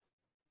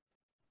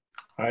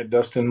All right,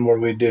 Dustin, what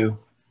do we do?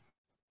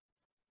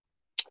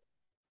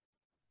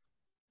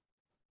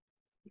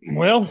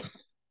 Well,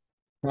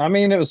 I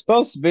mean, it was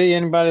supposed to be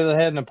anybody that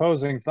had an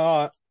opposing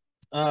thought.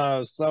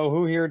 So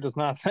who here does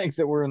not think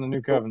that we're in the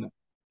new covenant?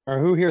 Or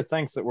who here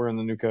thinks that we're in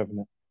the new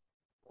covenant?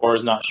 Or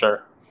is not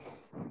sure.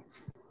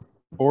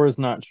 Or is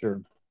not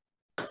sure?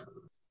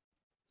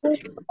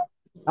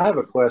 I have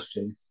a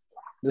question.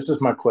 This is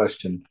my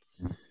question.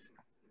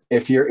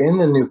 If you're in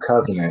the new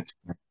covenant,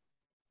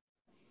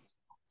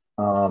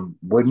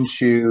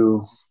 wouldn't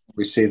you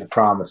receive the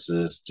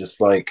promises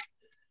just like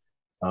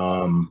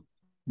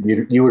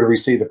you would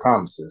receive the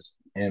promises?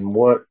 And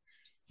what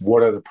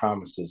are the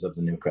promises of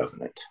the new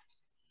covenant?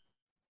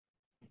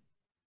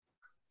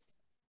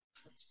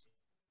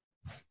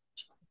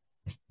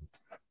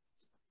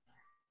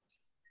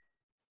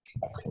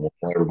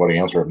 Everybody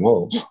answer at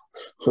once.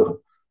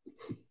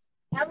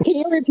 Can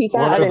you repeat that?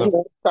 What I are didn't the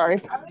hear.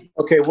 Sorry.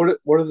 Okay, what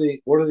are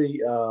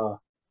the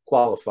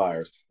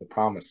qualifiers, the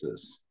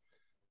promises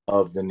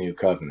of the new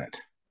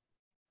covenant?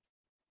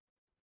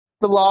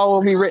 The law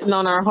will be written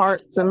on our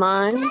hearts and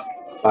minds.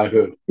 By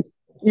who?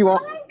 You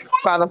won't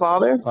by the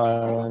Father.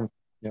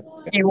 yep.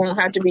 You won't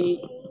have to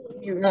be.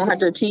 You won't have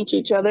to teach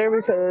each other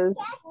because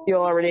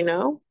you'll already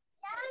know.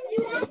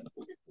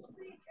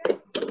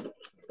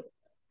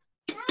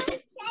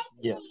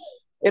 Yeah.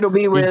 It'll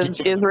be You with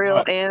teach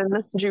Israel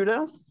and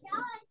Judah.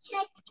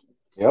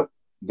 Yep.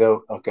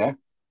 Okay.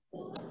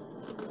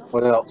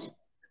 What else?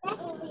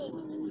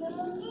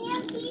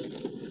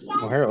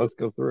 Well, here, let's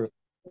go through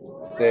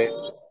it.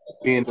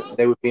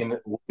 They would be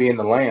in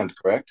the land,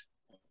 correct?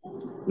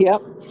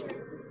 Yep.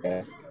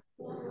 Okay.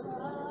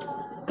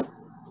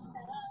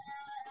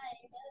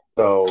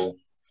 So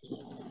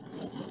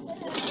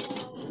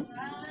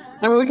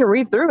I mean, we can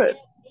read through it.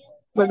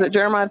 Was it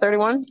Jeremiah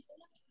 31?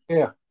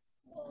 yeah,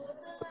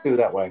 let's do it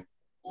that way.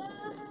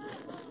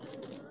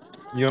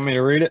 You want me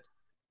to read it?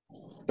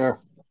 Sure.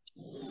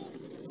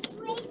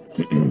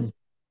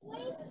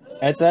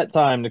 At that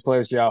time,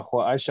 declares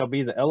Yahweh, I shall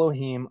be the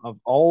Elohim of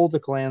all the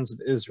clans of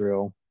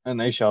Israel, and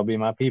they shall be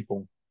my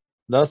people.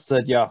 Thus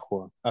said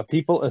Yahweh, a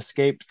people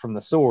escaped from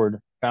the sword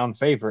found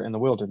favor in the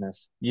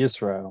wilderness,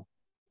 Yisrael,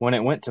 when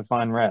it went to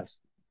find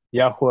rest.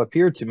 Yahweh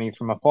appeared to me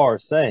from afar,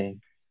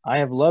 saying, I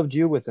have loved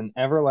you with an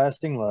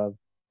everlasting love,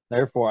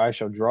 therefore I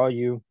shall draw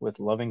you with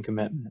loving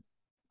commitment.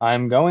 I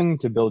am going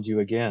to build you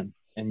again,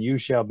 and you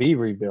shall be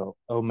rebuilt,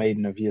 O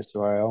maiden of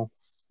Yisrael.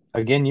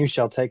 Again you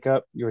shall take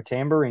up your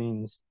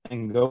tambourines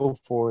and go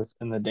forth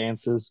in the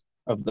dances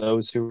of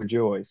those who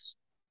rejoice.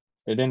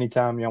 At any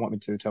time y'all want me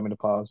to, tell me to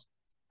pause.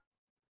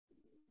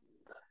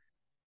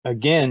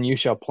 Again you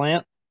shall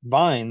plant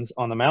vines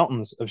on the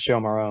mountains of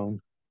Shomaron.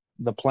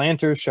 The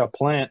planters shall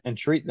plant and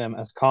treat them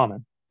as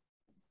common.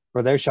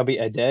 For there shall be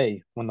a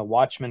day when the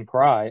watchmen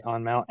cry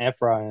on Mount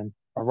Ephraim,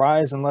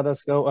 Arise and let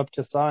us go up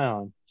to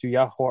Sion, to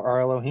Yahweh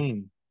our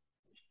Elohim.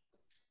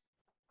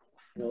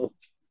 Nope.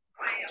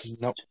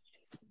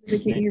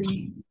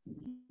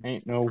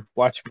 Ain't no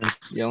watchman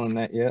yelling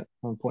that yet.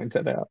 I'm gonna point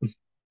that out.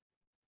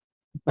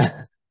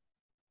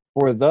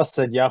 For thus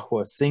said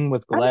Yahweh, sing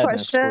with I have a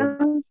gladness.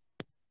 question.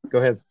 Go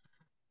ahead.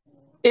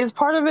 Is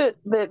part of it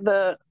that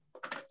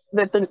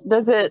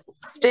does it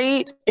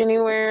state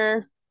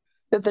anywhere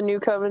that the new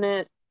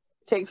covenant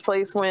takes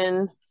place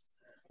when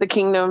the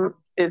kingdom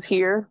is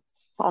here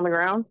on the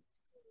ground?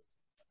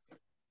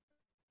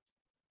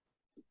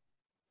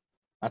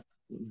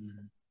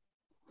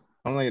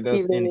 I don't think it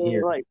does Either in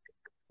here. like,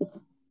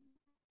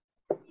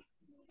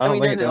 I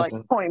don't think does it it does.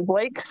 like point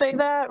blank say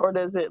that, or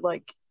does it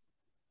like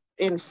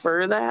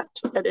infer that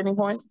at any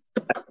point?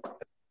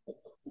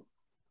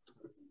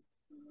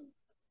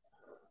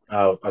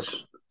 I'll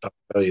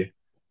tell you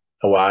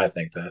why I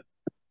think that.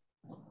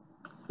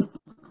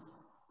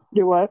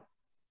 Do what?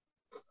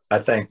 I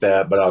think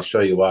that, but I'll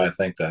show you why I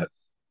think that.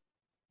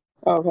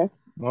 Oh, okay.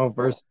 Well,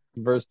 verse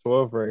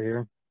 12 right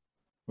here,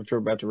 which we're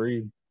about to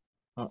read.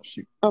 Oh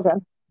shoot. Okay.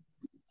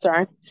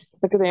 Sorry.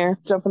 Look at there.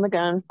 Jumping the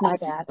gun. My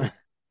bad.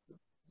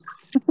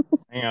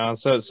 Hang on.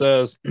 So it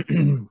says,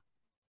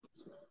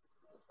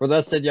 For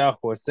thus said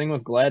Yahweh, sing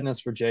with gladness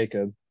for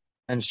Jacob,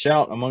 and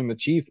shout among the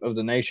chief of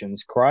the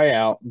nations. Cry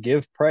out,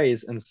 give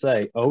praise, and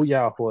say, O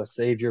Yahweh,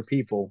 save your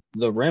people,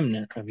 the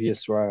remnant of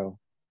Israel.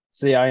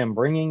 See, I am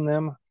bringing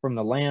them from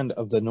the land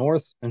of the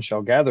north, and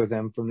shall gather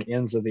them from the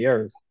ends of the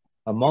earth.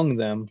 Among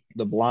them,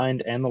 the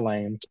blind and the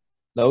lame,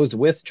 those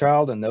with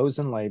child and those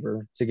in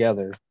labor,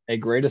 together, a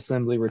great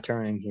assembly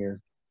returning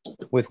here.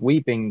 With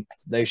weeping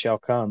they shall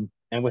come,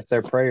 and with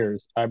their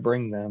prayers I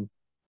bring them.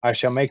 I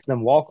shall make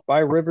them walk by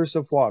rivers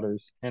of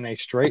waters in a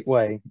straight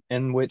way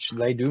in which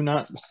they do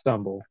not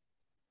stumble.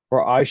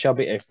 For I shall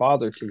be a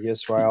father to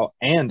Israel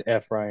and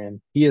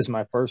Ephraim. He is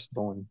my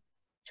firstborn.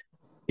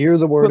 Hear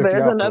the word Well, of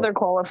there's Yahweh. another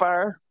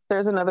qualifier.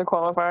 There's another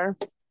qualifier.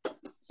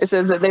 It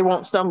says that they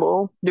won't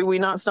stumble. Do we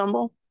not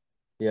stumble?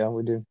 Yeah,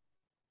 we do.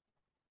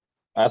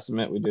 I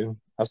submit we do.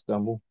 I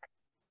stumble.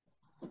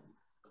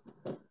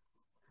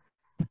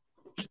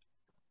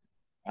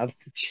 I,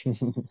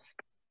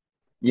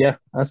 yeah,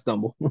 I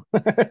stumble.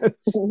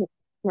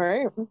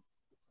 Right.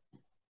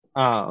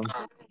 Um,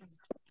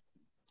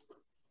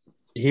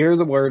 Hear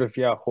the word of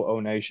Yahweh, O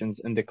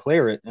nations, and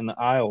declare it in the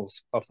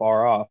isles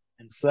afar off,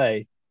 and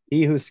say,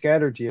 He who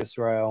scattered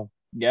Israel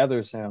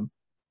gathers him,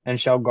 and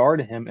shall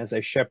guard him as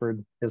a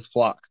shepherd his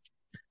flock.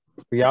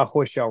 For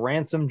Yahweh shall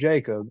ransom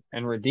Jacob,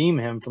 and redeem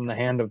him from the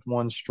hand of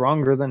one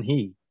stronger than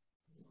he.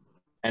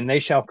 And they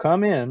shall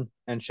come in,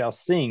 and shall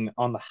sing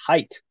on the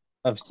height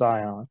of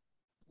Sion,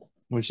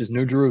 which is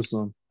New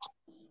Jerusalem,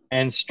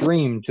 and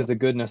stream to the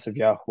goodness of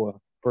Yahweh,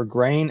 for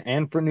grain,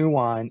 and for new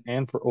wine,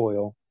 and for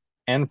oil,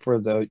 and for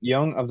the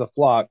young of the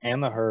flock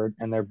and the herd,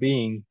 and their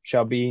being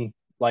shall be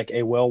like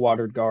a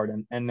well-watered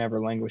garden, and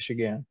never languish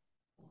again.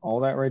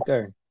 All that right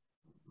there.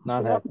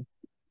 Not Yep. happen.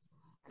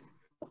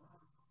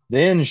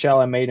 Then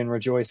shall a maiden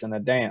rejoice in a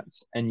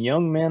dance, and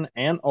young men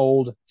and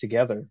old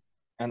together.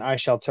 And I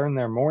shall turn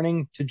their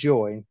mourning to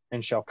joy,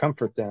 and shall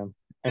comfort them,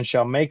 and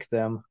shall make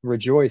them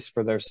rejoice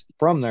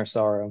from their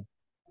sorrow,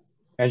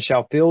 and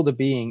shall fill the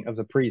being of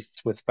the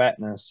priests with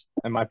fatness,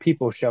 and my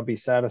people shall be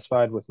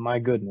satisfied with my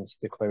goodness,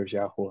 declares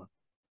Yahweh.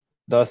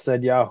 Thus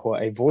said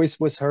Yahweh, a voice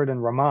was heard in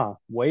Ramah,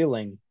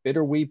 wailing,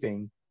 bitter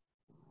weeping.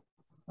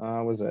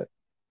 Was that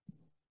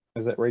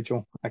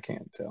Rachel? I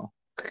can't tell.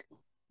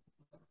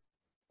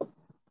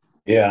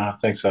 Yeah, I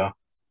think so.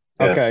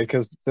 Yes. Okay,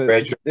 because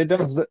Rachel. it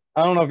does.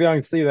 I don't know if y'all can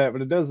see that,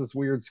 but it does this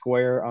weird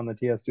square on the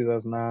TS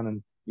 2009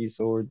 and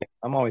eSword.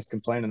 I'm always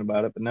complaining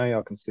about it, but now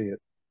y'all can see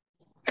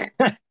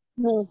it.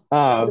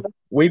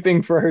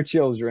 Weeping for her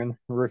children,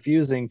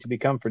 refusing to be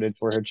comforted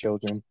for her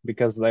children,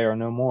 because they are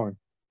no more.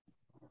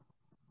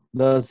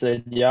 Thus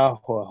said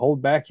Yahweh,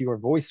 hold back your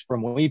voice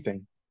from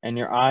weeping, and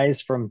your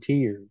eyes from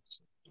tears.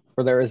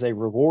 For there is a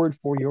reward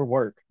for your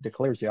work,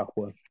 declares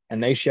Yahweh,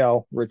 and they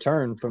shall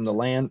return from the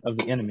land of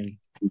the enemy.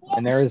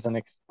 And there is an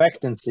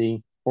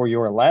expectancy for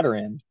your latter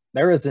end.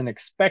 There is an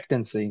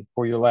expectancy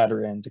for your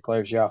latter end,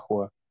 declares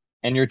Yahweh,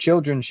 and your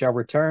children shall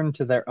return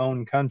to their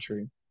own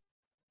country.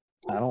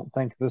 I don't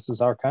think this is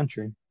our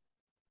country.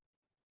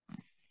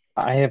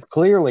 I have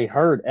clearly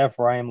heard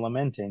Ephraim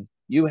lamenting.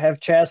 You have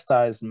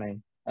chastised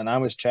me, and I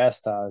was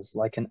chastised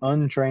like an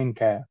untrained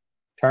calf.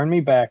 Turn me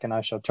back, and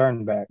I shall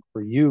turn back,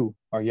 for you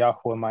are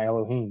Yahweh my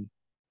Elohim.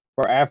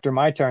 For after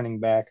my turning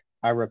back,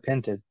 I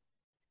repented,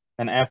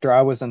 and after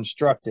I was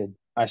instructed,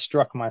 I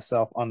struck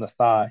myself on the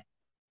thigh.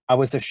 I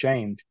was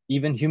ashamed,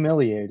 even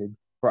humiliated,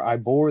 for I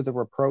bore the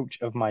reproach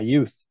of my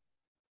youth.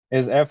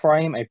 Is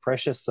Ephraim a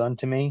precious son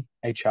to me,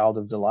 a child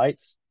of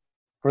delights?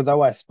 For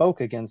though I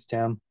spoke against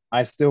him,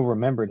 I still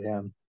remembered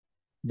him.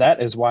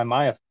 That is why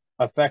my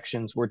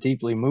affections were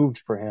deeply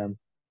moved for him.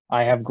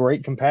 I have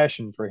great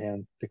compassion for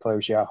him,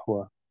 declares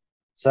Yahweh.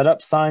 Set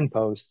up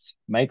signposts,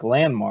 make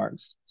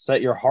landmarks,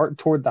 set your heart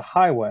toward the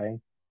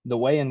highway, the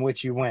way in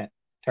which you went.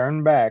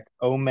 Turn back,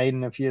 O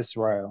maiden of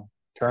Israel.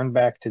 Turn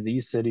back to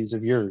these cities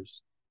of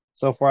yours.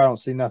 So far, I don't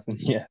see nothing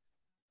yet.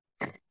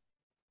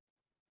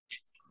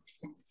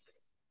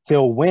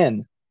 Till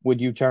when would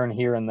you turn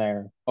here and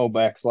there, O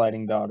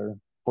backsliding daughter?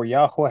 For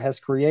Yahweh has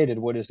created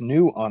what is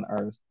new on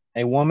earth.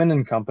 A woman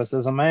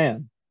encompasses a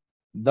man.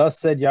 Thus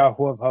said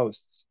Yahweh of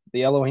hosts,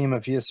 the Elohim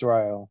of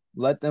Israel,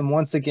 let them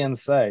once again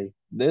say,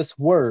 this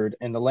word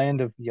in the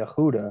land of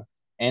Yehuda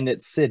and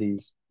its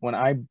cities, when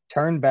I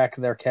turn back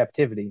their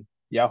captivity,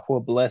 Yahweh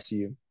bless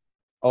you,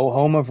 O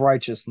home of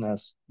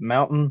righteousness,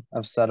 mountain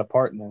of set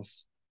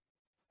apartness.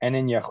 And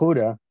in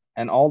Yehuda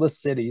and all the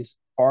cities,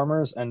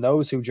 farmers and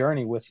those who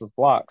journey with the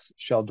flocks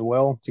shall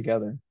dwell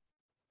together.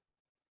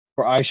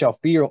 For I shall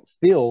feel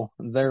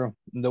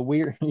the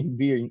weary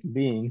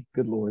being,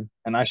 good Lord,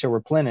 and I shall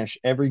replenish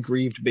every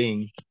grieved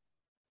being.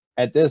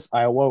 At this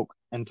I awoke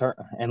and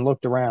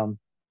looked around,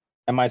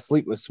 and my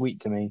sleep was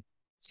sweet to me.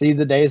 See,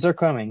 the days are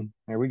coming,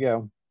 here we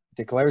go,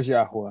 declares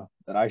Yahweh,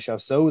 that I shall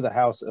sow the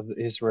house of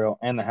Israel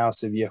and the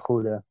house of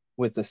Yehuda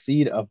with the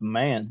seed of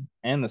man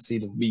and the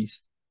seed of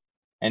beast.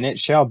 And it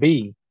shall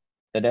be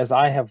that as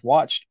I have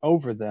watched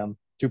over them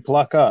to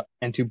pluck up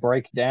and to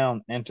break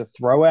down and to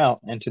throw out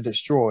and to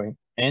destroy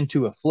and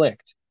to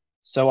afflict,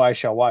 so I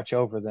shall watch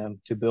over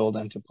them to build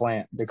and to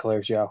plant,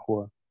 declares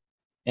Yahweh.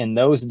 In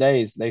those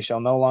days they shall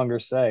no longer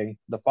say,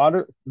 the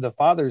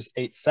fathers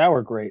ate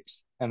sour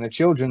grapes, and the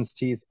children's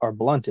teeth are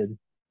blunted,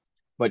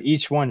 but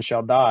each one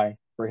shall die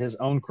for his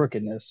own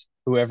crookedness.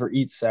 Whoever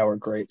eats sour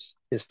grapes,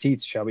 his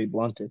teeth shall be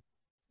blunted.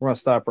 We're going to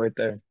stop right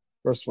there.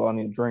 First of all, I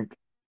need a drink.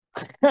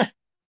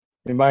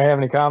 Anybody have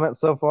any comments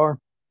so far?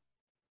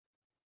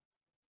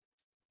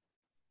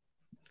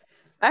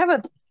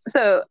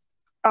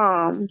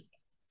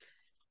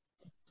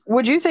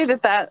 Would you say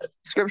that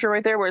scripture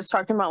right there where it's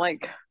talking about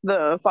like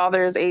the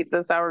fathers ate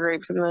the sour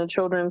grapes and the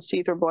children's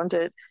teeth were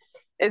blunted,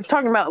 it's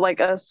talking about like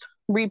us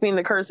reaping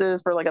the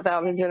curses for like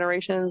 1,000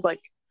 generations, like,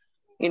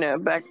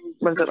 back,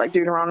 what is it, like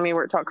Deuteronomy,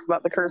 where it talks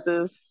about the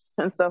curses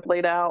and stuff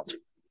laid out?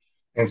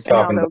 It's and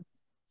how talking, the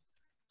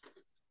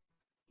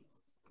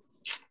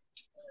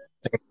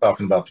it's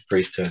talking about the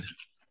priesthood,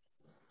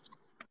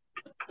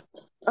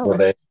 where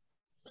okay.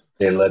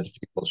 they led the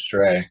people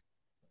astray.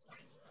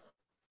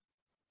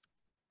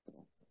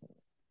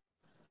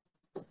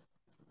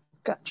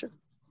 Gotcha.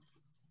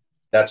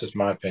 That's just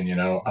my opinion.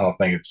 I don't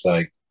think it's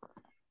like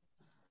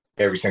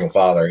every single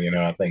father.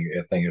 I think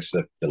it's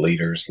the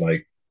leaders,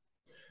 like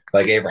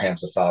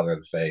Abraham's the father of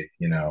the faith.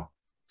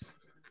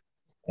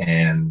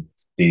 And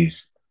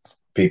these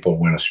people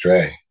went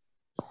astray,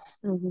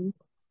 Mm-hmm.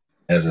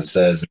 as it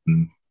says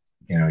in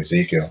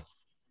Ezekiel.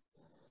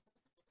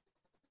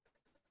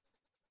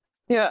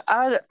 Yeah,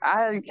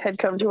 I had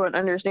come to an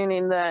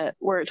understanding that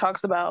where it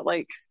talks about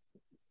like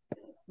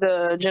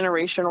the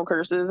generational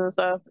curses and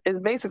stuff is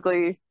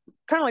basically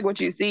kind of like what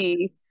you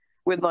see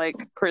with like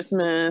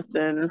Christmas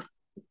and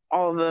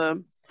all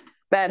the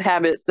bad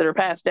habits that are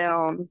passed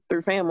down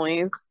through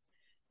families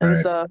and Right.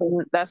 stuff.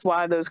 And that's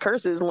why those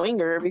curses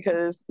linger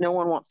because no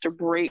one wants to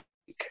break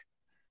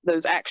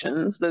those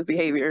actions, those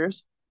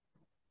behaviors.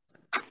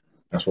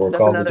 That's what we're That's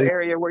called to another do.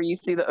 area where you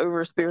see the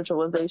over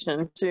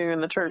spiritualization too in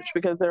the church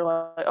because they're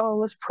like, oh,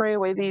 let's pray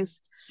away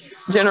these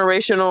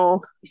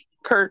generational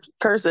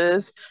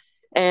curses.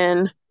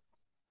 And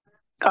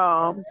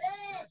okay,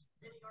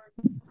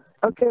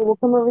 we'll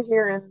come over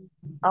here and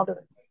I'll do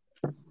it.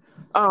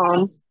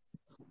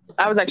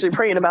 I was actually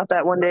praying about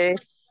that one day,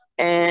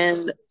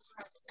 and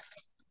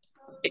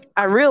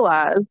I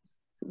realized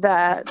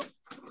that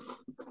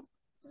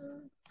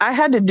I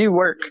had to do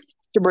work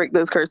to break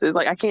those curses.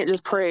 Like I can't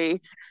just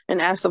pray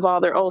and ask the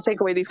Father, "Oh,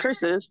 take away these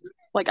curses."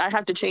 Like I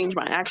have to change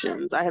my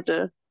actions. I have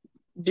to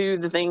do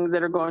the things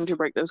that are going to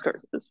break those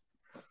curses.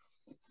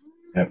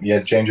 Yep, you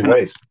had to change your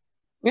ways.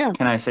 Yeah.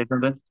 Can I say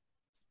something?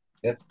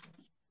 Yep.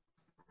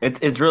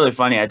 It's really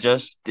funny. I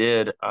just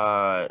did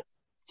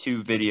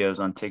 2 videos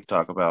on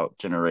TikTok about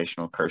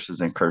generational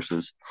curses and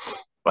curses.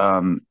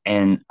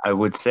 And I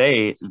would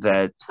say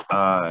that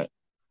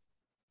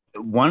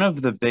one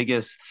of the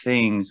biggest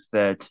things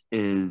that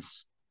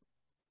is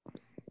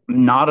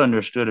not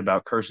understood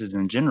about curses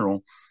in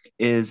general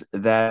is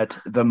that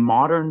the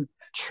modern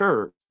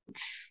church,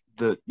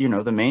 the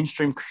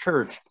mainstream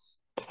church,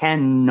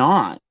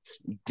 cannot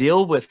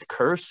deal with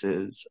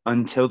curses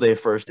until they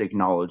first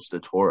acknowledge the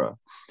Torah,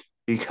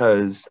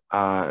 because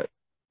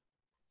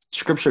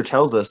Scripture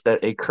tells us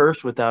that a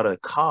curse without a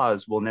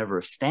cause will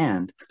never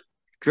stand.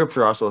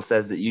 Scripture also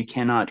says that you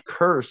cannot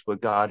curse what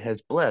God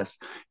has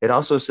blessed. It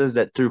also says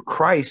that through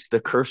Christ,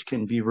 the curse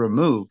can be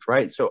removed,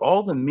 right? So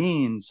all the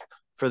means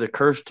for the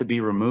curse to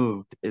be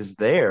removed is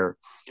there.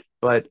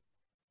 But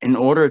in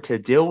order to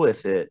deal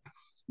with it,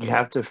 you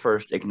have to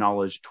first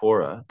acknowledge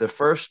Torah. The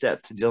first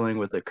step to dealing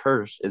with a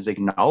curse is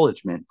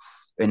acknowledgement,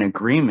 an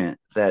agreement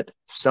that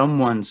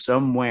someone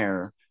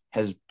somewhere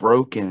has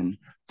broken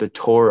the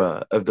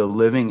Torah of the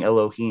living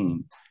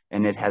Elohim,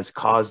 and it has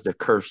caused the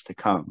curse to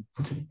come.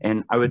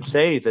 And I would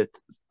say that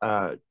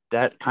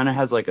that kind of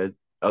has like a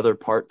other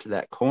part to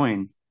that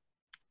coin,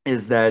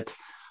 is that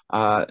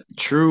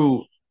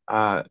true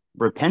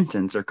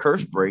repentance or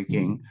curse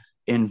breaking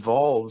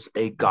involves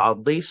a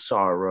godly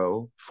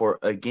sorrow for,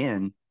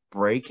 again,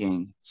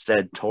 breaking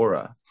said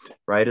Torah,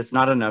 right? It's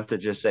not enough to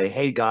just say,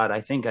 hey, God, I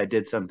think I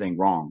did something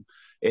wrong.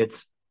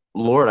 It's,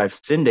 Lord, I've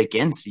sinned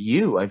against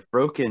you. I've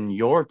broken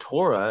your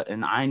Torah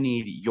and I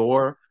need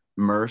your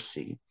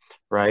mercy,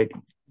 right?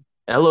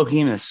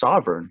 Elohim is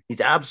sovereign.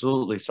 He's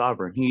absolutely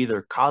sovereign. He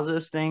either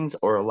causes things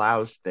or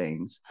allows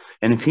things.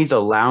 And if he's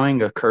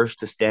allowing a curse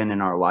to stand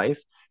in our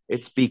life,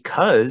 it's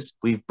because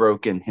we've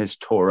broken his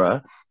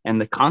Torah,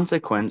 and the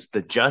consequence,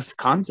 the just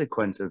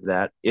consequence of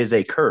that, is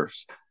a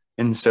curse.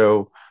 And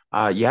so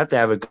you have to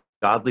have a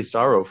godly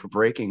sorrow for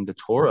breaking the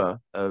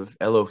Torah of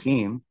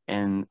Elohim.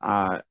 And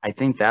I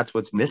think that's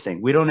what's missing.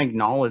 We don't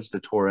acknowledge the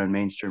Torah in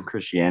mainstream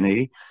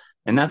Christianity,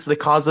 and that's the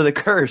cause of the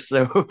curse.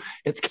 So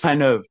it's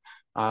kind of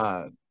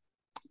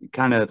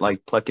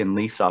like plucking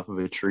leaves off of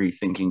a tree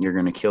thinking you're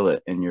going to kill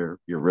it, and you're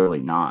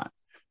really not,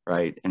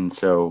 right? And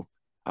so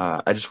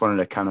I just wanted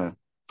to kind of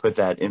put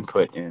that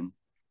input in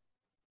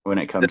when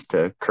it comes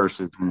to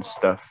curses and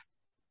stuff.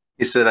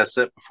 He said, I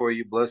set before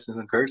you blessings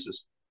and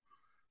curses.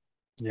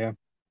 Yeah.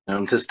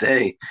 On this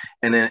day.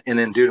 And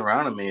in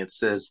Deuteronomy, it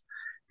says,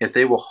 if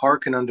they will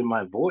hearken unto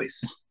my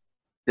voice,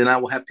 then I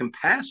will have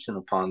compassion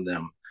upon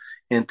them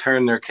and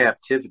turn their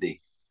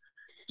captivity,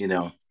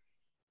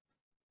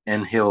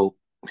 and he'll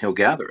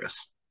gather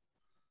us.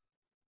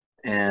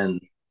 And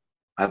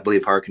I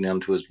believe hearkening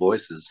unto his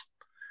voice is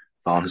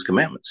following his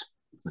commandments,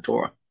 the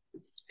Torah,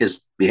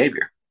 his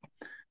behavior.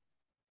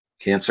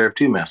 Can't serve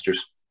 2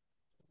 masters.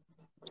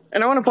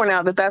 And I want to point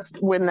out that that's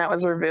when that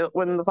was revealed,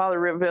 when the Father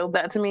revealed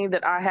that to me,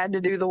 that I had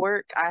to do the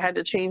work, I had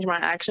to change my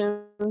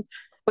actions,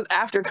 was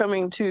after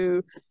coming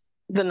to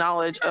the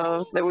knowledge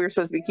of that we were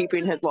supposed to be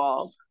keeping his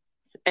laws.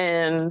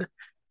 And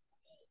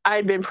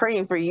I'd been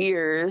praying for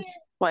years,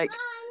 like,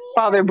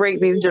 Father, break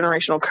these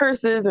generational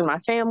curses in my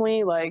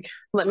family. Like,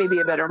 let me be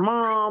a better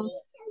mom.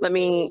 Let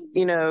me,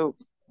 do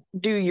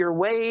your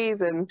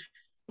ways and,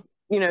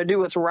 do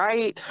what's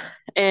right.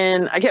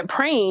 And I kept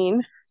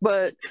praying,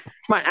 but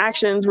my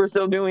actions were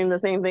still doing the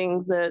same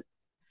things that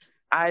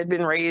I had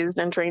been raised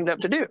and trained up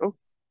to do.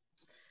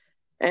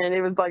 And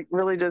it was like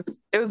really just,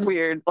 it was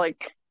weird.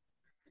 Like,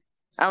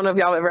 I don't know if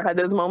y'all ever had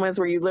those moments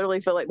where you literally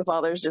feel like the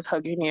Father's just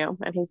hugging you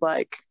and he's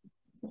like,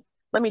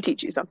 let me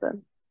teach you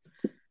something.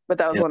 But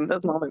that was Yeah. one of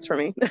those moments for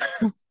me.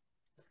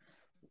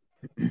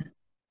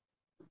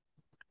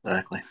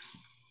 Exactly.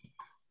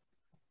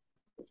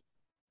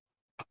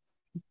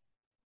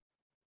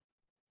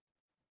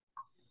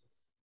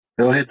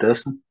 Go ahead,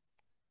 Dustin.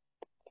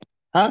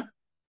 Huh?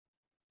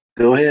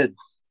 Go ahead.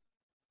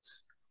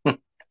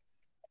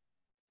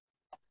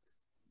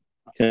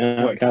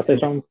 Can I say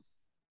something?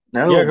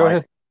 No, Yeah, go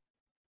Mike.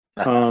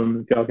 ahead.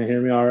 If y'all can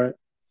hear me all right.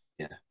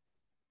 Yeah.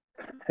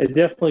 It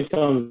definitely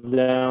comes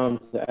down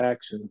to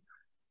action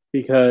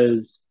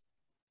because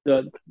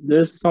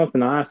this is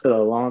something I said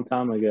a long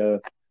time ago,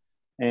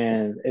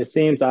 and it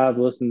seems I've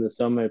listened to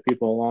so many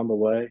people along the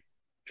way,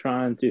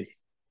 trying to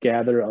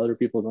gather other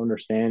people's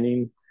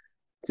understanding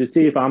to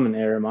see if I'm in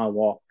error in my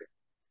walk.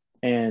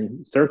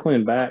 And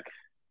circling back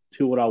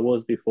to what I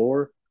was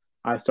before,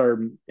 I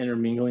started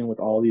intermingling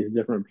with all these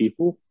different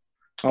people.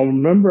 I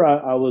remember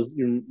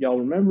y'all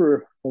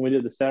remember when we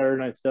did the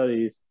Saturday night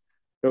studies,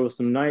 there was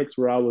some nights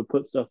where I would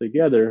put stuff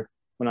together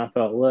when I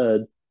felt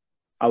led.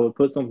 I would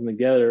put something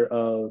together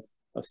of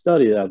a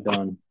study that I've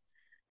done.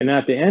 And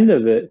at the end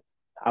of it,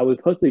 I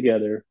would put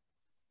together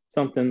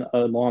something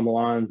along the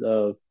lines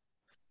of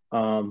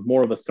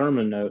more of a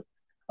sermon note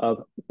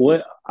of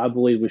what I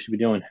believe we should be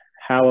doing,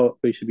 how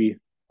we should be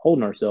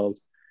holding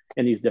ourselves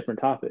in these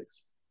different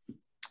topics.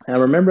 And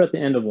I remember at the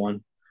end of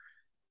one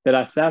that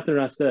I sat there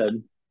and I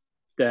said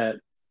that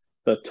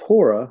the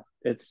Torah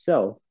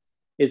itself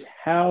is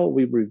how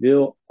we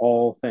reveal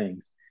all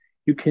things.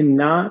 You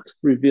cannot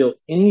reveal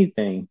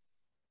anything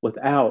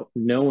without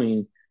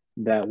knowing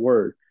that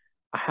word.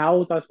 How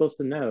was I supposed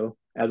to know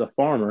as a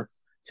farmer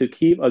to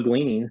keep a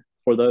gleaning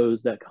for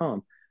those that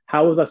come?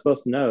 How was I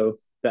supposed to know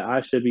that I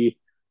should be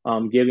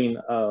giving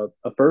a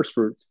first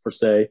fruits, per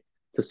se,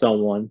 to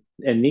someone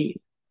in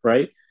need,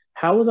 right?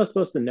 How was I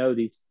supposed to know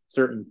these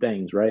certain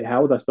things, right?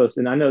 How was I supposed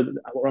to, and I know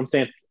what I'm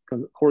saying,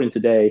 according to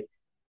today,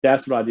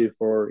 that's what I do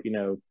for,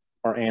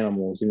 our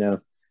animals,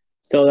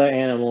 sell that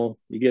animal,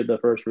 you get the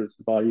first fruits of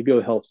the body, you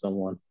go help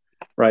someone,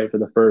 right, for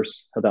the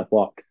first of that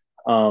flock.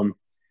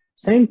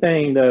 Same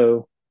thing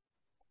though,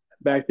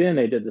 back then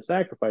they did the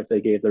sacrifice,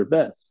 they gave their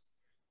best,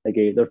 they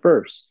gave their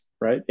first,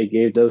 right? They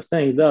gave those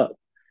things up.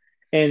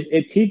 And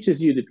it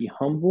teaches you to be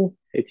humble.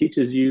 It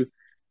teaches you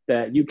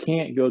that you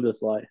can't go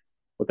this life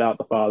without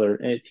the Father.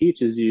 And it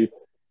teaches you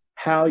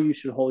how you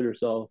should hold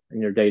yourself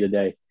in your day to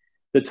day.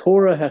 The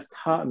Torah has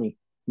taught me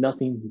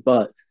nothing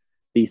but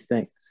these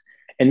things.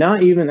 And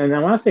not even, and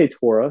when I say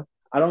Torah,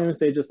 I don't even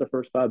say just the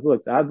first 5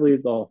 books. I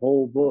believe the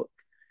whole book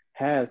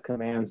has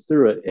commands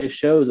through it. It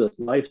shows us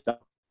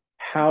lifestyle,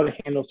 how to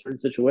handle certain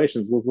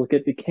situations. Let's look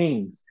at the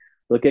kings.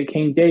 Look at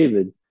King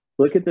David.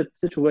 Look at the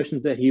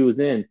situations that he was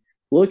in.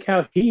 Look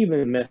how he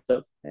even messed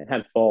up and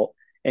had fault,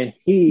 and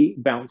he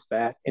bounced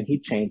back and he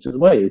changed his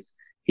ways.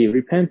 He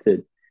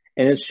repented.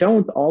 And it's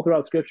shown all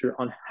throughout Scripture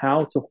on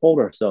how to hold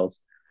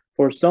ourselves.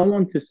 For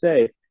someone to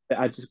say that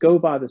I just go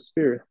by the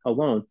Spirit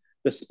alone,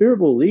 the Spirit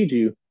will lead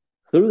you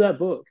through that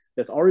book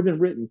that's already been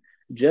written,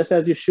 just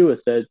as Yeshua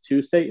said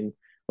to Satan.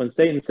 When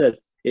Satan said,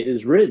 "It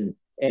is written,"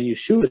 and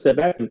Yeshua said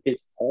back to him,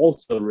 "It's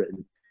also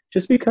written."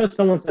 Just because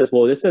someone says,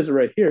 "Well, this says it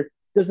right here,"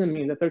 doesn't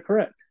mean that they're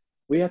correct.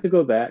 We have to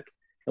go back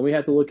and we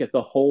have to look at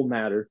the whole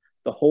matter,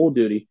 the whole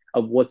duty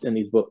of what's in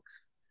these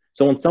books.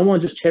 So when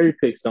someone just cherry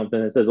picks something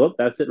and says, "Oh,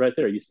 that's it right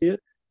there," you see it?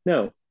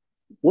 No.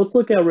 Let's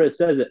look at where it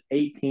says it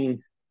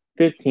 18,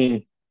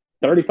 15,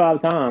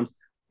 35 times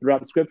throughout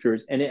the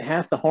scriptures, and it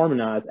has to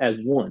harmonize as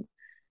one.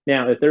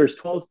 Now, if there's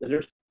 12, if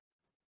there's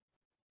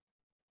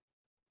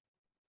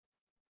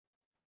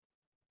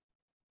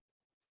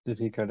Did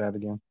he cut out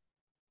again?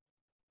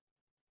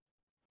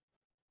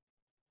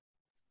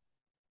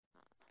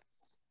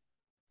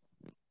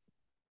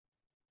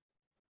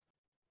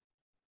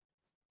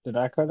 Did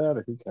I cut out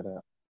or he cut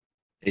out?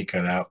 He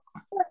cut out.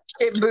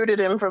 It booted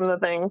him from the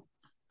thing.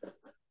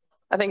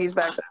 I think he's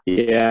back.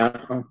 yeah,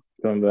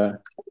 going back.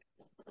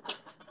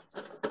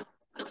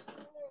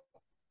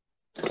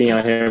 Can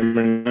y'all hear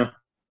me now?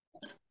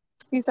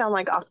 You sound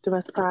like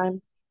Optimus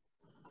Prime.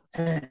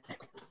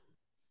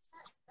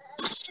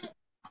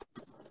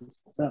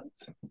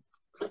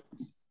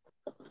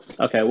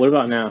 Okay, what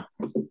about now?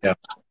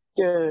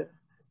 Good.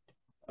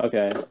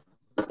 Okay,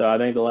 so I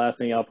think the last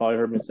thing y'all probably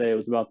heard me say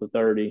was about the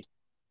 30.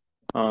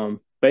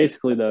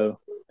 Basically, though,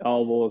 it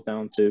all boils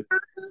down to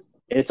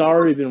it's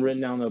already been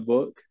written down in the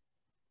book.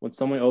 When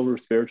someone over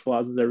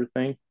spiritualizes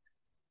everything,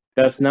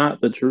 that's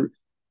not the truth.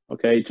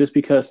 Okay, just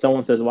because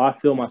someone says, "Well, I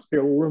feel my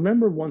spirit," well,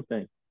 remember one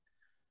thing: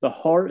 the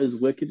heart is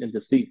wicked and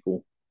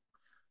deceitful.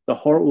 The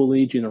heart will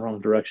lead you in the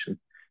wrong direction,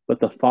 but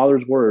the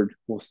Father's word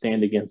will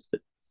stand against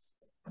it.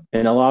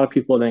 And a lot of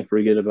people, I think,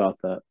 forget about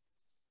that.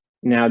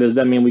 Now, does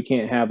that mean we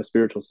can't have a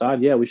spiritual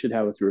side? Yeah, we should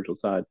have a spiritual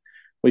side.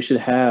 We should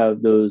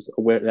have that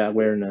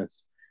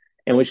awareness,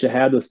 and we should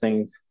have those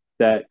things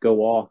that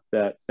go off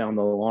that sound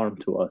the alarm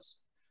to us.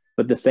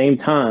 But at the same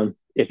time,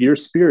 if your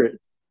spirit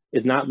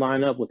is not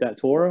lined up with that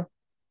Torah,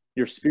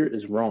 your spirit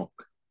is wrong.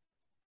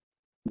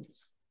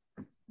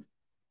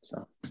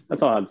 So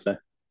that's all I have to say.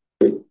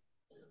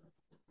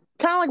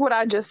 Kind of like what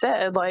I just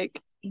said.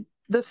 Like,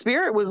 the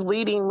Spirit was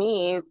leading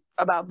me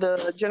about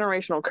the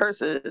generational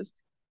curses.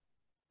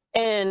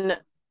 And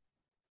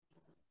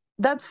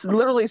that's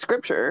literally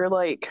scripture.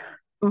 Like,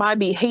 my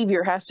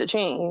behavior has to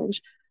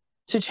change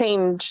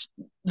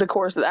the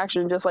course of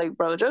action, just like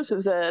Brother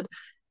Joseph said.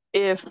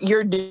 If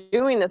you're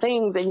doing the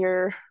things and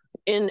you're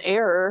in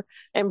error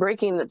and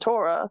breaking the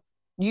Torah,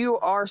 you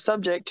are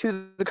subject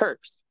to the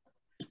curse.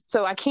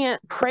 So I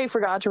can't pray for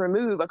God to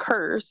remove a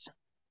curse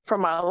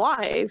from my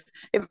life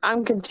if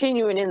I'm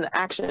continuing in the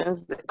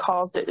actions that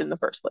caused it in the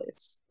first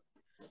place.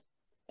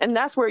 And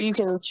that's where you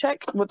can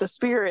check what the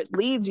Spirit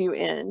leads you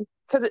in,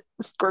 because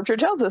scripture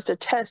tells us to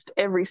test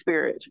every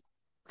spirit,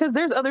 because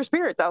there's other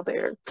spirits out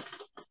there.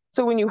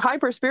 So when you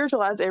hyper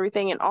spiritualize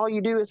everything and all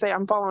you do is say,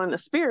 I'm following the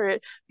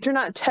Spirit, but you're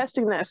not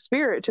testing that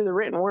spirit to the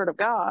written word of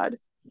God,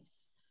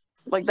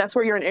 like, that's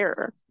where you're in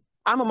error.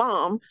 I'm a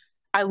mom.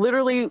 I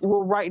literally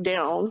will write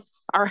down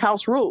our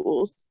house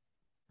rules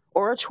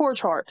or a chore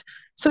chart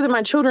so that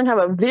my children have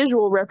a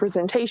visual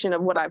representation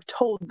of what I've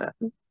told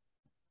them,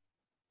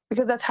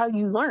 because that's how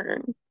you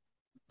learn.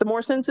 The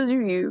more senses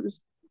you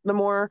use, the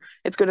more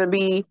it's going to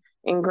be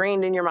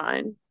ingrained in your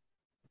mind.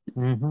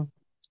 Mm-hmm.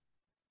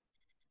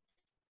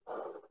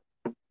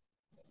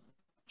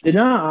 Did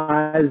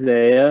not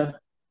Isaiah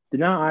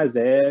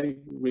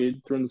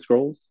read from the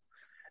scrolls?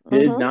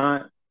 Did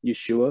not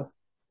Yeshua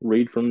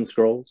read from the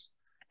scrolls?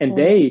 And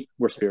they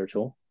were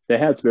spiritual. They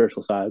had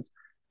spiritual sides,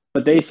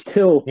 but they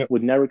still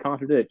would never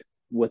contradict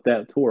what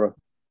that Torah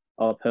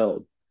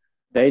upheld.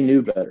 They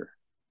knew better,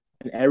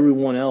 and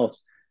everyone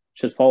else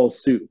should follow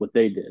suit what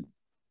they did.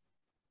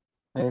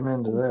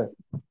 Amen to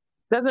that.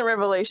 Doesn't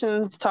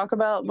Revelations talk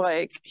about,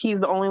 like, he's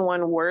the only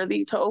one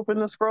worthy to open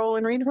the scroll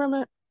and read from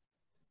it?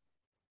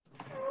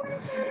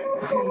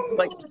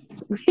 Like,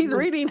 he's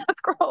reading a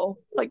scroll.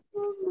 Like,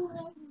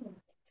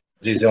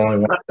 he's the only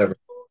one that's ever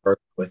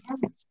perfectly.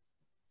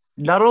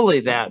 Not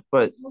only that,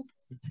 but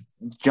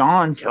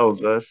John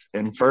tells us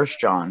in 1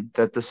 John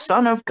that the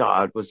Son of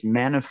God was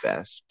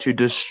manifest to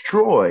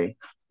destroy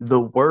the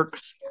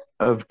works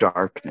of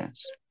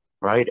darkness,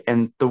 right?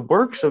 And the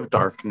works of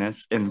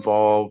darkness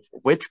involve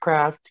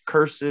witchcraft,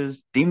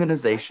 curses,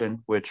 demonization,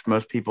 which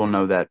most people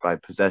know that by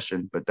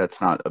possession, but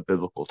that's not a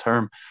biblical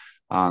term.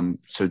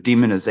 So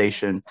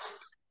demonization.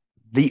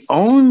 The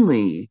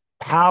only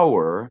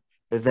power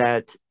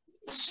that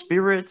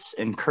spirits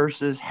and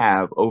curses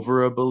have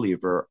over a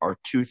believer are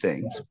two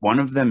things. One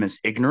of them is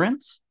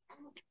ignorance.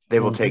 They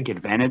will take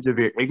advantage of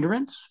your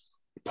ignorance.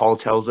 Paul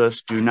tells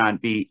us, do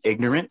not be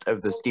ignorant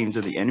of the schemes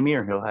of the enemy,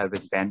 or he'll have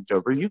advantage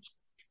over you.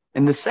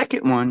 And the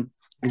second one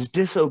is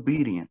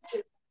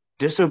disobedience.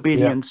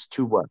 Disobedience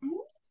to what?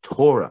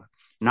 Torah.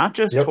 Not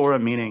just Torah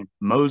meaning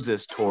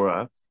Moses'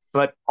 Torah,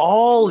 but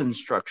all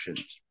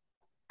instructions.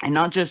 And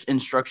not just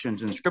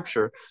instructions in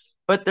scripture,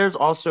 but there's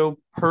also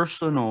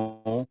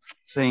personal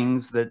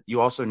things that you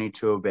also need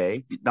to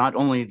obey. Not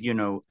only,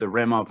 the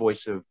Rhema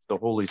voice of the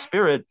Holy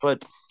Spirit,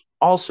 but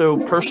also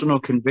personal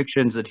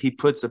convictions that he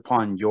puts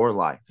upon your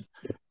life,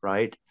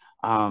 right?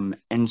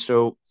 And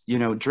so,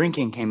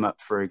 drinking came up,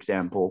 for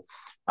example.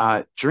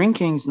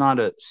 Drinking's not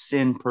a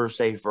sin per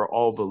se for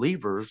all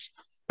believers,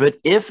 but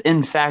if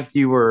in fact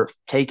you were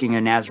taking a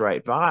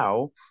Nazirite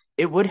vow,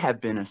 it would have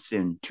been a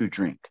sin to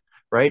drink.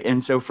 Right.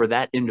 And so for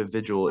that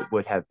individual, it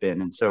would have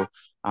been. And so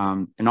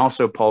and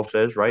also Paul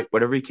says, right,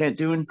 whatever you can't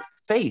do in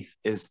faith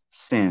is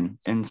sin.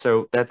 And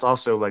so that's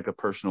also like a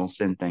personal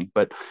sin thing.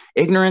 But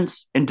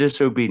ignorance and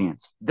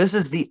disobedience, this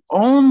is the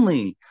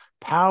only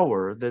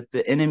power that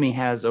the enemy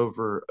has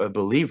over a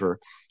believer.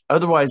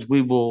 Otherwise,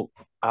 we will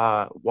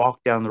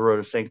walk down the road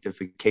of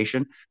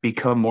sanctification,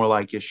 become more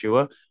like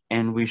Yeshua,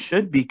 and we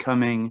should be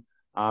coming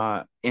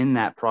in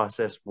that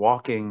process,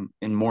 walking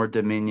in more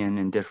dominion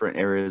in different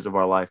areas of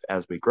our life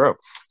as we grow.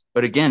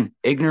 But again,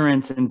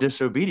 ignorance and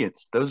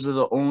disobedience, those are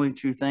the only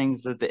two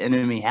things that the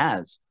enemy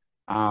has,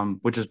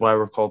 which is why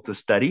we're called to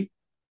study,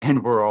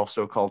 and we're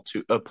also called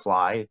to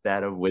apply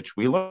that of which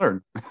we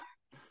learn.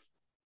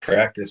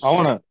 Practice. I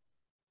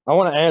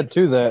want to add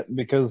to that,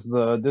 because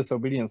the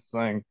disobedience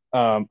thing,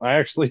 I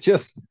actually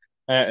just,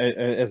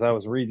 as I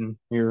was reading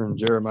here in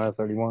Jeremiah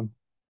 31,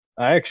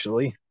 I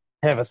actually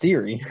have a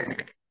theory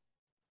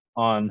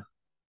on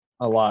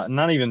a lot,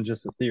 not even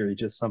just a theory,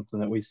 just something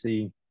that we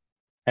see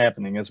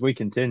happening as we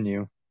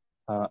continue.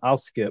 I'll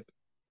skip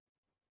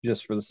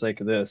just for the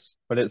sake of this,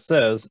 but it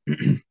says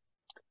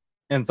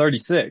in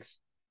 36,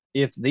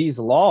 if these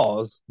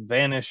laws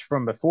vanish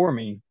from before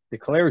me,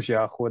 declares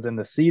Yahweh, then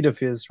the seed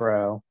of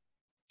Israel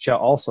shall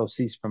also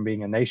cease from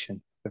being a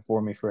nation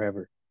before me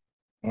forever.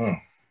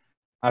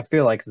 I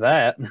feel like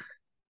that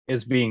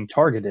is being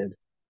targeted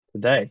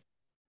today.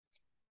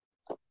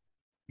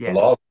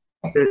 Yeah.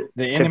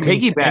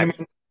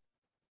 The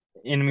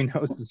enemy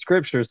knows the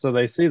scripture, so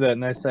they see that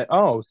and they say,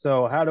 oh,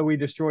 so how do we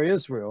destroy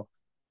Israel?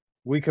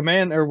 We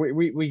command, or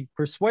we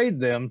persuade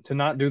them to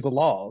not do the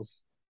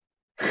laws.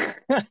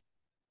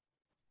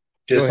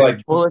 Just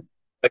like,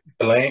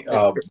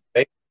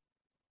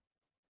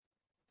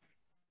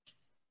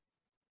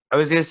 I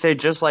was going to say,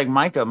 just like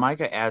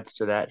Micah adds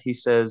to that. He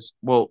says,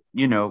 well,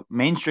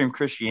 mainstream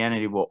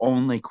Christianity will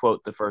only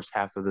quote the first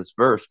half of this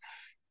verse.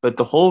 But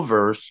the whole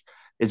verse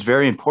is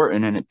very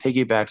important, and it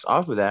piggybacks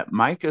off of that.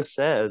 Micah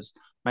says,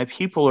 my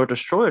people are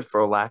destroyed for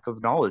a lack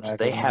of knowledge. Lack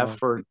They of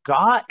have knowledge.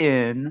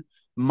 forgotten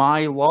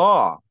my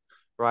law,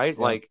 right?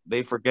 Yeah. Like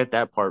they forget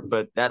that part.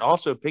 But that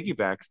also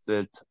piggybacks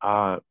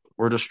that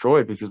we're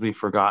destroyed because we've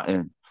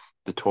forgotten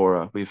the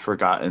Torah. We've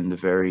forgotten the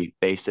very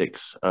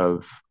basics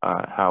of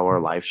how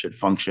our life should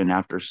function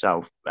after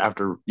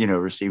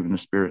receiving the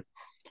Spirit.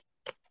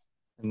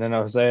 And then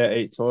Hosea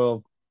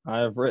 8:12, I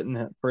have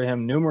written for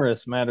him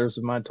numerous matters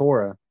of my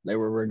Torah. They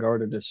were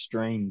regarded as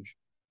strange.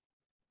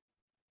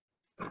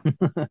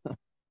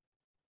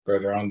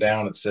 Further on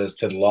down, it says,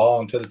 to the law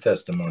and to the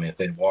testimony. If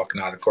they walk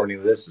not according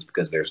to this, it's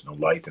because there's no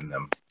light in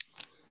them.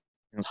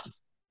 Yep.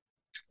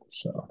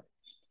 So,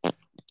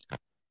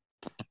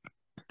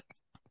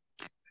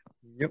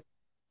 Yep.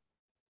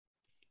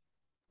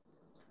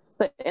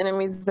 The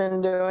enemy's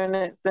been doing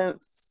it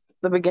since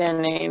the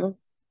beginning.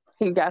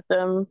 He got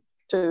them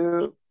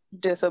to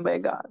disobey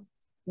God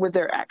with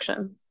their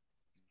actions.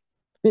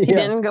 He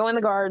didn't go in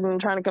the garden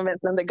trying to convince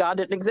them that God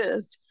didn't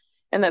exist.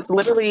 And that's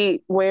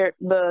literally where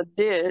the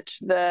ditch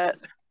that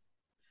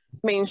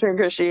mainstream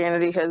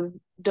Christianity has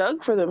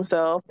dug for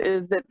themselves,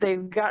 is that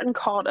they've gotten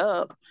caught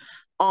up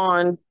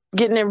on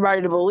getting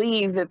everybody to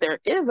believe that there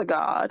is a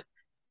God,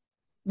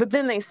 but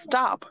then they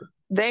stop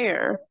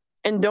there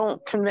and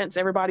don't convince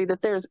everybody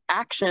that there's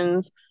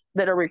actions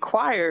that are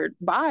required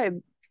by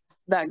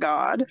that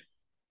God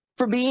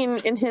for being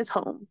in his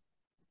home.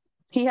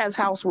 He has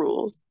house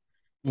rules.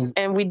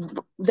 And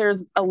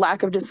there's a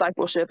lack of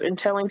discipleship in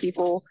telling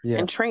people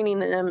and training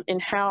them in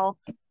how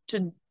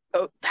to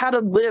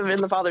live in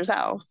the Father's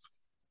house.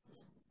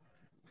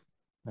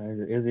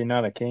 Is he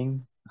not a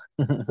king?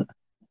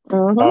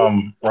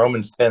 Romans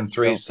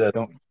 10:3 says,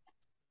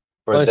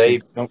 for Bless they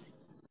you. Don't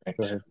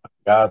go ahead.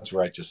 God's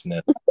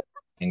righteousness,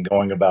 in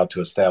going about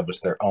to establish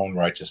their own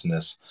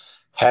righteousness,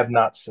 have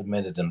not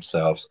submitted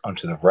themselves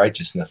unto the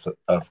righteousness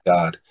of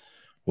God,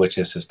 which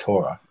is his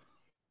Torah.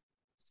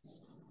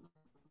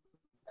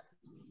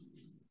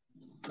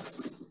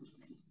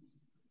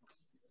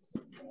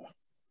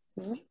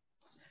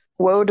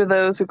 Woe to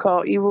those who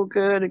call evil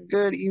good and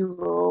good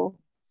evil.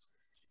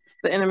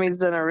 The enemy's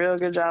done a real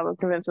good job of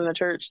convincing the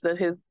church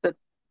that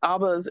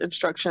Abba's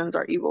instructions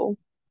are evil.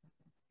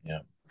 Yeah.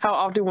 How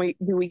often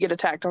do we get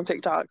attacked on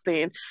TikTok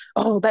saying,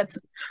 "Oh, that's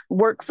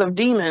works of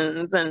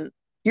demons," and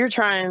you're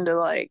trying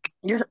to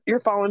you're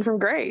falling from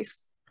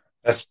grace.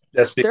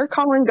 They're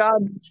calling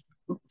God's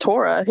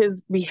Torah,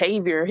 his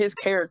behavior, his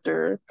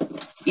character,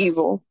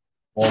 evil.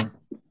 Well,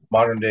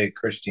 modern day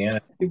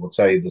Christianity will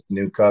tell you this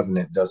new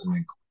covenant doesn't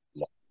include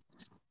law.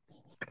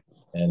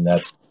 And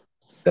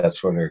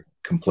that's where they're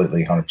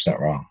completely 100%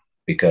 wrong.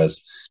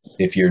 Because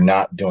if you're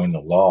not doing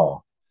the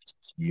law,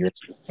 you're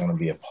going to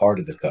be a part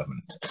of the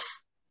covenant.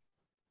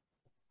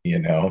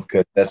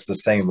 Because that's the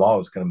same law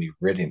that's going to be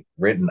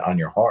written on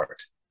your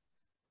heart.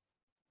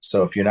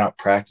 So if you're not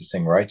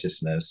practicing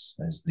righteousness,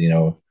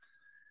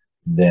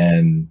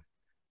 then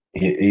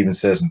it even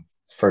says in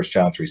 1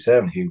 John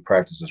 3:7, he who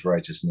practices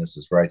righteousness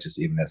is righteous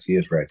even as he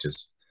is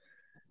righteous.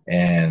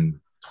 And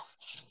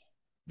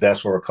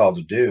that's what we're called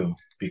to do,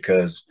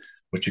 because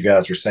what you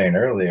guys were saying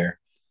earlier,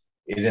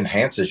 it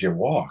enhances your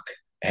walk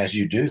as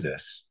you do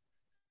this.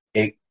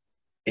 It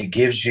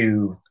gives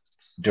you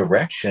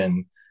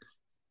direction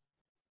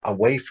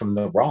away from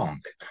the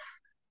wrong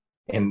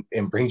and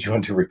brings you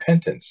into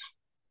repentance,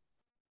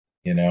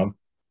 and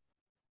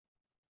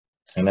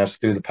that's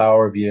through the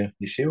power of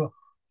Yeshua.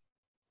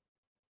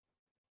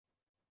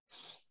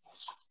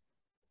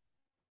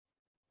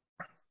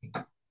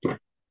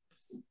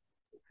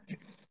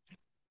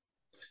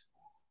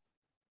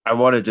 I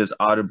want to just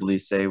audibly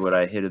say what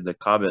I hit in the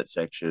comment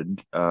section.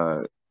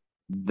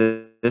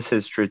 This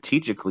has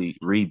strategically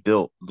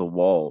rebuilt the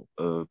wall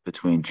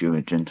between Jew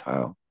and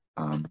Gentile.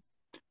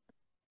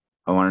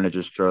 I wanted to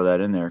just throw that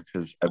in there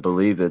because I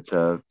believe it's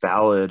a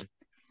valid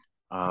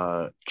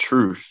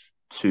truth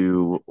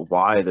to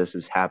why this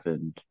has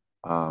happened.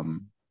 The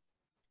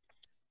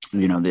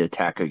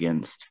attack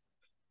against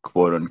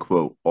quote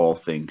unquote all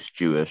things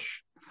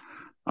Jewish,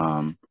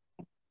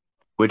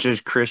 which is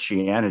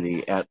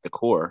Christianity at the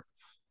core,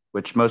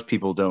 which most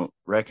people don't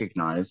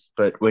recognize.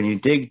 But when you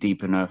dig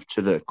deep enough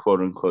to the quote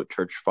unquote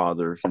church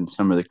fathers and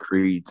some of the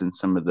creeds and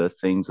some of the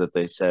things that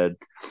they said,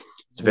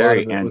 it's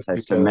very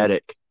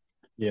anti-Semitic,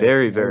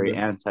 very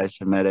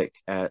anti-Semitic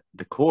at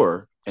the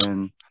core.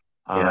 And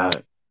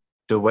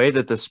the way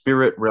that the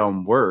spirit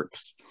realm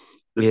works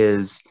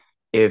is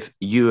if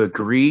you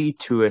agree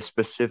to a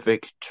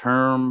specific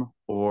term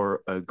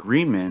or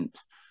agreement,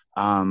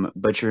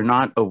 but you're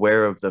not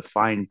aware of the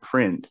fine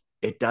print,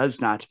 it does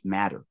not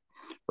matter.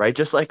 Right?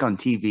 Just like on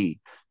TV,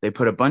 they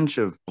put a bunch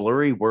of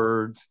blurry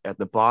words at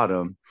the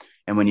bottom,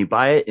 and when you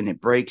buy it and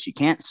it breaks, you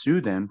can't sue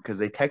them because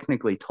they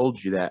technically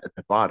told you that at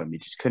the bottom. You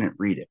just couldn't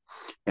read it.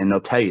 And they'll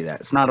tell you that.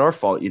 It's not our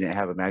fault you didn't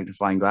have a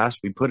magnifying glass.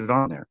 We put it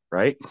on there,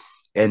 right?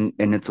 And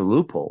it's a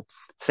loophole.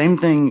 Same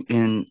thing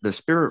in the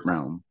spirit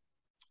realm.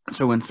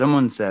 So when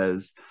someone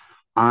says,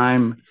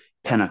 I'm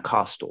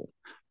Pentecostal,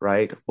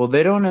 right? Well,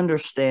 they don't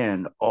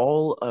understand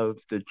all of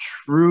the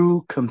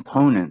true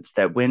components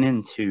that went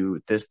into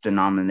this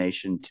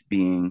denomination to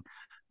being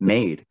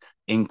made,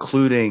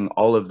 including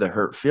all of the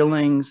hurt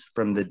feelings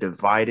from the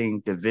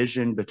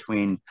division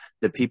between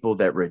the people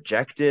that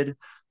rejected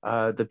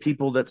the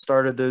people that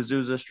started the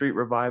Azusa Street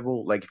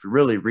revival. Like, if you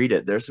really read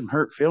it, there's some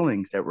hurt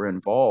feelings that were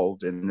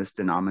involved in this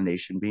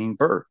denomination being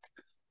birthed.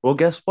 Well,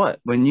 guess what?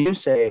 When you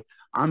say,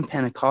 I'm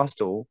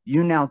Pentecostal,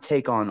 you now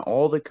take on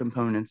all the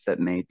components that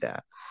made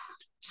that.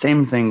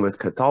 Same thing with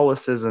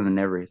Catholicism and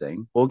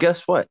everything. Well,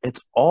 guess what? It's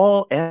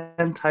all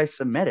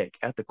anti-Semitic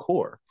at the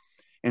core.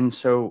 And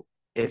so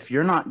if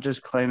you're not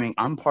just claiming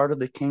I'm part of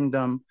the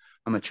kingdom,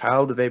 I'm a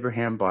child of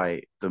Abraham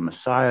by the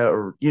Messiah,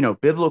 or,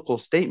 biblical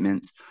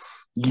statements,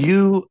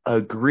 you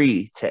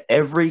agree to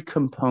every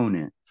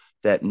component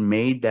that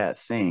made that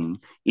thing,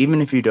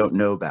 even if you don't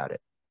know about it.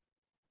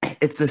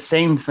 It's the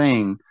same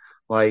thing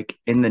like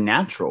in the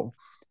natural.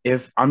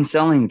 If I'm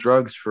selling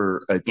drugs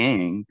for a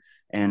gang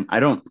and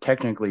I don't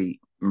technically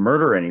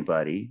murder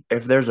anybody,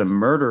 if there's a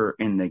murder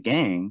in the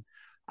gang,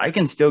 I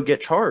can still get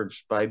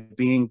charged by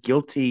being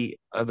guilty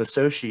of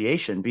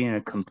association, being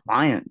a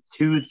compliant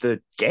to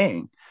the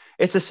gang.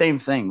 It's the same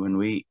thing when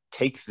we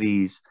take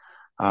these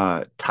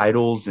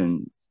titles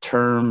and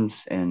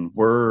terms and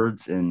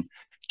words and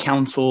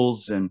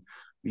councils and,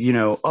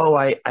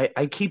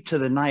 I keep to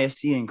the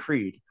Nicene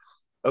Creed.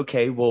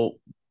 Okay, well,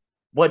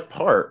 what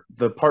part?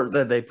 The part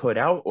that they put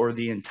out, or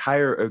the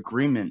entire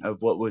agreement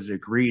of what was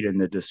agreed in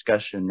the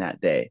discussion that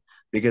day?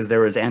 Because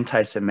there was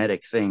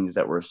anti-Semitic things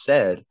that were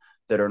said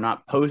that are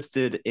not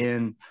posted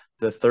in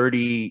the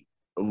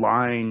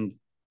 30-line,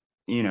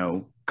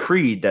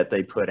 creed that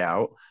they put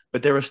out,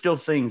 but there were still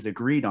things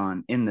agreed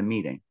on in the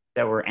meeting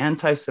that were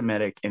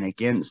anti-Semitic and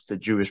against the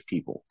Jewish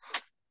people.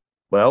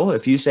 Well,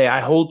 if you say, I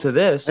hold to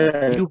this,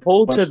 you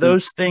hold to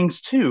those things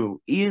too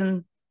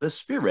in the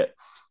spirit.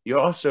 You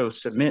also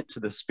submit to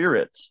the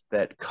spirits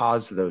that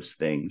cause those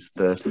things,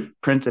 the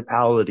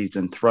principalities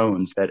and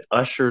thrones that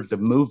usher the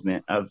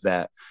movement of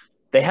that.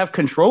 They have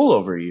control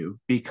over you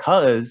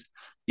because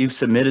you've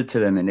submitted to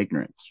them in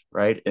ignorance,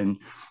 right? And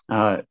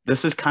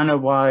this is kind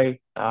of why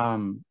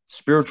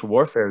spiritual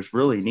warfare is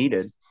really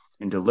needed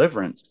in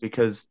deliverance,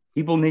 because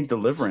people need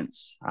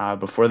deliverance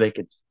before they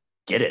could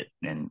get it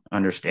and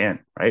understand,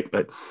 right?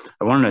 But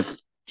I want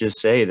to just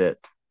say that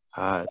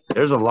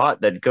there's a lot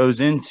that goes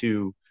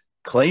into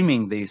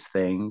claiming these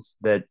things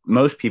that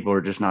most people are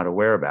just not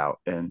aware about.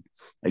 And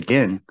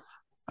again,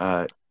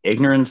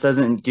 ignorance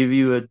doesn't give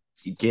you a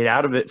get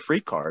out of it free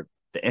card.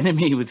 The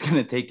enemy was going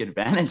to take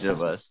advantage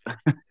of us.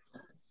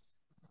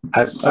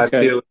 I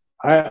feel.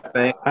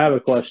 I have a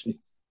question.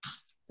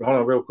 Hold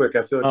on, real quick.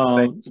 I feel like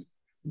you're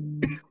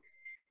saying.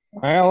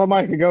 I'll let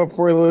Micah go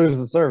before he loses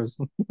the service.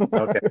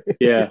 Okay.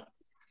 Yeah,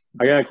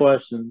 I got a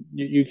question.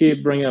 You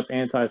keep bringing up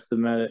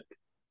anti-Semitic.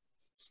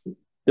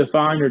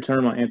 Define your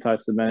term on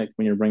anti-Semitic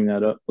when you're bringing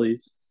that up,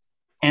 please.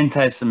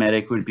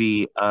 Anti-Semitic would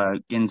be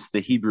against the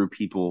Hebrew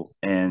people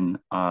and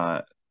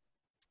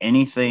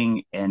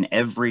anything and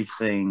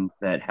everything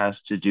that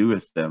has to do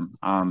with them.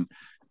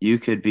 You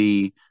could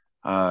be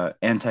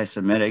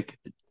anti-Semitic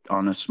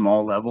on a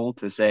small level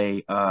to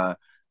say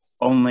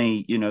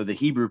only, the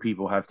Hebrew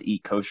people have to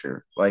eat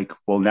kosher. Like,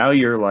 well, now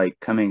you're like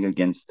coming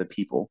against the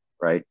people,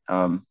 right?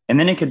 And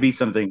then it could be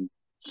something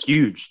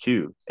huge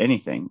too.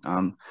 Anything.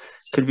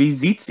 Could be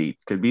Tzitzit,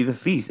 could be the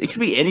feast. It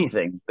could be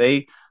anything.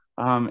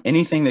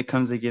 Anything that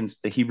comes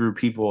against the Hebrew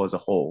people as a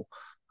whole,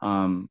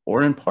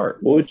 or in part.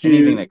 What would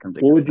you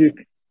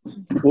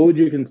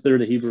consider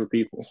the Hebrew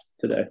people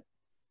today?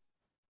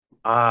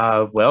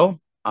 I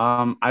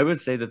would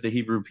say that the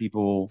Hebrew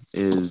people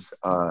is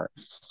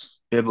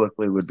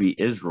biblically would be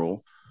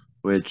Israel,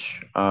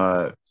 which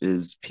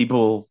is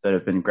people that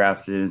have been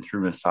grafted in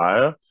through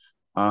Messiah.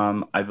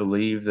 I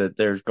believe that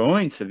there's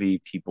going to be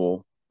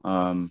people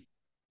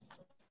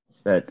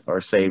that are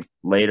saved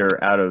later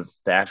out of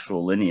the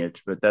actual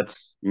lineage, but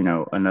that's,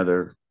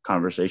 another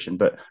conversation.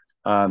 But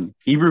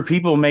Hebrew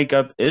people make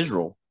up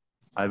Israel.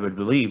 I would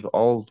believe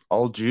all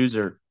Jews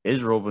are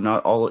Israel, but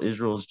not all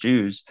Israel's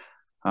Jews.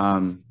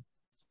 So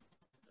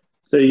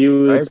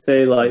you would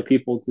say like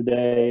people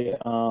today,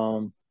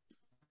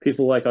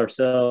 people like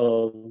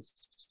ourselves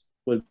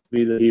would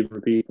be the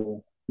Hebrew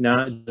people,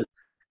 not just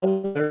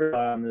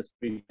on this,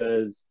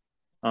 because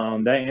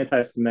that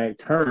anti-Semitic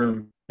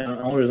term, and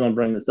the only reason I'm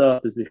bringing this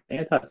up is because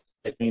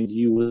anti-Semitic means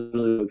you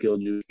literally will kill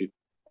Jewish people.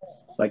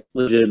 Like,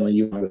 legitimately,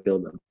 you want to kill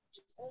them.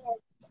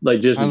 Like,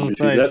 just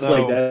that's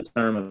like that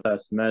term of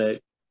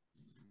anti-Semitic.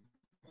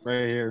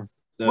 Right here.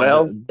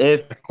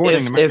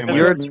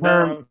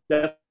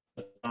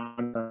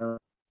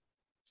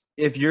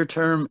 If your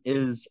term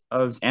is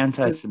of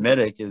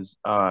anti-Semitic is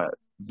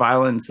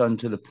violence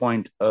unto the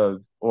point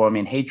of,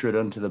 hatred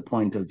unto the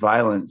point of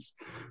violence,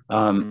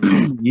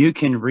 you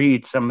can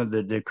read some of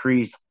the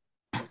decrees.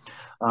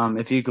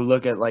 If you could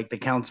look at like the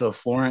Council of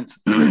Florence,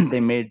 they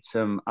made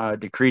some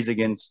decrees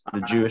against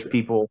the Jewish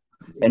people,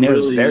 and it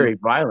was very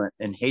violent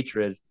and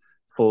hatred.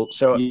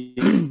 So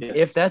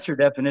if that's your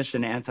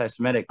definition of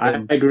anti-Semitic,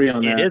 then I agree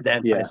on it that. is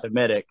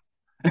anti-Semitic.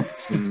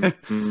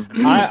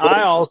 Mhm.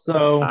 I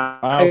also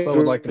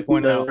would like to agree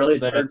point with out early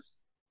that church,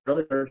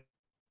 early church,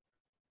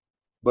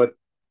 But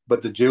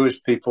the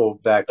Jewish people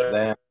back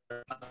then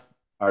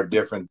are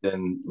different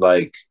than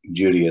like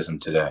Judaism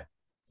today.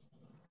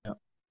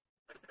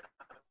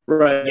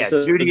 right? Yeah, So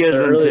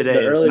Judaism the today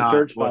is early not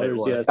church what it fathers,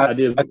 was. yes, I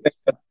do.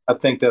 I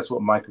think that's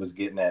what Mike was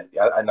getting at.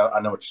 I know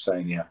what you're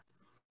saying. Yeah.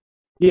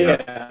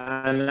 Yeah,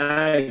 and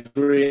I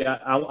agree.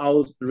 I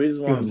was the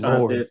reason why Good I'm trying to say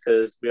Lord. this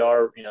because we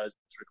are, it's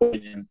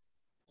recording.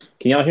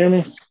 Can y'all hear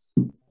me?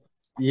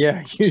 Yeah,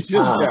 you just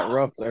got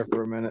rough there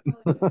for a minute.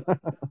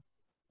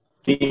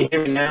 Can you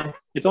hear me now?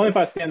 It's only if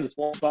I stand in this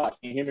one spot.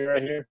 Can you hear me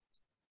right here?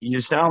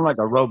 You sound like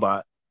a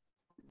robot.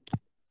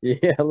 Yeah,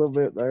 a little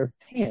bit there.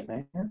 Dang it,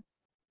 man.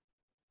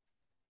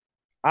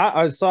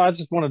 I just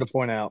wanted to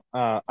point out,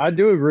 I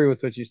do agree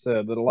with what you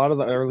said that a lot of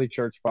the early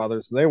church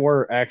fathers, they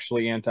were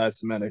actually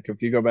anti-Semitic.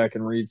 If you go back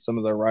and read some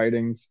of their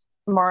writings,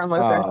 Martin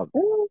Luther.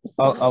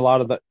 a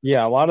lot of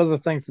the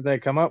things that they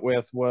come up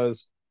with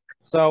was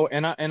so,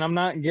 and I'm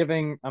not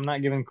giving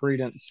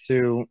credence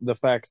to the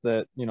fact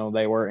that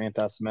they were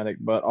anti-Semitic,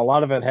 but a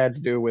lot of it had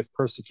to do with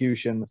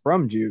persecution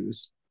from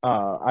Jews.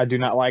 I do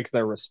not like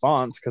their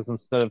response because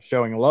instead of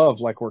showing love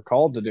like we're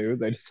called to do,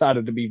 they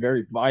decided to be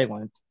very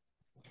violent.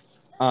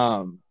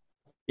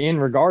 In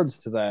regards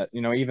to that,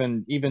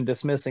 even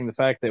dismissing the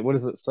fact that what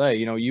does it say?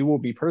 You will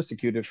be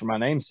persecuted for my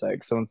name's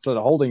sake. So instead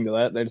of holding to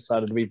that, they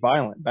decided to be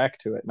violent back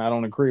to it, and I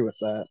don't agree with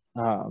that.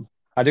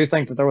 I do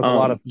think that there was a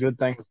lot of good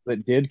things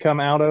that did come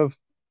out of,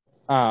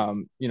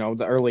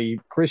 the early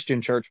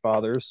Christian church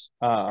fathers.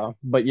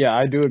 But yeah,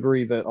 I do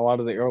agree that a lot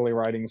of the early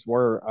writings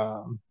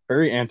were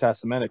very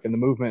anti-Semitic, and the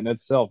movement in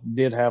itself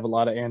did have a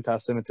lot of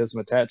anti-Semitism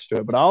attached to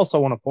it. But I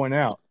also want to point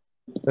out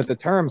that the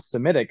term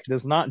Semitic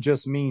does not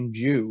just mean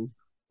Jew.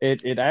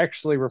 It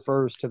actually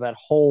refers to that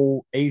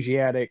whole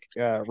Asiatic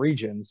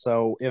region.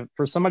 So if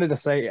for somebody to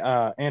say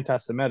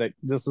anti-Semitic,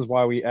 this is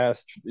why we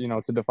asked,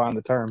 to define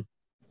the term.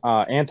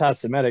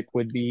 Anti-Semitic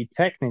would be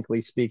technically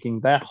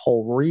speaking that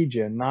whole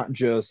region, not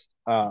just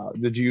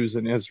the Jews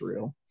in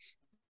Israel.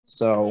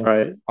 So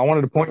Right. I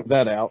wanted to point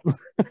that out.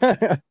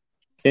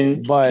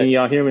 Can But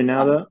y'all hear me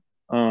now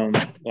though?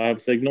 Do I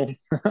have signal?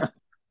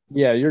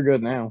 yeah, you're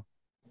good now.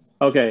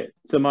 Okay,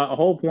 so my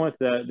whole point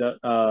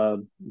that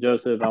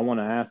Joseph, I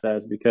want to ask that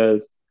is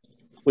because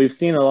we've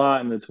seen a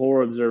lot in the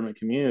Torah observant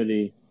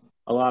community.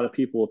 A lot of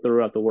people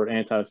throw out the word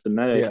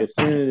anti-Semitic Yeah. as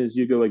soon as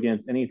you go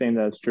against anything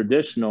that's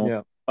traditional.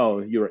 Yeah. Oh,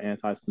 you are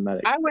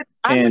anti-Semitic. I would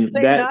And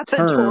say that not the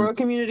term- Torah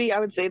community. I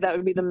would say that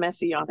would be the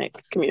Messianic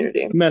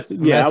community.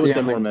 Yeah, I would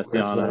say more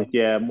Messianic, messianic.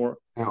 Yeah, more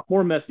Yeah.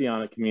 more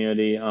messianic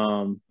community.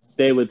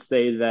 They would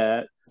say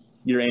that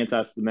you're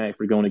anti-Semitic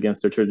for going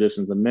against their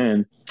traditions of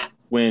men,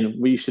 when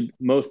we should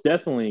most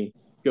definitely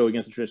go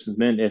against the traditions of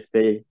men if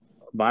they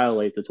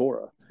violate the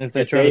Torah. If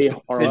they If try they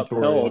to are fit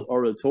Torah, upheld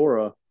over the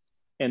Torah,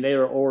 and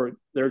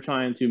they're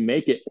trying to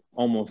make it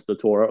almost the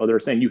Torah, or they're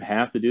saying you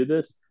have to do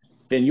this,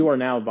 then you are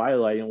now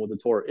violating what the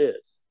Torah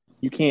is.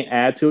 You can't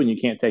add to it and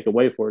you can't take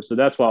away for it. So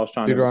that's why I was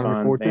trying to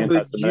define the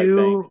anti-Semitic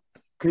thing.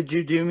 Could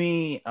you do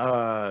me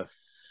a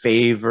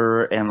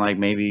favor and like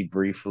maybe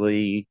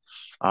briefly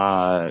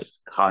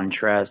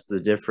contrast the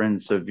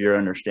difference of your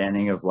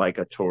understanding of like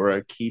a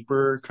Torah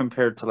keeper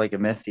compared to like a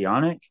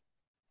messianic?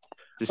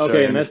 Just so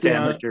I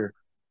understand what you're.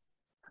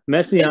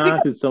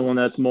 Messianic is someone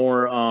that's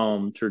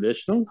more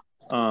traditional.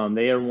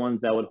 They are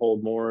ones that would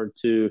hold more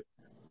to,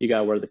 you got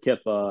to wear the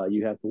kippah,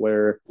 you have to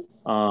wear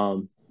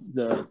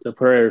the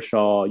prayer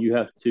shawl, you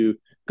have to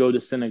go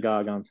to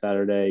synagogue on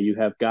Saturday, you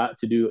have got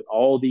to do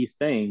all these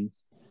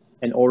things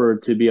in order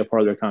to be a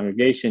part of their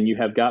congregation. You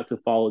have got to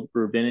follow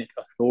rabbinic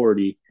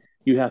authority.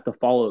 You have to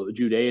follow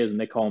Judaism.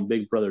 They call them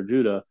Big Brother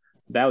Judah.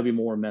 That would be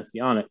more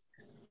messianic.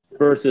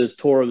 Versus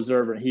Torah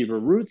observant Hebrew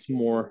roots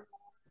more.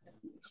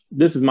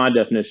 This is my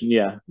definition,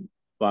 yeah,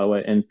 by the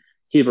way. And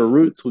Hebrew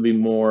roots would be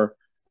more,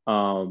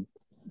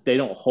 they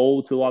don't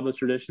hold to a lot of those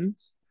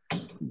traditions.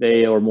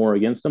 They are more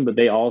against them, but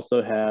they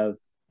also have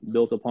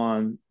built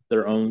upon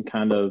their own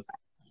kind of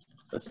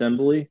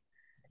assembly.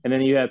 And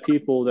then you have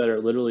people that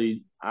are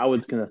literally, I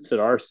would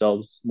consider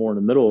ourselves more in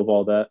the middle of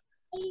all that.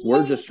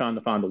 We're just trying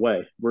to find a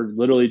way. We're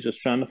literally just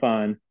trying to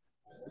find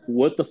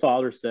what the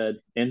Father said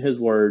in His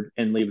Word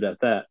and leave it at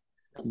that,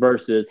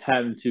 versus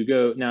having to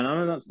go. Now,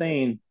 I'm not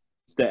saying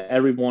that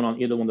everyone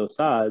on either one of those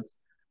sides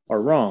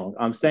are wrong.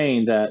 I'm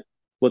saying that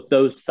with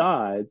those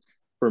sides,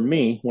 for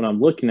me, when I'm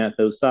looking at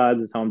those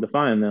sides, is how I'm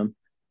defining them.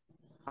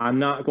 I'm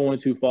not going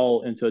to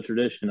fall into a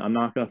tradition. I'm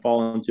not going to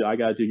fall into, I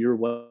got to do your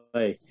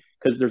way,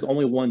 because there's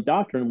only one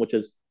doctrine, which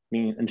is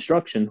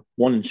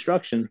one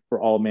instruction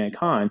for all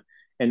mankind,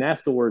 and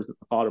that's the words that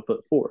the Father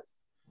put forth.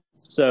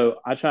 So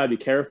I try to be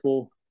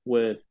careful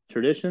with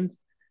traditions,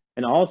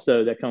 and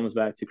also that comes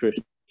back to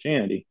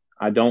Christianity.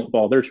 I don't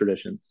follow their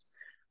traditions.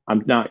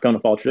 I'm not going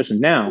to follow tradition.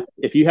 Now,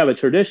 if you have a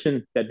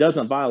tradition that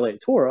doesn't violate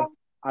Torah,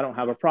 I don't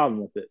have a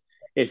problem with it.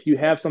 If you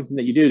have something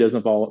that you do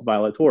doesn't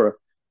violate Torah,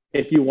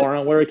 if you want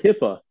to wear a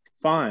kippah,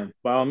 fine,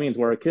 by all means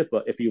wear a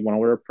kippah. If you want to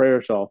wear a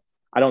prayer shawl,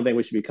 I don't think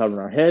we should be covering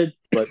our head,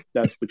 but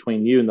that's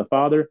between you and the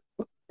Father.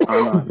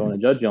 I'm not going to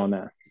judge you on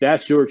that.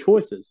 That's your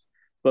choices.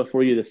 But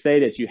for you to say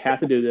that you have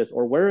to do this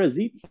or wear a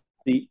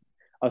tzitzit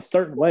a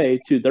certain way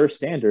to their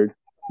standard,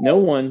 no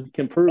one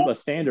can prove a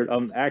standard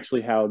of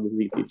actually how the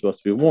tzitzit is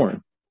supposed to be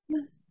worn.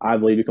 I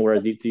believe you can wear a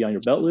tzitzit on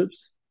your belt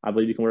loops. I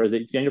believe you can wear a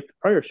tzitzit on your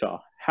prayer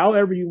shawl,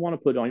 however you want to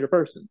put it on your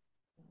person.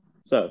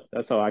 So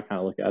that's how I kind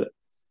of look at it.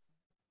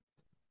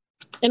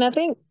 And I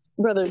think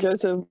Brother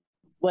Joseph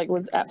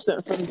was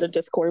absent from the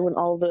Discord when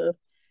all the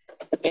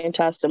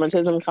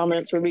anti-Semitism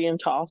comments were being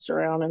tossed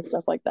around and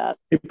stuff like that.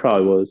 He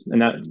probably was,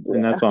 and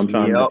that's why I'm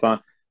trying to Yep. define.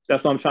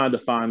 That's why I'm trying to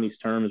define these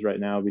terms right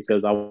now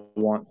because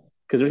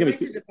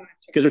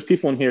there's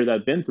people in here that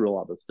have been through a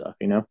lot of this stuff,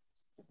 you know.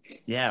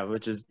 Yeah,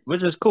 which is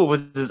cool,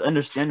 which is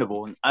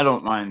understandable, and I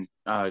don't mind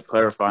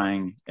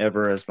clarifying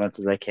ever as much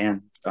as I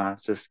can.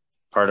 It's just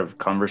part of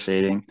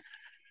conversating.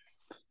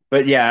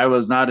 But yeah, I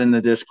was not in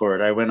the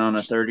Discord. I went on a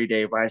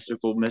 30-day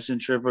bicycle mission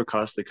trip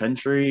across the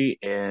country,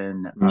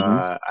 and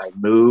I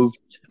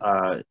moved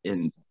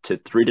into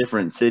 3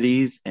 different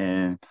cities,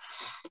 and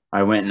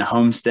I went and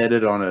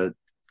homesteaded on a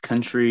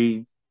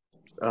country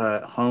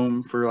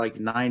home for like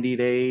 90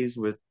 days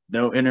with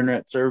no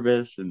internet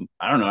service. And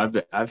I don't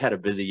know, I've had a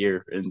busy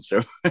year, and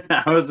so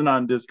I wasn't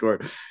on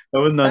Discord. I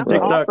wasn't on That's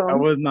TikTok. awesome. I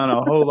wasn't on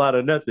a whole lot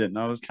of nothing.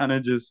 I was kind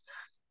of just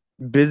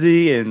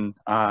busy and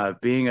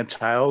being a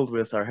child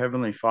with our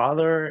Heavenly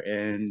Father,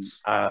 and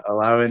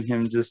allowing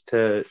Him just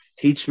to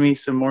teach me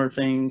some more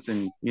things,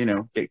 and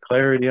get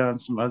clarity on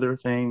some other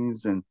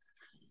things, and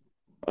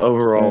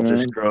overall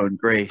just grow in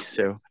grace.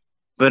 So,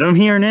 but I'm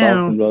here It's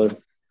now. awesome, brother.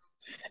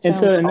 And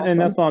so, Sounds and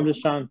that's awesome. why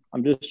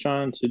I'm just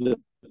trying to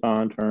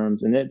define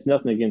terms, and it's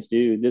nothing against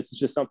you. This is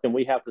just something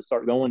we have to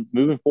start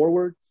moving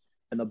forward.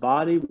 In the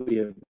body, we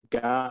have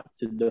got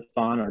to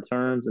define our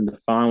terms and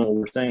define what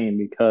we're saying,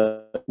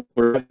 because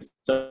we're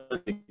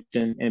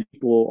and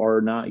people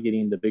are not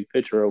getting the big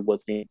picture of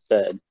what's being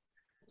said.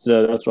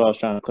 So that's what I was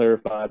trying to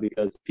clarify,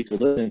 because people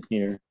listening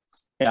here,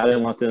 I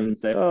didn't want them to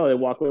say, "Oh, they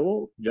walk away."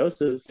 Well,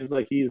 Joseph seems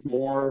like he's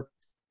more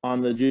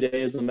on the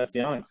Judaism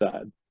messianic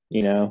side,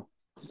 you know.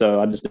 So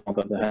I just didn't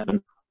want that to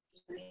happen.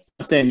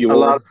 I'm saying you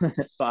were,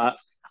 but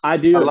I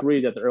do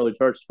agree that the early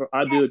church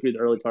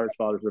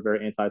fathers were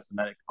very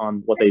anti-Semitic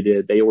on what they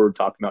did. They were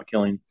talking about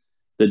killing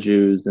the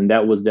Jews, and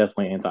that was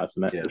definitely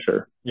anti-Semitic for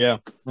sure. Yeah,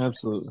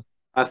 absolutely.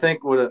 I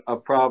think what a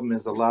problem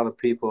is, a lot of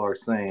people are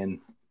saying,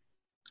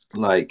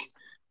 like,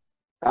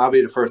 I'll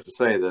be the first to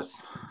say this.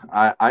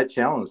 I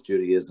challenge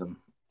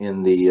Judaism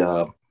in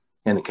the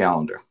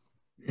calendar.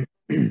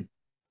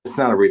 It's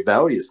not a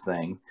rebellious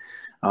thing.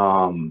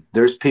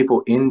 There's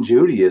people in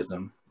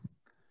Judaism,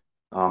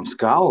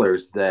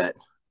 scholars that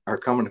are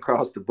coming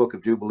across the Book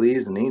of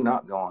Jubilees and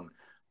Enoch going,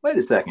 wait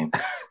a second,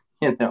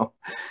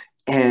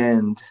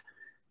 and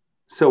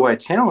so I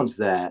challenge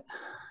that.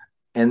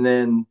 And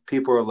then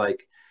people are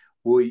like,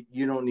 well,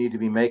 you don't need to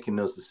be making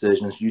those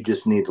decisions. You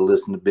just need to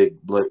listen to Big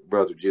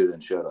Brother Judah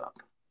and shut up.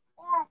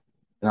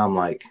 And I'm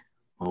like,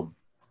 well,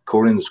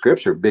 according to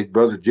Scripture, Big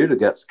Brother Judah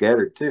got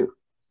scattered too.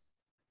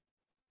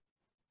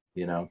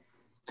 And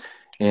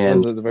that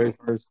was at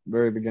the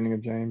very beginning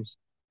of James.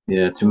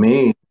 Yeah, to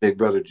me, Big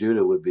Brother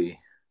Judah would be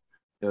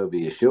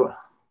Yeshua.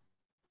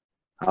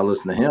 I'll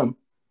listen to him,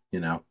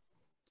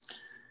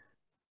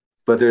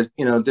 But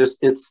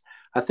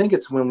I think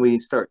it's when we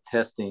start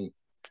testing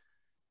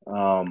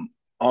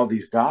all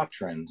these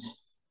doctrines,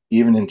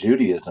 even in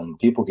Judaism,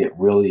 people get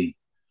really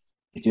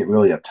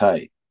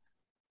uptight.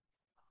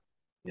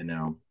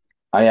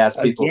 I ask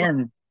people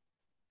again.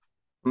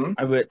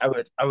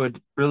 I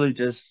would really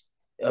just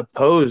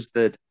oppose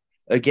that.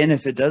 Again,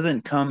 if it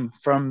doesn't come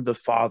from the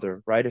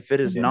Father, right? If it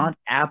is not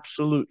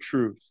absolute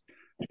truth,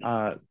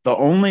 the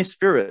only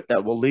spirit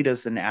that will lead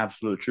us into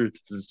absolute truth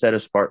is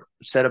the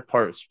set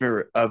apart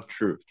spirit of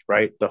truth,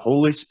 right? The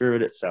Holy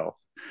Spirit itself.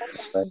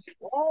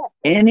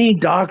 Any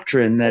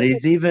doctrine that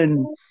is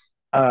even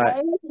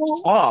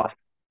off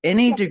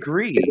any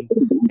degree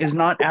is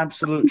not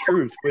absolute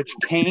truth, which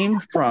came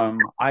from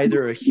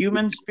either a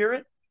human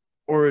spirit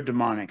or a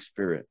demonic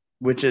spirit,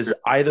 which is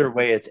either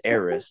way, it's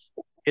errors.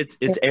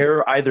 It's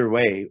error either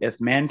way. If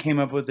man came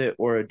up with it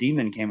or a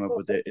demon came up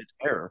with it, it's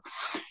error.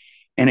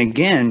 And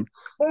again,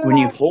 when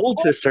you hold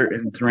to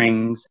certain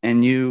things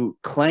and you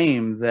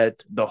claim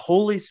that the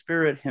Holy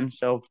Spirit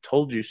himself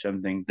told you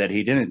something that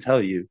he didn't tell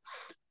you,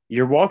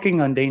 you're walking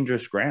on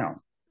dangerous ground.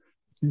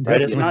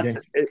 Right?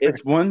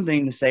 It's one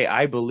thing to say,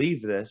 I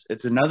believe this.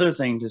 It's another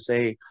thing to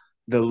say,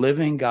 the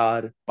living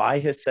God, by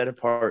his set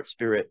apart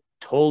spirit,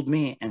 told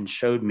me and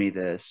showed me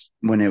this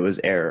when it was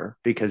error,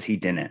 because he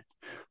didn't.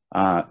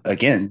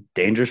 Again,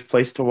 dangerous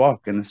place to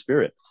walk in the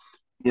spirit.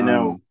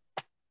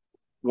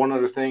 One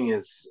other thing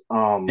is,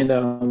 like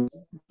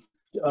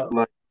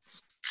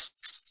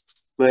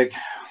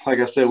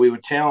I said, I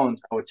would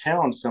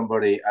challenge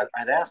somebody.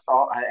 I'd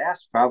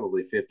ask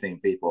probably 15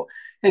 people,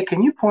 hey,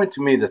 can you point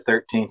to me the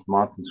 13th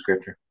month in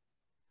Scripture?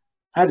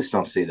 I just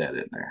don't see that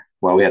in there.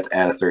 Well, we have to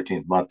add a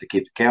 13th month to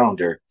keep the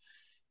calendar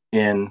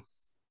in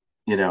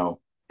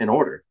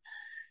order.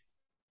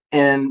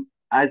 And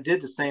I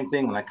did the same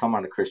thing when I come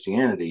out of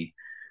Christianity.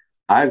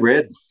 I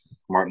read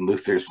Martin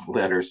Luther's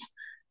letters.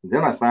 And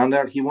then I found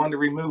out he wanted to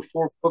remove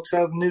 4 books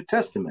out of the New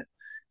Testament.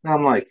 And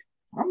I'm like,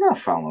 I'm not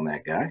following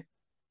that guy.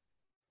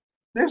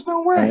 There's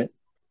no way. Right.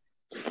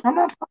 I'm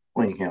not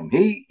following him.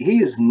 He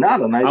is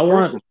not a nice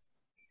person.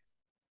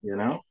 You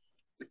know?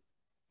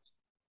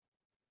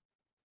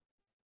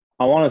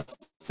 I want to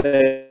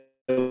say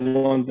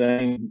one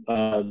thing,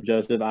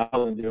 Joseph. I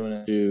wasn't doing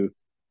it to,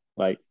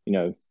 like,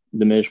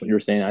 diminish what you were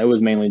saying. It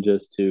was mainly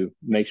just to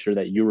make sure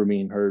that you were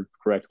being heard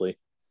correctly.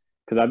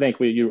 Because I think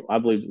I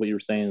believe what you were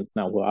saying is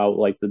not what I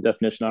like the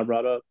definition I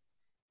brought up.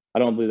 I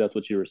don't believe that's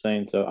what you were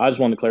saying. So I just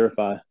wanted to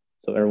clarify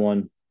so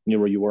everyone knew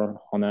where you were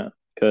on that.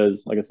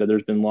 Because, like I said,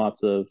 there's been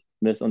lots of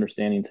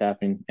misunderstandings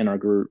happening in our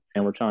group,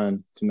 and we're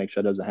trying to make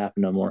sure it doesn't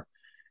happen no more.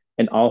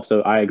 And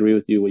also, I agree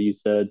with you what you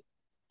said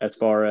as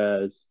far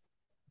as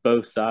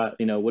both sides,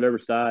 whatever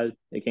side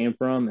it came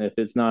from, if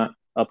it's not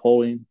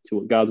upholding to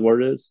what God's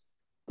word is,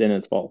 then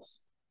it's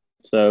false.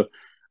 So,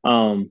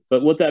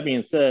 but with that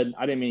being said,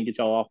 I didn't mean to get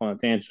y'all off on a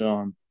tangent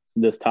on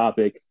this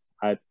topic.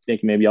 I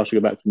think maybe y'all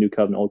should go back to New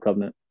Covenant, Old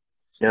Covenant.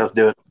 Yeah, let's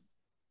do it.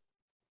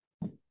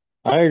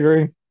 I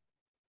agree.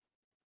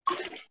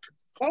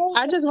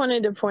 I just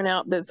wanted to point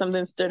out that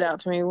something stood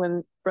out to me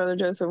when Brother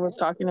Joseph was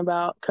talking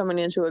about coming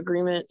into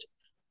agreement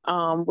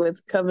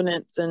with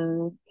covenants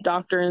and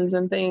doctrines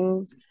and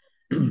things.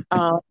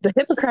 The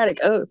Hippocratic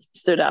Oath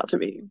stood out to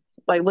me.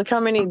 Like, look how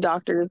many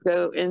doctors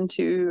go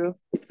into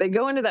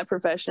that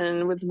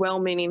profession with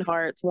well-meaning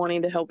hearts,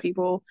 wanting to help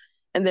people,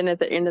 and then at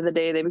the end of the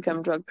day, they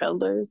become drug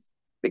peddlers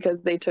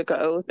because they took an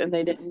oath and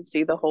they didn't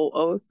see the whole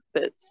oath.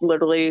 That's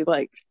literally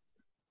like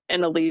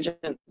an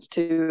allegiance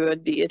to a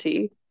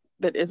deity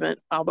that isn't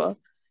Abba.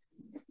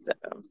 So,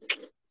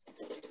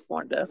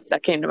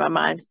 that came to my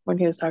mind when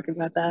he was talking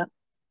about that.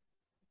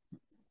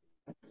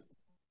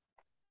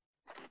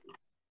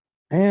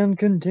 And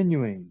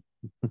continuing.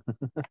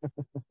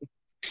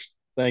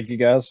 Thank you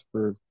guys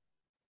for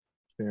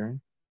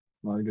sharing.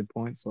 A lot of good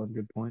points.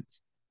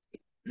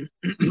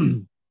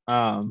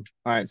 All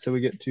right, so we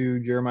get to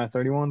Jeremiah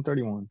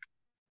 31:31.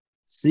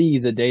 See,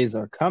 the days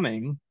are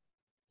coming,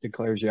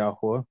 declares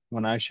Yahweh,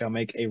 when I shall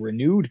make a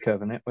renewed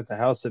covenant with the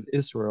house of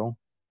Israel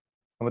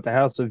and with the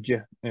house of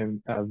Judah.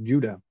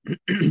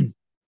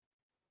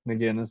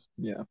 Again,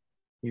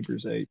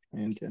 Hebrews 8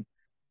 and 10.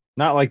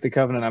 Not like the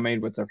covenant I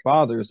made with their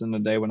fathers in the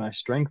day when I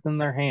strengthened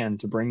their hand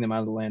to bring them out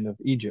of the land of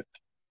Egypt.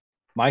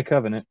 My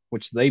covenant,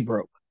 which they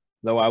broke,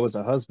 though I was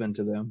a husband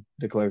to them,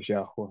 declares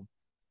Yahweh.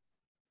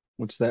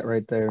 Which that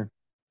right there,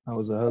 I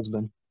was a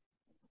husband.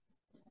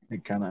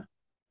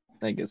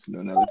 That gets into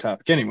another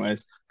topic.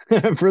 Anyways,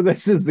 for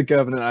this is the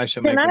covenant I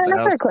shall make with the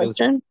house of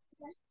question?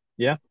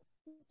 Yeah.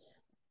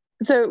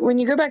 So when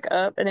you go back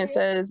up and it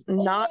says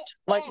not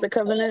like the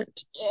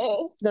covenant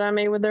that I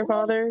made with their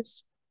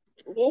fathers,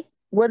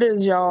 what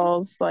is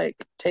y'all's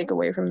take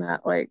away from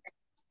that? Like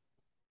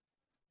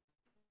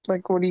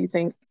what do you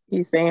think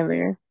he's saying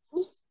there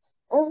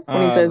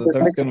when he says that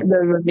the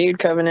renewed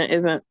covenant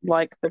isn't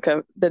like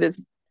that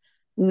is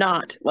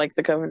not like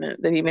the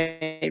covenant that he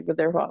made with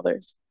their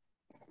fathers?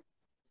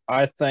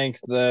 I think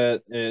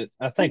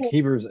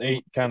Hebrews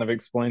 8 kind of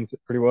explains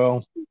it pretty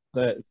well,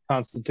 that it's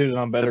constituted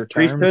on better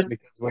terms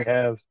because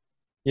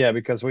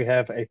we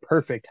have a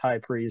perfect high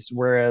priest,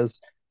 whereas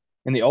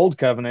in the old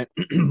covenant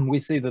we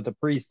see that the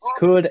priests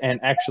could and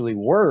actually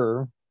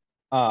were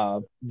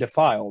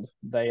defiled.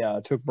 They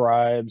took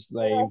bribes,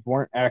 they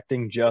weren't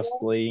acting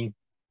justly,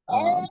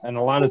 and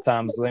a lot of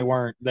times they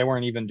weren't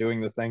even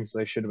doing the things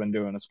they should have been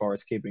doing as far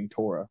as keeping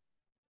Torah.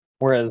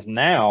 Whereas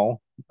now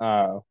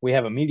we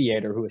have a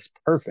mediator who is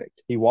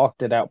perfect. He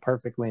walked it out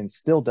perfectly and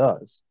still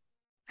does.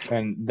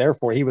 And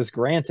therefore he was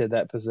granted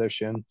that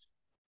position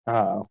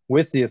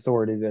with the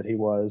authority that he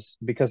was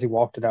because he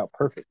walked it out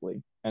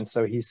perfectly. And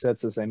so he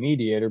sits as a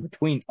mediator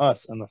between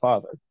us and the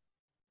Father.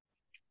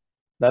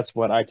 That's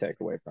what I take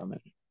away from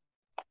it.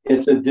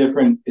 It's a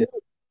different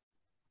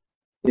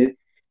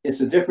it's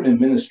a different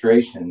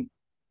administration.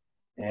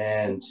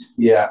 And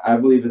yeah, I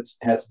believe it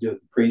has to do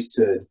with the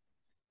priesthood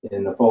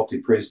and the faulty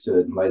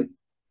priesthood. Like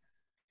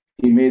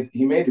he made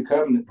the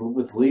covenant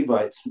with the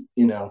Levites,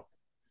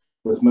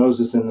 with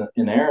Moses and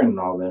Aaron and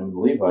all them, the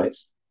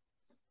Levites.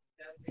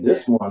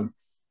 This one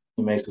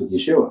he makes with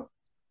Yeshua.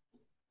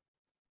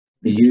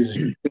 He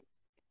uses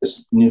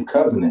this new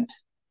covenant,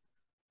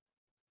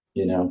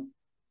 Yeah.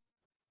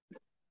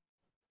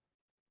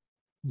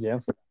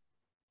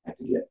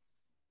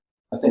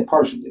 I think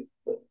partially,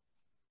 but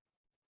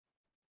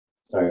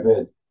sorry,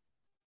 go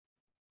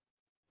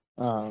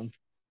ahead.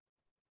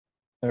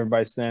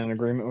 Everybody stand in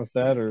agreement with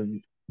that, or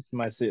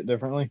somebody see it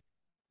differently?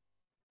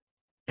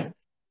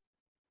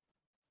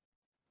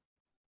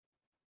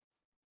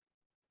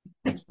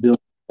 Let's build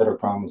better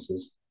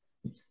promises.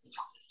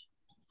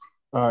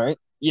 All right.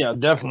 Yeah,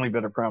 definitely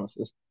better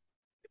promises.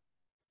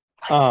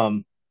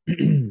 So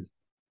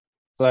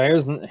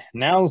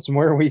now's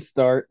where we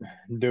start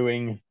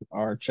doing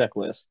our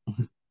checklist,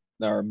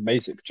 our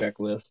basic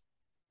checklist.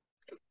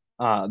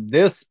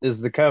 This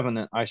is the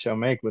covenant I shall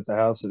make with the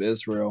house of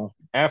Israel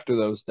after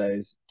those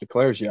days,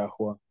 declares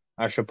Yahweh.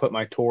 I shall put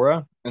my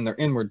Torah in their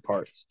inward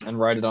parts and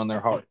write it on their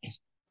hearts.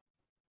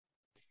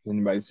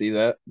 Anybody see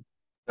that?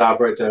 Stop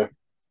right there.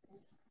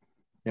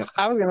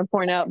 I was going to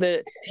point out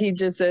that he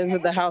just says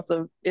with the house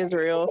of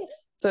Israel.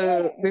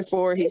 So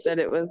before he said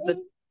it was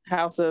the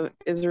house of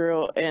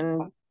Israel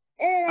and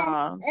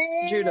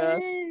Judah,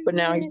 but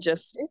now he's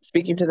just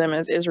speaking to them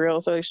as Israel.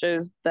 So it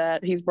shows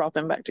that he's brought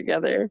them back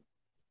together.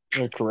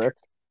 You're correct.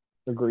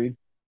 Agreed.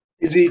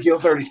 Ezekiel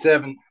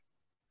 37.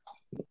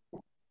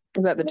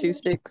 Is that the two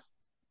sticks?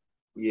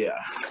 Yeah.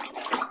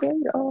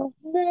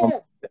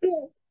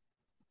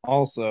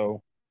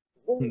 Also,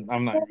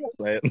 I'm not going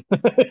to say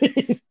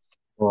it.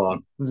 Hold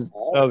on.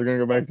 I was going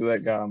to go back to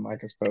that guy on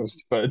Micah's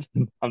post, but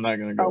I'm not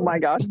going to go. Oh my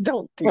gosh,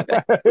 don't do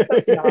that.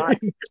 Not.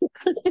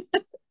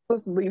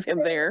 Let's leave him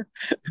there.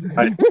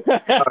 All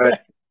right.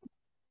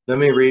 Let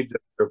me read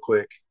this real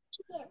quick.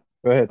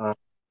 Go ahead.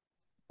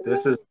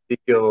 This is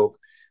Ezekiel.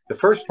 The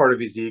first part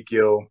of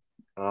Ezekiel,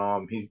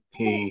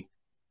 he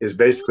is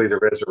basically the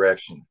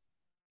resurrection.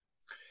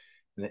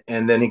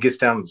 And then he gets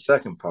down to the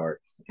second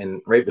part.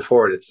 And right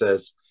before it, it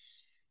says,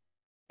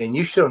 "And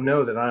you shall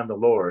know that I am the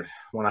Lord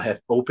when I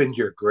have opened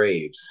your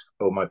graves,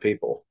 O my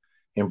people,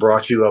 and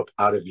brought you up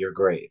out of your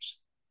graves.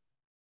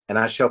 And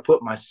I shall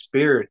put my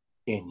spirit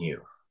in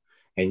you,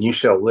 and you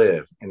shall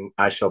live, and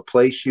I shall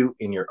place you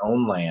in your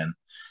own land.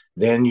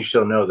 Then you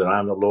shall know that I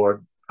am the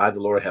Lord. I, the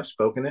Lord, have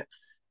spoken it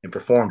and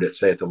performed it,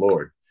 saith the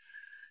Lord.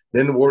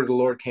 Then the word of the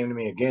Lord came to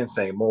me again,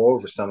 saying,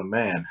 Moreover, son of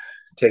man,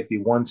 take thee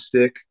one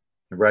stick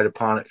and write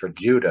upon it for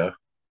Judah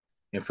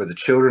and for the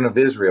children of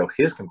Israel,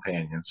 his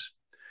companions.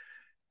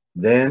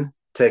 Then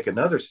take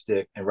another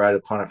stick and write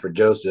upon it for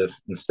Joseph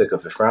and the stick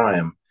of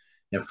Ephraim,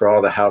 and for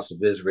all the house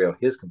of Israel,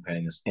 his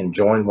companions, and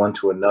join one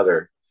to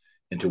another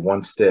into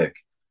one stick,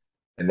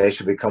 and they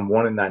shall become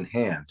one in thine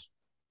hand.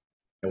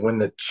 And when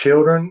the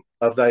children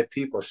of thy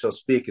people shall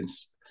speak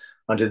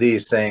unto thee,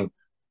 saying,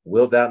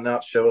 Wilt thou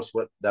not show us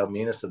what thou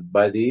meanest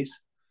by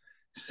these?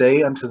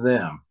 Say unto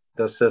them,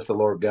 Thus says the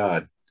Lord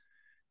God,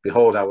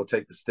 Behold, I will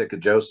take the stick of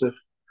Joseph,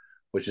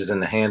 which is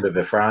in the hand of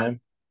Ephraim,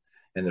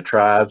 and the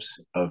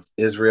tribes of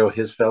Israel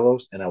his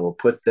fellows, and I will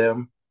put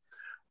them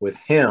with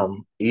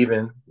him,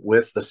 even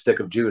with the stick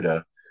of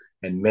Judah,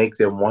 and make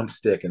them one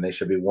stick, and they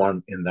shall be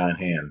one in thine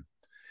hand.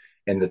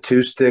 And the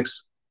two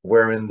sticks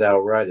wherein thou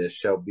writest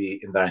shall be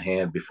in thy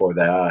hand before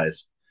thy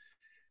eyes.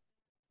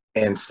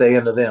 And say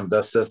unto them,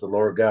 Thus says the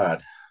Lord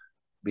God,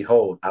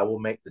 Behold, I will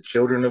make the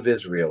children of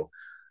Israel,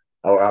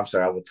 I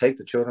will take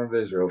the children of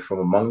Israel from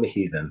among the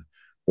heathen,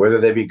 whither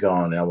they be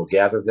gone, and I will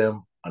gather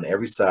them on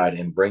every side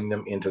and bring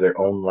them into their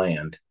own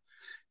land.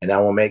 And I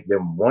will make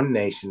them one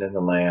nation in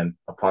the land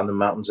upon the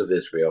mountains of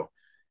Israel,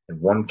 and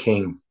one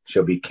king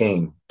shall be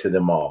king to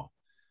them all.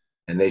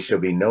 And they shall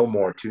be no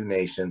more two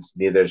nations,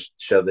 neither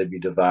shall they be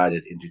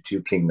divided into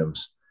two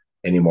kingdoms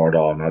anymore at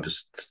all. And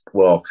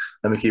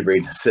let me keep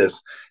reading. It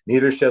says,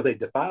 Neither shall they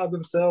defile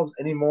themselves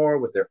anymore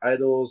with their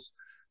idols,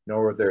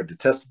 nor with their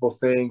detestable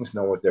things,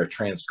 nor with their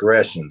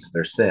transgressions,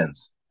 their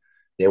sins.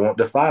 They won't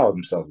defile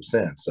themselves with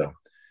sin.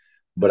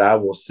 But I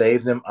will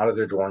save them out of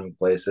their dwelling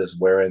places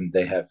wherein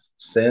they have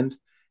sinned,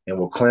 and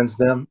will cleanse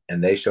them,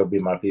 and they shall be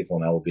my people,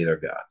 and I will be their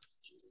God.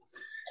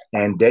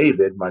 And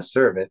David, my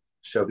servant,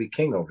 shall be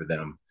king over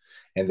them,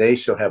 and they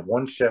shall have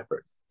one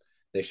shepherd.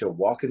 They shall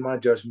walk in my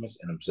judgments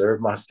and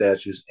observe my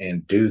statutes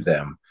and do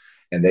them,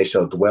 and they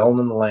shall dwell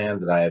in the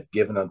land that I have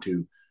given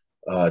unto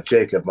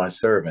Jacob, my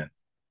servant,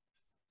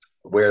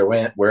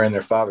 wherein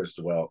their fathers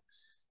dwelt,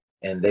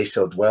 and they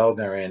shall dwell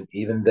therein,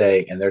 even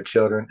they and their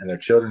children and their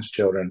children's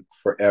children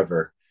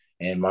forever,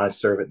 and my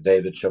servant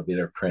David shall be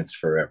their prince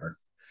forever.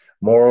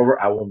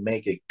 Moreover, I will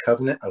make a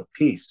covenant of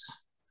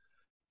peace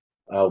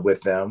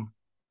with them.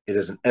 It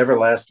is an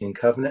everlasting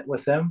covenant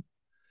with them,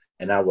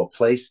 and I will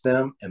place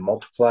them and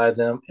multiply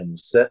them, and will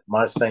set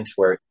my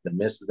sanctuary in the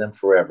midst of them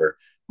forever.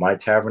 My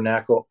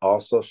tabernacle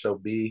also shall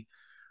be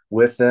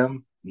with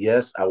them.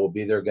 Yes, I will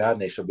be their God,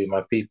 and they shall be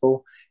my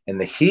people. And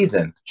the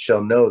heathen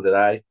shall know that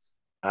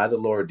I, the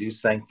Lord, do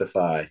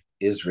sanctify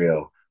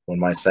Israel, when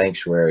my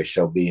sanctuary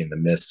shall be in the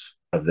midst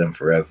of them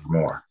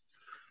forevermore.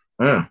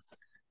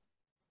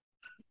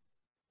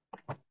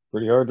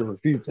 Pretty hard to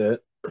refute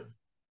that.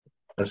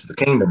 That's the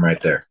kingdom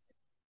right there.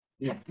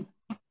 Yeah.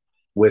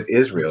 With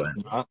Israel.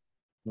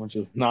 Which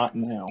is not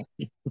now.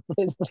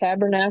 His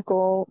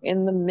tabernacle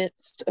in the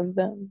midst of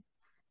them.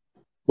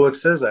 Well, it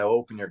says I'll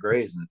open your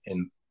graves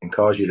and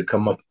cause you to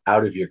come up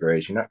out of your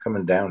graves. You're not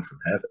coming down from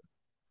heaven.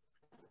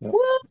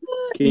 What?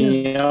 Can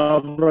y'all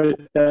break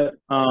that?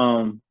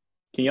 Can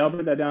y'all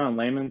break that down in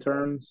layman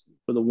terms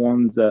for the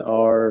ones that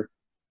are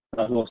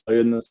a little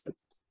slower in this?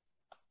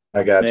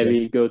 I got you.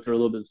 Maybe go through a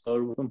little bit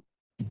slower with them.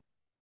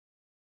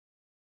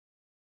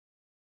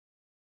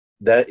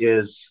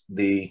 That's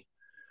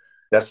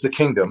the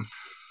kingdom.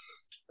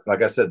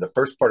 Like I said, the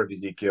first part of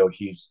Ezekiel,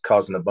 he's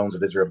causing the bones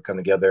of Israel to come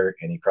together,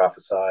 and he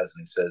prophesies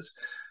and he says,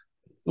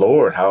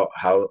 Lord, how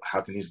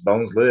can these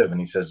bones live? And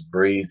he says,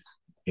 breathe,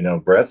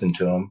 breath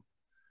into them.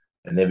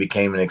 And they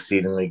became an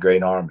exceedingly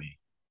great army.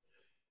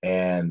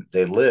 And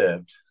they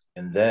lived.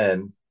 And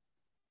then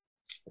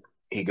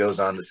he goes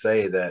on to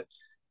say that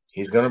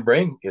he's going to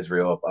bring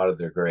Israel up out of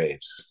their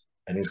graves,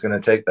 and he's going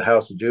to take the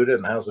house of Judah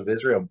and the house of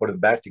Israel and put them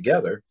back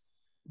together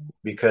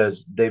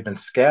because they've been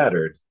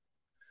scattered.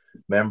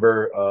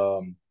 Remember,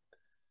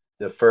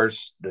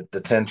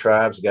 the 10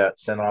 tribes got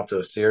sent off to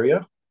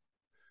Assyria,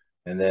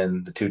 and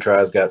then the 2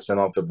 tribes got sent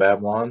off to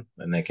Babylon,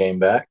 and they came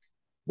back.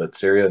 But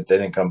Syria, they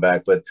didn't come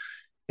back. But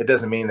it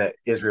doesn't mean that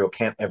Israel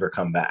can't ever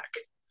come back.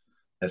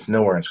 That's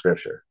nowhere in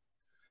Scripture,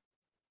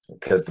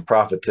 because the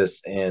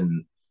prophetess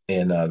in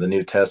the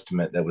New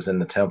Testament that was in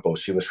the temple,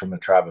 she was from the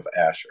tribe of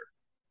Asher.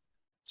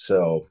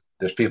 So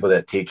there's people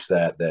that teach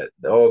that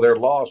they're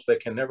lost, they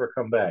can never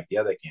come back.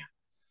 Yeah, they can.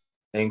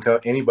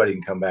 Anybody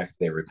can come back if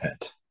they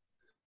repent.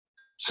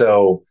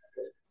 So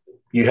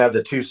you have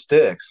the 2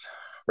 sticks.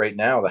 Right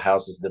now, the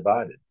house is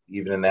divided.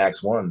 Even in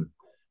Acts 1,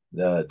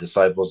 the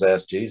disciples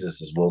asked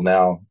Jesus, is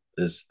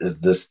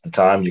this the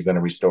time you're going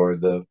to restore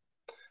the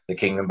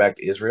kingdom back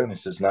to Israel? And he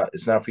says,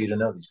 it's not for you to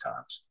know these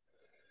times.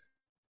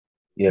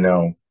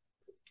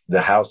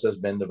 The house has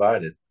been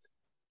divided.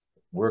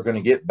 We're going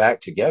to get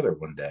back together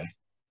one day,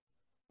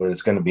 but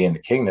it's going to be in the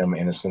kingdom,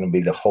 and it's going to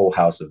be the whole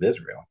house of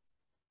Israel.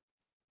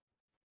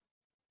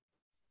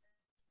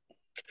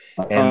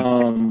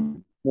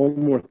 And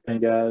one more thing,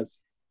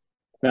 guys.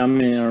 Now, I'm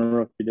going to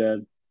interrupt you,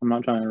 Dad. I'm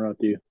not trying to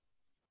interrupt you.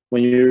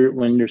 When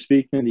you're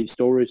speaking these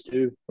stories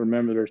too,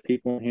 remember there's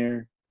people in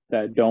here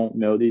that don't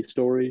know these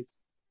stories,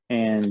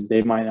 and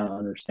they might not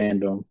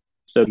understand them.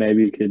 So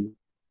maybe you could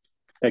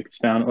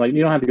expound. Like,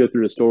 you don't have to go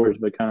through the stories,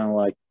 but kind of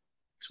like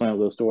explain what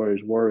those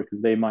stories were,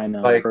 because they might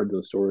not have heard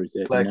those stories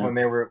yet. Like when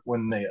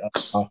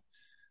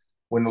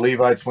the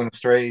Levites went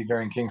astray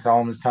during King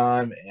Solomon's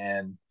time,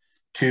 and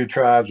 2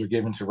 tribes were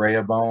given to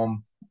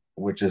Rehoboam,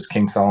 which is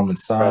King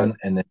Solomon's son, right.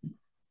 And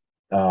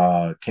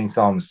then King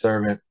Solomon's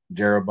servant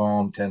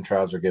Jeroboam, 10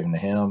 tribes are given to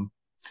him,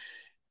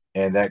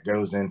 and that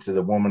goes into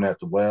the woman at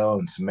the well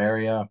in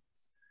Samaria.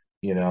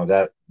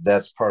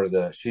 That's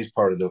she's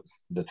part of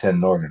the 10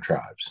 northern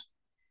tribes,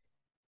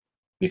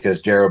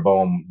 because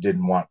Jeroboam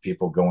didn't want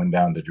people going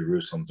down to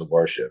Jerusalem to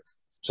worship,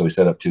 so he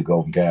set up 2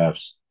 golden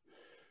calves.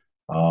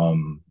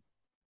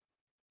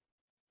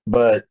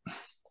 But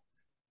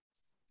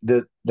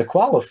the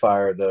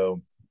qualifier,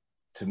 though,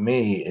 to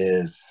me,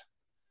 is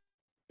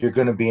you're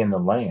going to be in the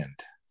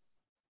land.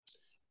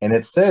 And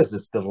it says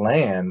it's the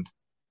land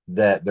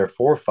that their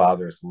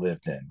forefathers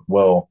lived in.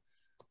 Well,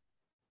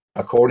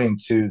 according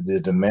to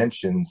the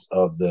dimensions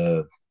of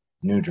the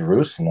New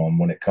Jerusalem,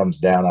 when it comes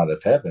down out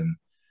of heaven,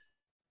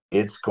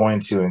 it's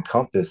going to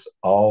encompass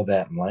all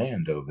that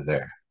land over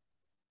there.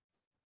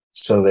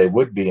 So they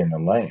would be in the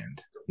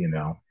land,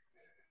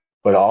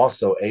 But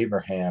also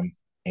Abraham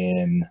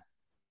in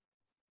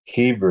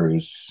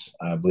Hebrews,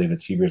 I believe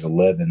it's Hebrews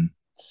 11,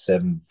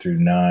 7 through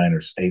 9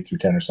 or 8 through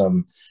 10 or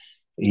something.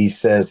 He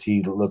says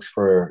he looks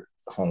for,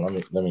 hold on,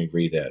 let me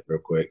read that real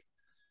quick.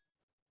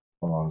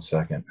 Hold on a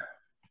second.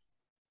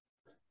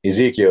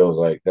 Ezekiel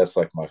is that's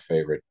my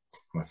favorite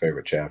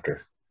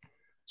chapter.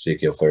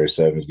 Ezekiel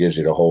 37, it gives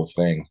you the whole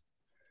thing.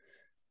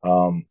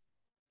 Okay,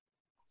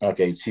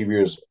 it's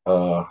Hebrews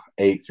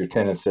 8 through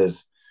 10. It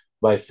says,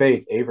 by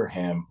faith,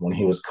 Abraham, when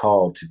he was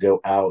called to go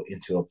out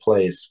into a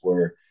place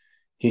where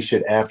he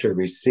should after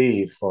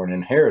receive for an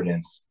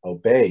inheritance,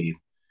 obeyed,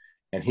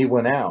 and he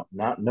went out,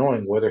 not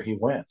knowing whither he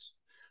went.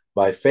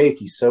 By faith,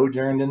 he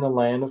sojourned in the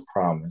land of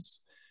promise,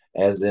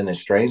 as in a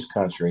strange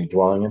country,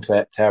 dwelling in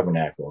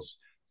tabernacles,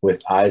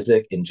 with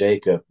Isaac and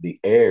Jacob, the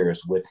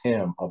heirs with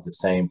him of the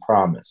same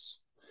promise.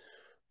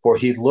 For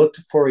he looked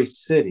for a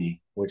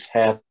city which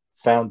hath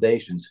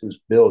foundations, whose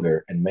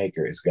builder and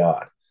maker is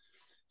God.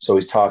 So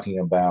he's talking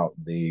about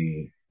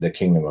the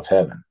kingdom of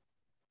heaven,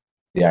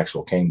 the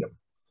actual kingdom.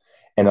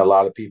 And a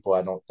lot of people,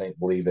 I don't think,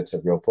 believe it's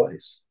a real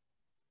place.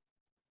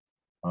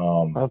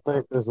 I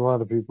think there's a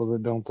lot of people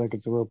that don't think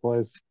it's a real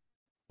place.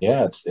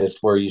 Yeah,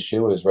 it's where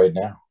Yeshua is right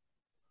now.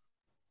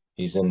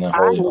 He's in the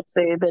holy. I would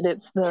say that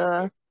it's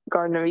the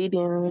Garden of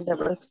Eden that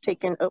was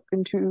taken up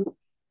into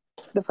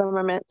the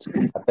firmament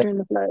during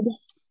the flood.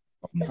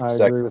 I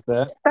agree with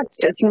that. That's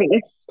just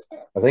me.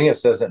 I think it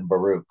says that in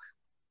Baruch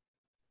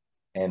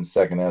and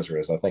 2nd Ezra.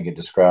 I think it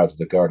describes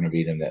the Garden of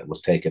Eden that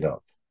was taken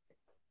up.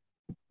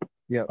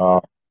 Yeah.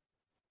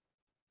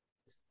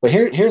 But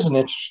here's an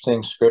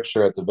interesting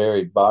scripture at the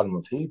very bottom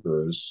of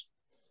Hebrews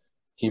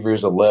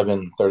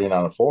 11,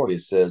 39 and 40. It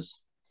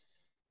says,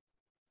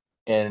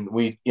 and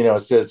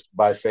it says,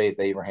 by faith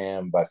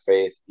Abraham, by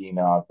faith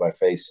Enoch, by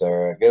faith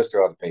Sarah. It goes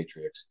through all the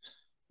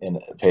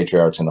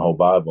patriarchs in the whole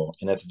Bible.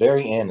 And at the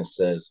very end, it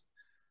says,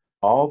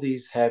 all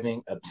these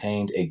having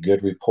obtained a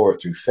good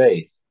report through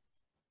faith,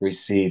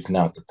 received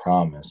not the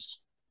promise,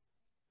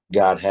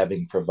 God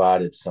having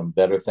provided some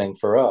better thing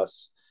for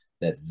us,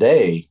 that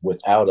they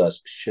without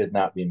us should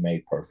not be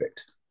made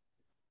perfect.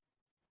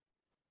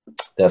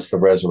 That's the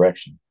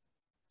resurrection.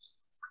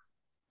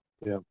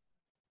 Yeah.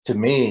 To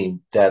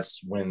me,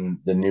 that's when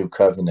the new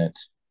covenant,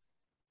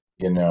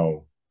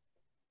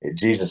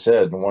 Jesus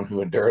said, the one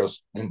who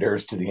endures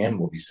to the end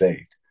will be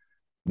saved.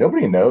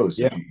 Nobody knows.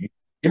 Yeah.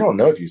 You don't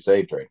know if you're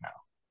saved right now.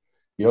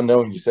 You'll know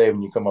when you're saved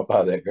when you come up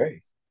out of that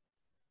grave.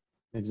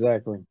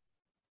 Exactly.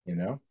 You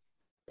know?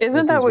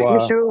 Isn't This that is what why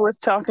Yeshua was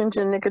talking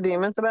to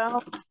Nicodemus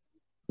about?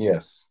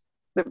 Yes.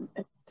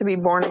 To be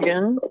born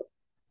again?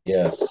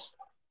 Yes.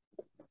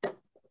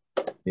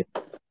 Yeah.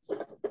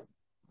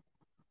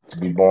 To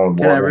be born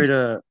Can I water. read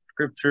a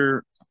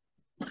scripture?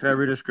 Can I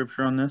read a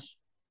scripture on this?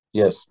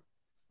 Yes.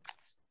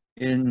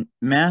 In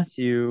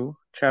Matthew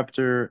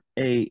chapter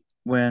 8,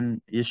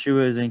 when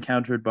Yeshua is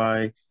encountered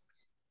by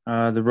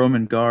the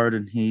Roman guard,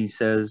 and he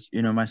says,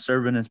 my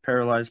servant is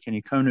paralyzed. Can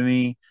you come to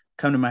me?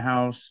 Come to my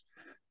house.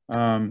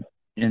 And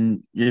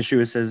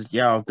Yeshua says,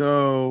 yeah, I'll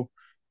go.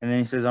 And then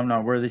he says, I'm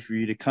not worthy for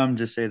you to come.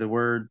 Just say the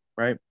word,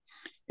 right?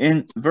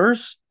 In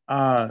verse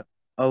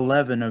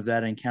 11 of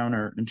that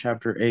encounter in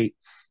chapter 8,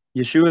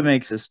 Yeshua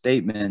makes a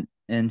statement,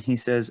 and he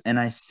says, and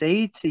I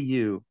say to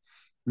you,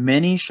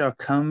 many shall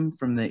come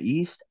from the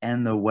east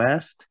and the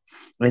west,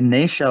 and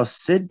they shall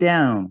sit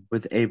down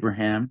with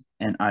Abraham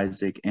and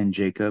Isaac and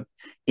Jacob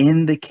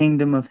in the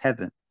kingdom of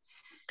heaven.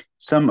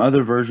 Some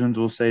other versions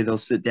will say they'll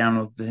sit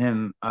down with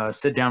him at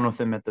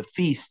the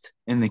feast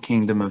in the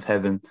kingdom of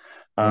heaven.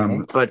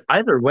 But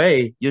either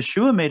way,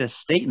 Yeshua made a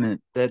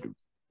statement that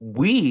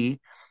we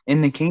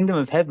in the kingdom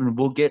of heaven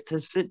will get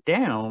to sit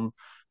down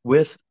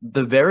with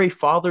the very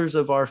fathers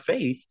of our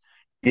faith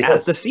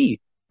at the Yes.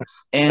 feast.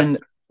 And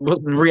the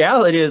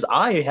reality is,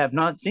 I have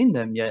not seen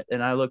them yet,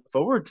 and I look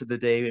forward to the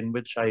day in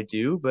which I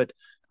do, but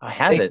I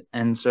haven't.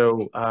 And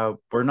so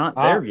we're not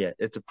there yet.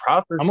 It's a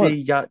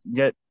prophecy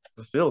yet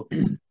fulfilled.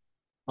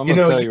 I'm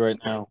gonna tell you right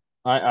now.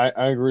 I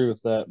agree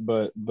with that,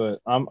 but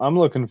I'm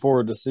looking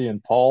forward to seeing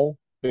Paul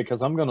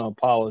because I'm gonna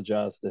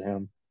apologize to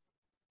him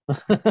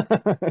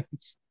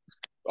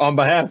on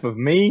behalf of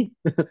me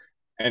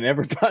and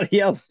everybody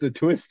else that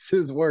twists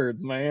his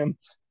words, man.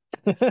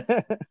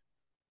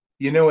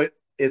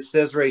 It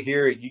says right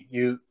here,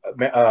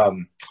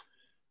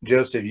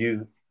 Joseph,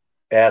 you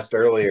asked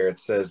earlier, it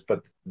says,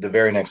 but the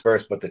very next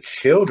verse, but the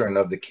children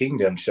of the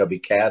kingdom shall be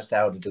cast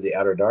out into the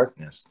outer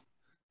darkness.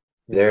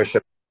 There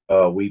shall be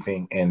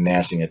weeping and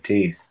gnashing of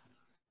teeth.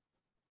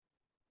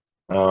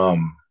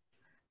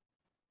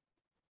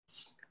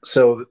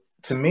 So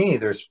to me,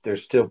 there's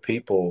still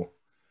people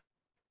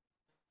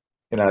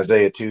in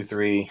Isaiah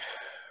 2:3.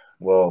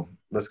 Well,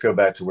 let's go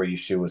back to where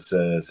Yeshua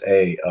says,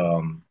 hey,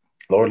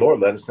 Lord, Lord,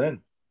 let us in.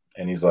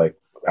 And he's like,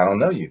 I don't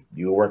know you.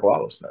 You work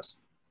lawlessness.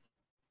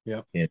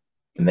 Yep. And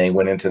they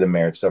went into the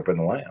marriage supper of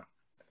the Lamb.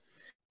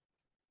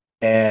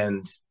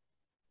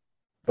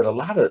 But a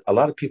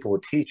lot of people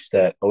would teach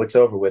that, oh, it's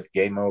over with,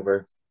 game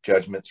over,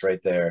 judgment's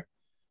right there.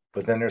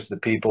 But then there's the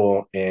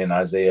people in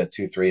Isaiah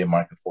 2:3 and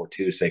Micah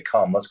 4:2 say,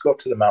 come, let's go up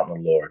to the mountain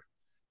of the Lord,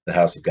 the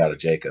house of God of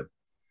Jacob,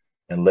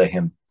 and let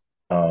him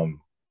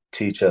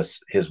teach us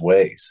his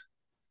ways.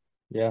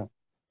 Yeah.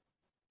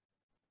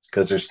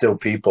 Because there's still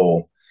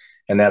people,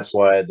 and that's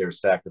why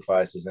there's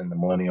sacrifices in the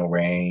millennial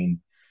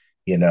reign.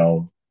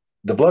 The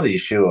blood of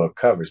Yeshua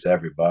covers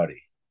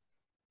everybody.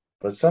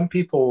 But some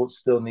people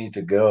still need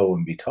to go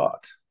and be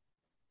taught.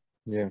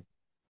 Yeah.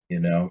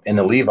 And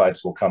the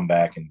Levites will come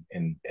back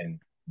and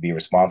be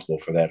responsible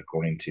for that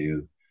according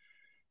to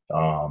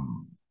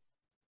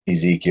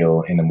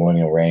Ezekiel in the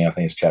millennial reign. I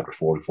think it's chapter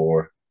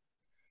 44.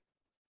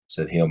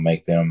 Said he'll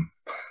make them,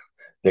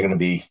 they're going to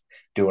be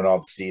doing all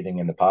the seeding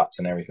in the pots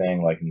and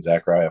everything, like in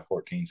Zechariah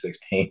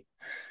 14:16,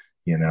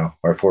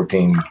 or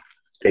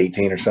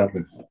 14:18 or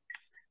something.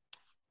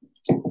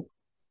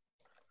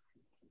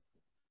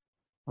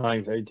 I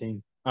think it's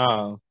 18.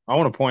 I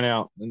want to point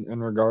out in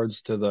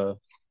regards to the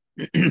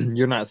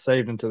you're not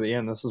saved until the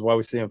end. This is why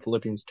we see in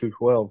Philippians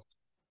 2:12.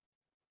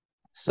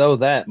 So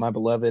that, my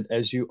beloved,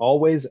 as you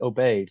always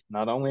obeyed,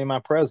 not only in my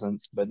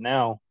presence, but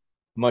now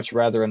much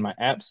rather in my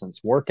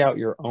absence, work out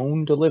your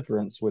own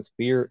deliverance with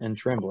fear and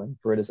trembling,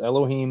 for it is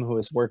Elohim who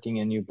is working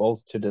in you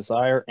both to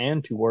desire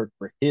and to work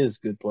for his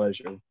good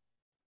pleasure.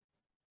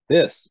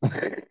 This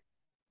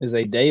is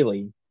a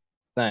daily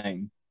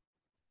thing.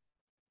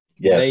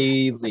 Yes.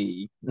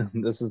 Daily.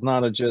 This is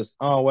not a just,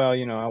 oh, well,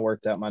 I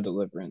worked out my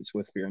deliverance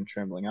with fear and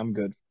trembling. I'm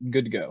good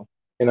to go.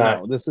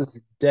 This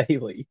is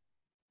daily.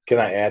 Can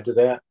I add to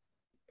that?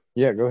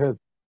 Yeah, go ahead.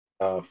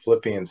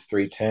 Philippians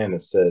 3:10,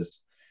 it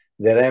says,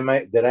 that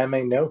I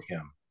may know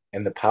him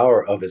and the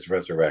power of his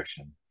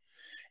resurrection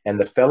and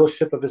the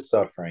fellowship of his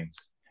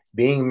sufferings,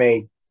 being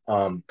made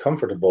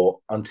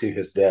comfortable unto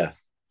his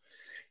death,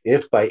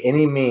 if by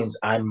any means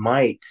I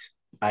might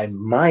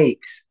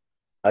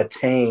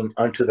attain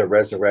unto the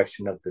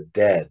resurrection of the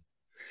dead.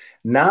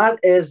 Not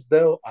as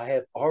though I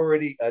have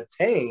already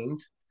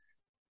attained,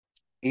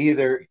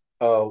 either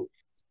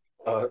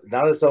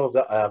not as though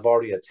I've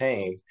already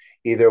attained,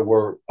 either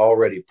we're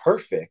already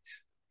perfect,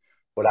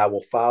 but I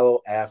will follow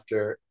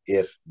after,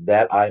 if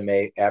that I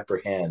may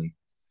apprehend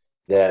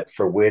that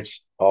for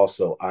which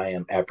also I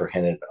am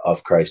apprehended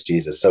of Christ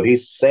Jesus. So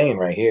he's saying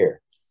right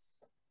here,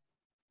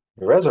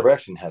 the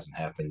resurrection hasn't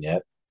happened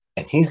yet,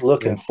 and he's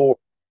looking for,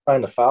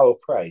 trying to follow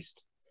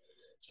Christ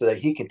so that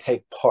he can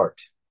take part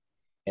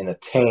and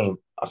attain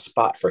a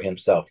spot for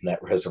himself in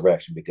that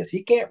resurrection, because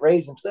he can't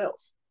raise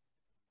himself.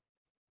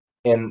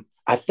 And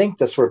I think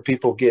that's where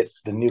people get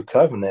the new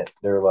covenant.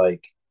 They're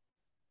like,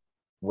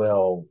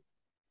 well,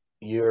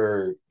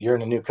 you're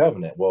in a new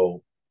covenant.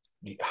 Well,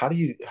 how are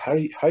you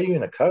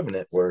in a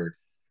covenant where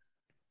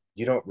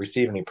you don't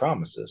receive any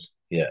promises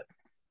yet?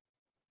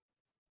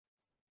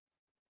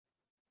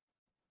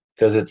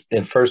 Because it's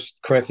in First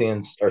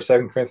Corinthians or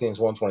Second Corinthians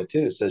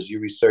 1:22, it says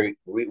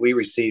we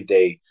received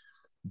a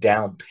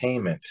down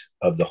payment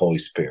of the Holy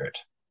Spirit.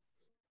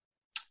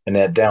 And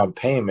that down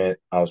payment,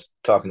 I was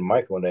talking to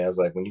Mike one day, I was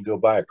like, when you go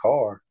buy a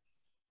car,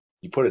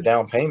 you put a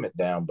down payment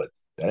down, but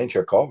that ain't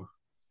your car.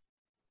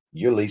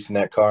 You're leasing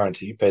that car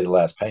until you pay the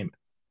last payment.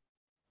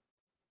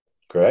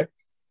 Correct?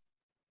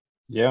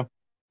 Yeah.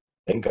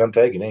 They can come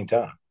take it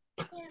anytime.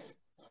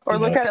 Or You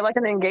look know? at it like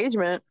an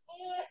engagement.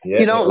 Yeah,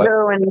 You don't like,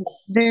 go and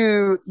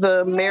do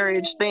the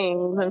marriage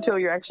things until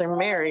you're actually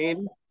married,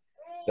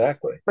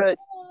 exactly. but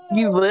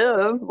you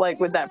live like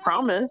with that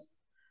promise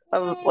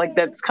of like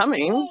that's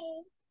coming.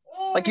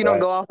 Like you don't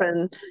Right. go off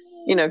and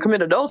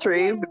commit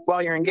adultery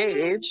while you're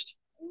engaged.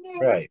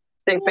 Right.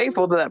 Stay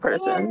faithful to that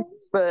person,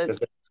 but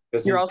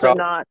Because you're you also probably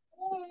not,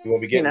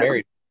 won't be you getting know.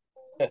 married.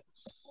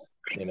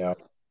 You know,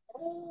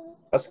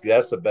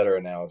 that's a better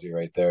analogy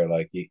right there.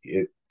 Like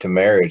to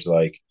marriage,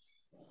 like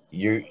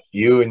you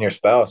and your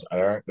spouse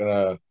aren't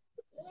gonna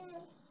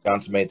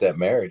consummate that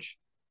marriage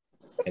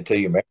until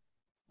you're married.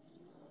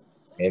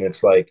 And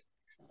it's like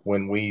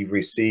when we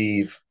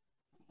receive,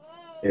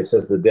 it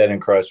says the dead in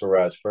Christ will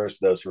rise first.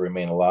 Those who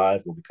remain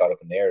alive will be caught up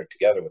in the air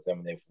together with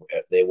them, and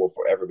they will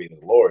forever be with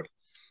the Lord.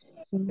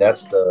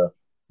 That's the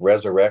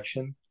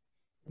resurrection,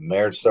 the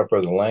marriage supper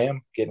of the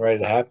Lamb getting ready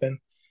to happen,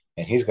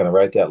 and He's going to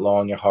write that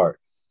law in your heart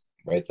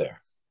right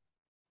there,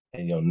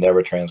 and you'll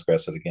never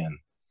transgress it again,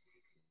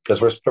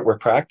 because we're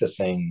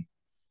practicing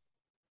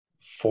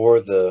for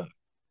the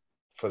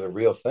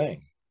real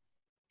thing.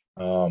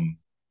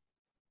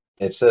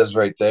 It says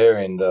right there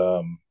in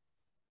hold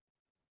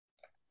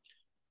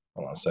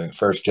on a second,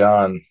 1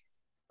 John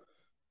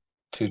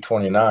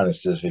 2:29, it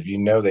says, if you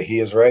know that he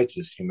is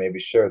righteous, you may be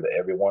sure that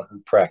everyone who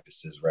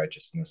practices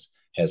righteousness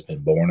has been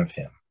born of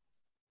him.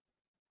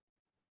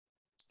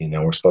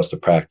 We're supposed to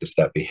practice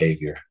that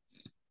behavior.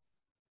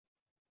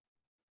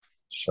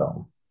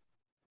 So,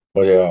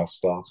 what are y'all's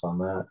thoughts on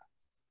that?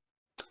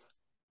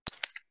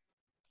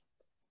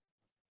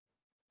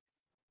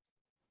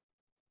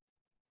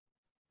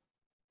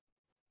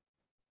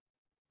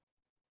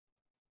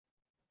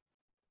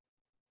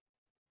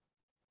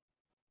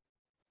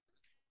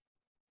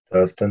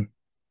 Dustin?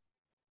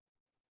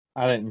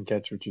 I didn't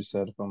catch what you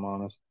said, if I'm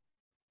honest.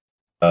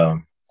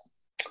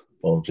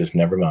 Well, just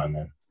never mind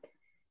then.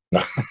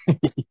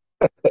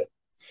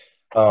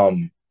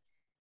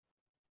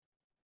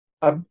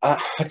 I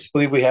just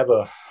believe we have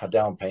a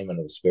down payment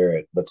of the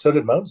Spirit, but so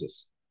did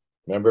Moses.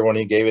 Remember when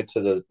he gave it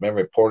to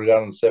remember he poured it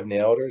out on the 70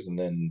 elders, and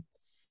then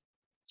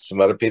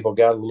some other people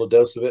got a little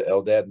dose of it,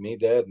 Eldad and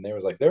Medad, and they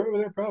was like, they're over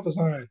there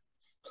prophesying.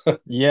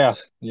 Yeah.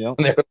 Yeah.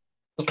 And they were,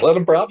 just let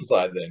them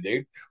prophesy then,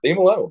 dude. Leave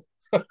them alone.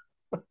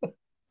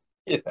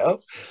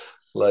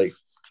 Like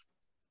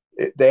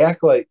they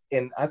act like,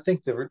 and I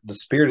think the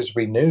Spirit is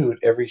renewed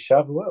every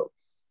Shavuot.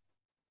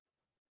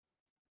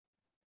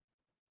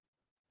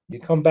 You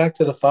come back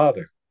to the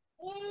Father.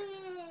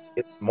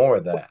 It's more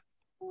of that.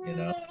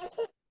 The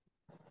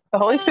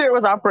Holy Spirit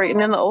was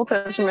operating in the Old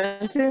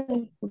Testament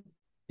too.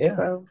 Yeah.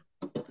 So.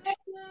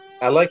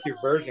 I like your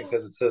version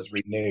because it says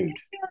renewed.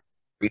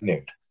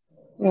 Renewed.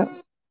 Yeah.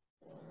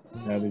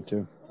 I do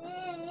too.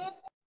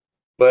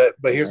 But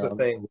here's the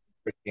thing with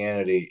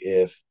Christianity,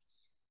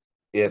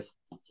 if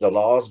the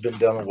law's been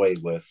done away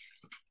with,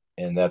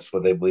 and that's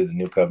what they believe the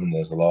new covenant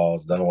is, the law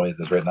is done away with,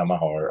 it's written on my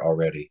heart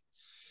already,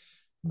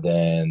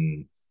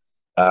 then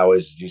I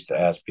always used to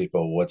ask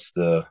people, what's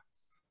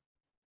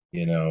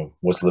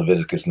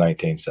Leviticus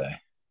 19 say?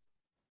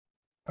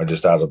 Or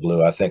just out of the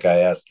blue. I think I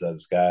asked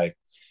this guy,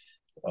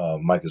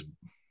 Micah's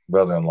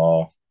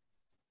brother-in-law,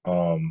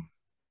 and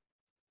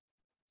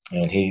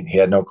he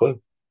had no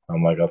clue.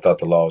 I'm like, I thought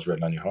the law was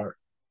written on your heart.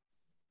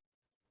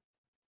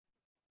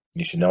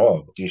 You should know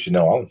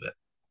all of it.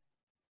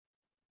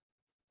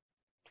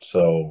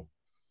 So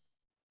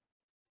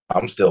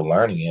I'm still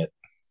learning it.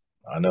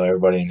 I know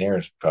everybody in here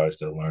is probably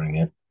still learning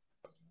it.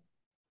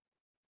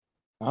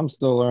 I'm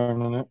still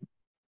learning it.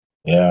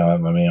 Yeah, I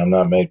mean, I'm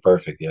not made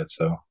perfect yet,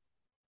 so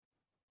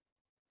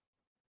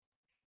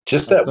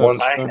just I that still one.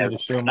 still need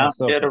to show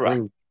myself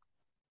approved.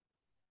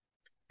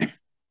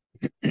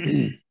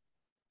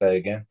 Say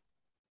again.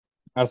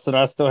 I said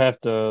I still have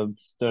to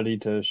study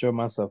to show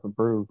myself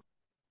approved.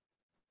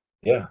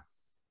 Yeah.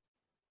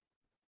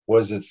 What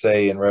does it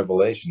say in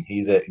Revelation?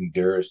 He that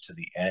endures to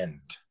the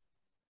end,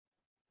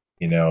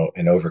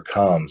 and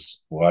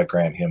overcomes, will I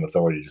grant him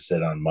authority to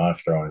sit on my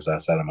throne as I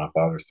sat on my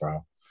Father's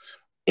throne.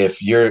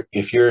 If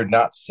you're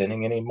not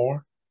sinning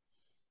anymore,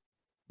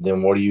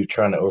 then what are you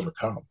trying to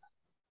overcome?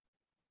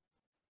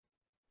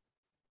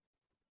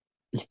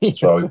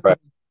 That's why we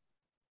practice.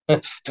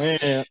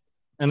 Yeah,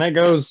 and that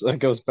goes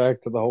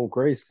back to the whole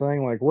grace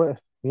thing. Like, what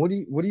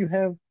do you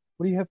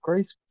have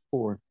grace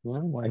for?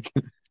 Like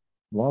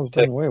law's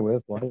done away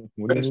with. What do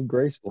you need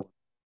grace for?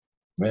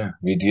 Yeah,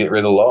 you get rid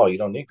of the law, you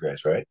don't need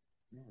grace, right?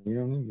 You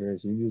don't need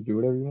grace. You just do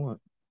whatever you want.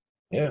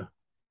 Yeah,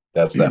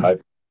 that's the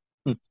hype.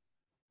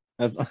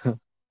 That's,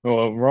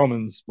 well,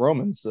 Romans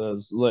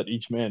says, "Let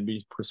each man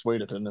be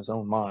persuaded in his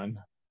own mind."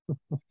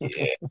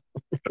 Yeah,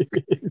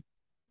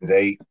 it's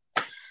 8.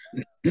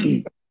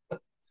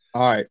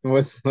 All right,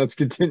 let's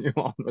continue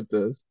on with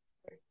this.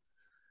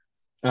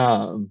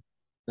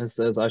 It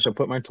says, "I shall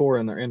put my Torah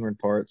in their inward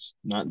parts,"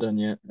 not done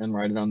yet, "and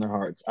write it on their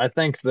hearts." I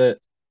think that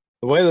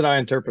the way that I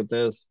interpret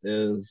this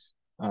is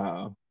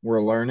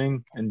we're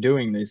learning and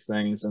doing these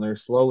things, and they're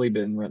slowly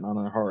being written on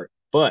our heart.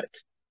 But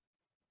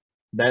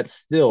that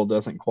still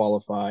doesn't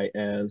qualify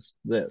as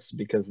this,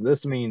 because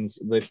this means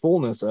the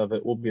fullness of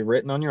it will be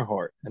written on your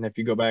heart. And if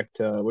you go back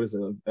to, what is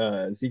it,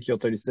 Ezekiel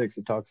 36,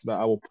 it talks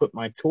about, "I will put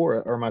my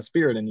Torah or my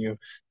spirit in you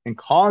and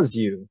cause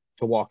you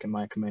to walk in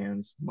my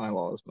commands, my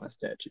laws, my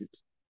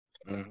statutes."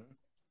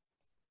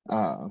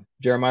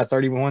 Jeremiah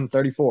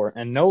 31:34,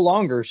 "And no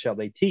longer shall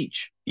they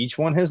teach each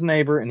one his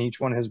neighbor and each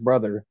one his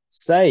brother,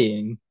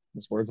 saying,"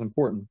 this word's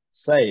important,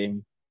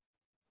 "saying,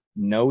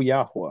 know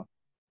Yahweh."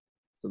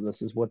 So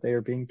this is what they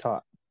are being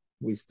taught.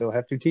 We still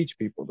have to teach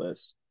people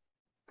this.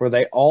 "For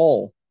they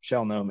all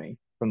shall know me,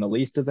 from the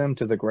least of them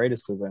to the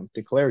greatest of them,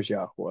 declares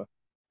Yahweh.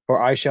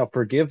 For I shall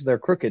forgive their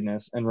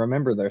crookedness and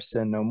remember their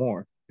sin no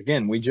more."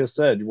 Again, we just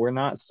said we're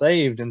not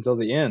saved until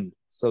the end.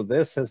 So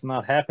this has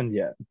not happened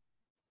yet.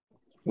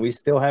 We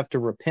still have to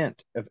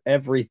repent of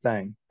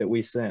everything that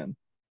we sin,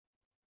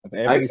 of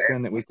every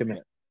sin that we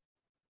commit.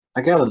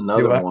 I got Do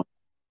another what? one.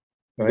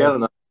 Go I got ahead.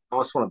 another. I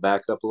just want to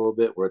back up a little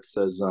bit where it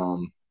says,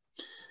 "Not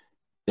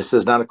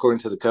according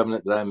to the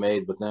covenant that I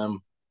made with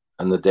them,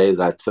 and the day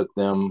that I took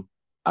them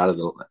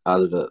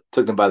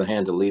took them by the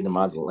hand to lead them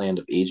out of the land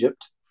of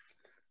Egypt."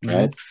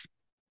 Right.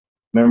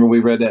 Remember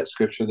we read that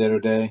scripture the other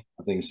day?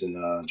 I think it's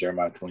in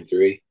Jeremiah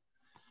 23,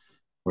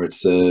 where it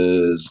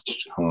says,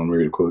 hold on,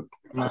 read a quote.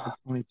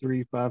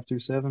 23,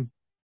 5-7.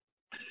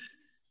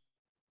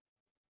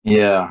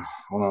 Yeah,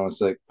 hold on a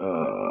sec.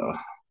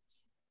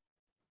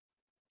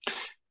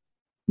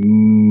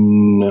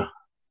 Mm,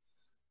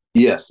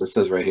 yes, it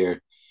says right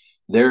here.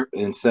 There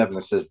in 7,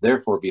 it says,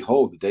 "Therefore,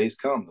 behold, the days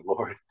come,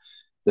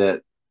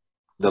 that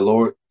the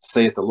Lord,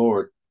 saith the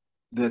Lord,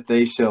 that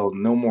they shall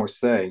no more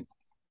say,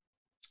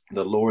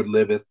 the Lord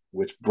liveth,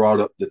 which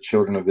brought up the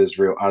children of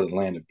Israel out of the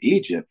land of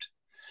Egypt,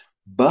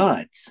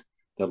 but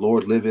the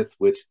Lord liveth,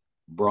 which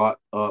brought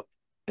up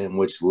and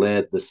which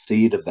led the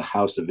seed of the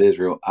house of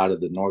Israel out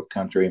of the north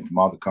country and from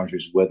all the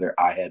countries whither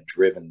I had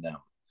driven them."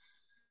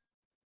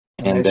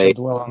 And they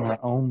shall dwell on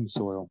their own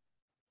soil.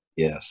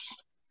 Yes.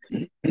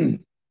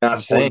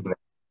 Not saying that,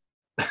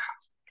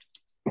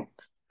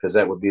 because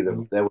that would be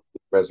the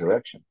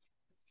resurrection.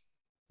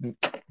 It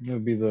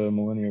would be the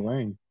millennial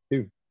reign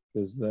too,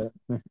 because that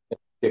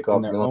Kick in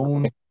off their the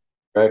own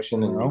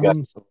resurrection,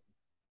 and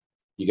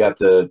you got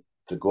the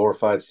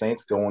glorified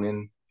saints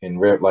going in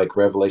like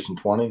Revelation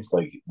 20. It's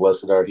like,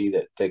 "Blessed are he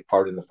that take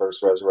part in the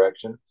first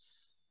resurrection,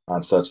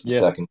 on such the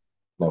second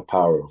no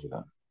power over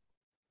them."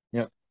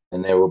 Yep.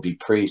 And there will be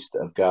priests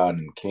of God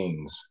and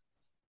kings,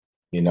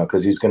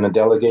 because he's going to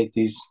delegate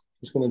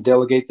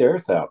the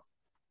earth out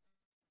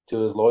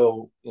to his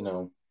loyal,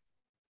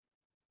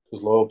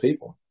 his loyal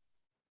people,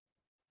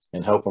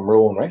 and help them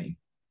rule and reign.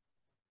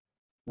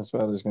 That's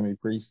why there's going to be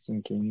priests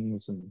and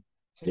kings and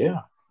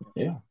Yeah.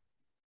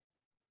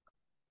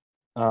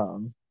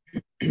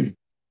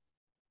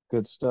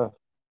 Good stuff.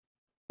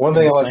 One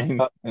thing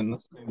in the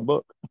same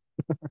book.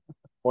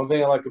 One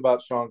thing I like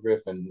about Sean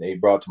Griffin, he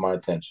brought to my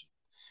attention.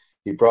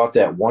 He brought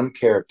that one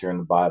character in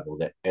the Bible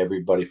that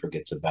everybody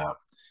forgets about,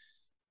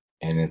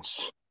 and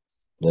it's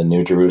the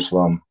New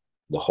Jerusalem,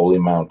 the Holy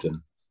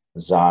Mountain,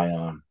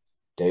 Zion,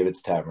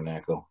 David's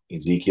Tabernacle,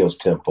 Ezekiel's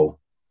Temple,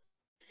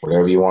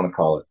 whatever you want to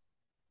call it,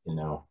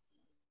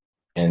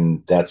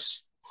 and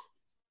that's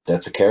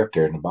a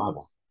character in the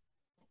Bible.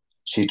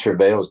 She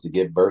travails to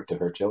give birth to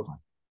her children.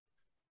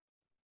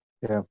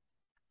 Yeah.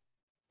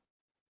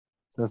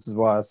 This is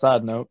why, a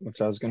side note, which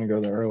I was going to go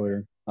there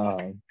earlier,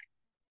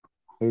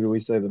 who do we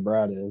say the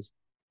bride is?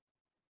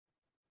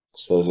 It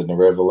says in the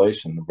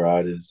Revelation, the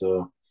bride is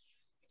the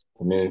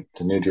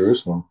New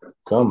Jerusalem.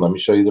 Come, let me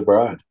show you the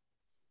bride.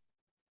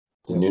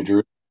 The New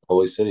Jerusalem,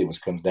 holy city,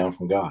 which comes down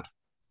from God.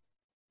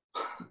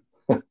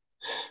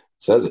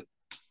 Says it.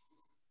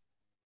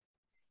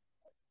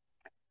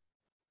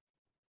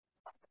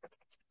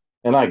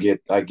 And I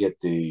get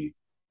the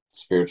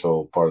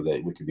spiritual part of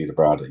that. We could be the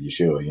bride of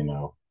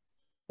Yeshua,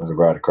 or the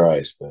bride of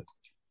Christ. But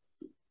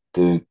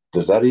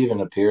does that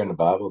even appear in the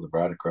Bible, the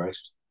bride of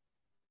Christ?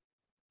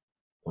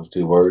 Those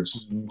 2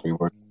 words, 3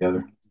 words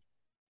together?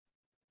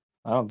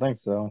 I don't think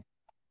so.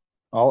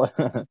 All it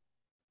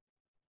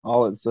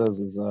says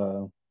is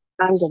I'm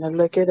gonna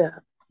look it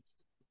up.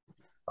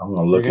 I'm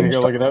gonna look. You're gonna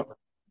go look it up.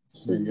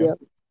 Yep.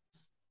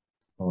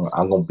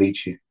 I'm gonna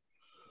beat you.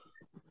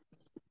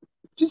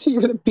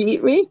 You're gonna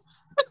beat me?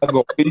 I'm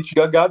gonna beat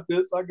you. I got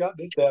this,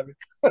 Tabby.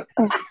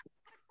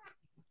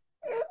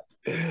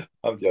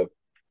 I'm joking.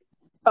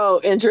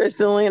 Oh,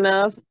 interestingly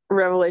enough,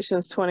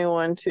 Revelations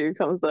 21:2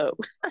 comes up.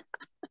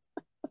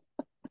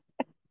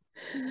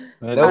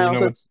 Nope. I You know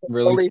also what's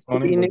really Holy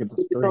funny? City, New Look at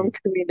the Jerusalem screen.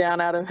 coming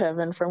down out of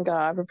heaven from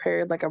God,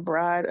 prepared like a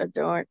bride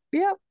adorned.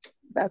 Yep,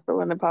 that's the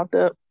one that popped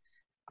up.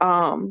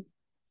 Um,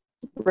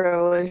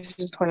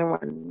 Revelations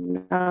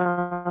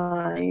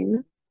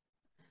 21:9.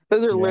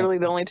 Those are Yeah. literally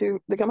the only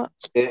two that come up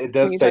It when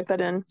does you say, type that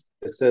in.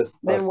 it says,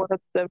 Then one of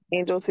the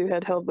angels who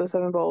had held the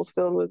seven bowls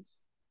filled with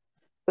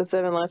the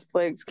seven last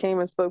plagues came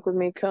and spoke with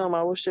me. Come,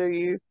 I will show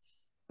you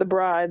the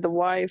bride, the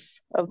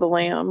wife of the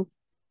Lamb.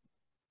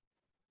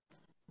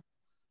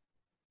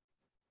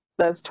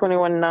 That's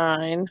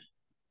 21:9.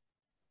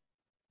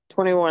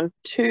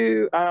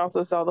 21:2. I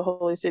also saw the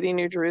holy city,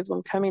 New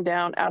Jerusalem, coming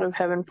down out of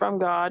heaven from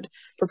God,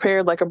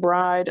 prepared like a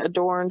bride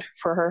adorned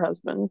for her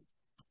husband.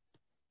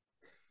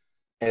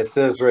 it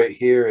says right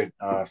here in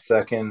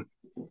second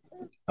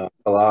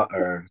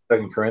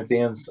Second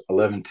Corinthians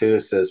 11:2.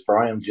 It says, "For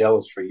I am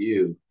jealous for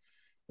you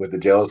with the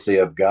jealousy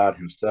of God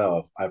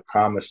Himself. I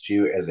promised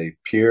you as a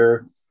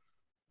pure,"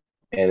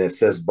 and it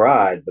says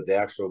bride, but the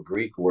actual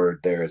Greek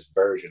word there is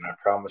virgin. "I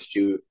promised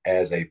you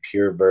as a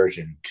pure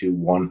virgin to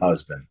one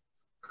husband,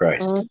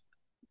 Christ."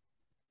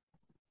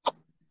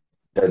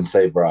 Doesn't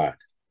say bride.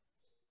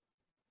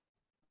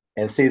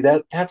 And see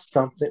that's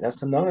something.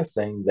 That's another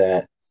thing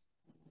that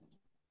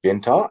been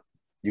taught.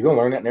 You're gonna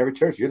learn that in every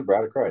church. You're the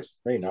bride of Christ.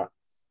 No, you're not.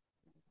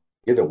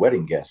 You're the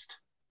wedding guest.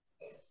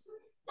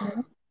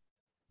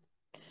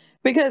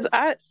 Because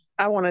I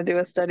want to do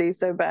a study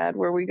so bad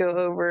where we go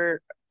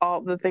over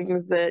all the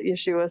things that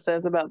Yeshua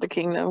says about the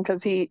kingdom,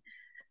 because he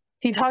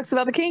talks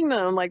about the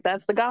kingdom like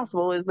that's the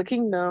gospel is the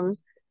kingdom,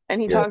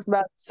 and he Yeah. talks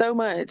about so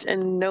much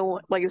and no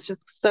one, like, it's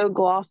just so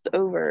glossed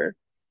over.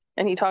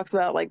 And he talks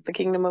about like the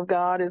kingdom of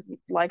God is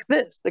like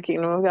this, the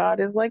kingdom of God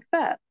is like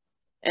that.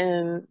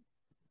 And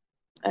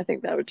I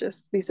think that would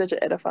just be such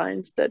an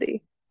edifying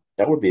study.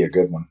 That would be a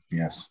good one.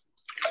 Yes.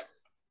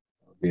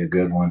 That would be a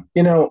good one.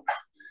 You know,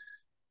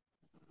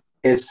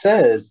 it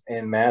says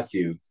in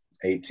Matthew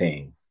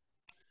 18,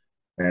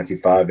 Matthew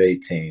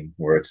 5:18,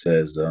 where it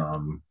says,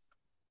 hold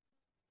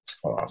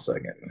on a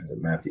second. Is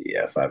it Matthew?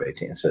 Yeah,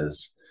 5:18.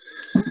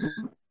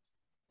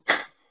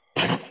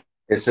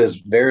 It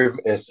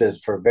says,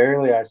 "For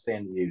verily I say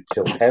unto you,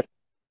 till heaven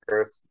and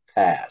earth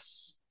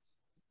pass,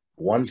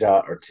 one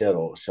jot or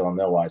tittle shall in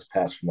no wise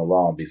pass from the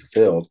law and be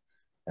fulfilled."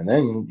 And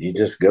then you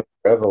just go to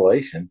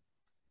Revelation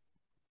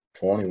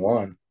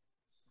 21,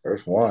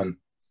 verse 1.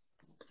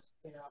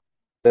 It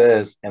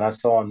says, "And I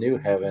saw a new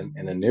heaven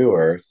and a new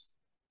earth."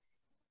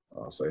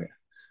 Oh, sorry.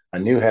 "A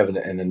new heaven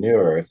and a new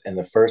earth, and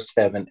the first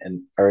heaven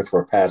and earth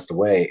were passed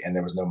away, and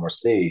there was no more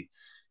sea.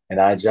 And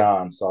I,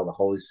 John, saw the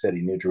holy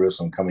city, New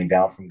Jerusalem, coming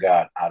down from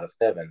God out of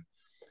heaven,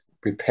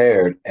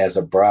 prepared as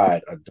a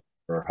bride adorned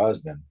for her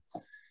husband.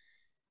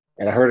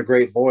 And I heard a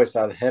great voice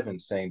out of heaven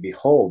saying,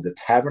 Behold, the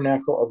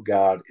tabernacle of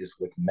God is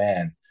with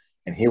men,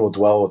 and he will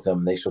dwell with them,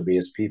 and they shall be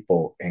his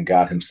people, and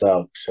God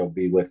himself shall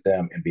be with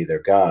them and be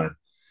their God.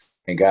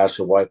 And God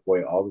shall wipe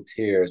away all the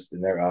tears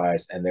in their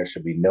eyes, and there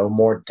shall be no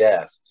more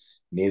death,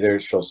 neither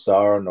shall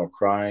sorrow nor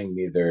crying,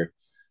 neither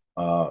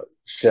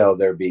shall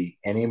there be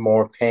any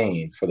more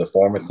pain, for the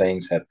former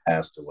things have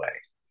passed away."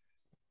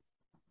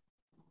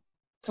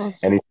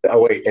 And he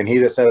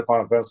that sat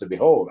upon the throne said,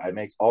 "Behold, I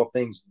make all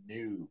things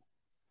new.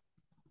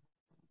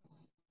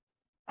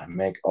 I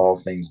make all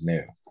things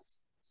new."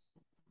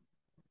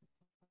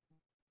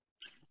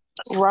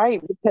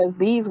 Right, because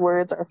these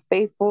words are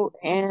faithful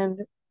and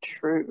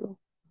true.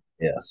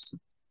 Yes.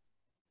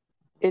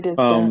 It is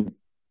done.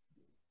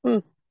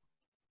 I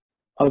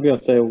was gonna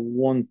say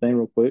one thing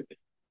real quick.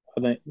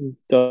 I think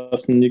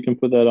Dustin, you can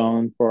put that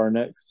on for our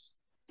next.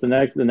 So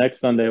the next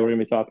Sunday we're gonna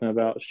be talking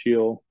about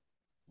Sheol,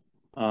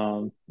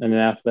 and then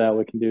after that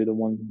we can do the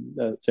one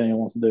that Jenny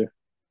wants to do.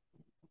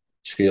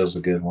 Sheol's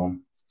a good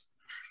one.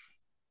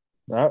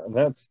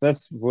 That's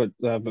what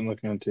I've been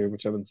looking into,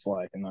 which I've been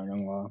slacking, not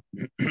gonna lie.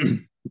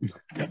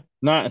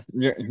 Not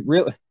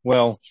really.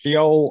 Well,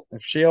 Sheol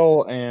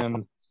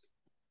and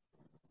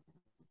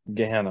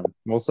Gehenna.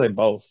 We'll say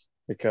both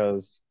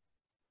because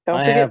Don't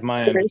I forget have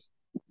my Tartarus.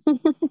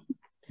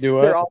 do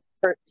They're what? all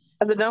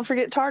I said, don't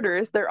forget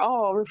Tartarus. They're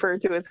all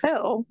referred to as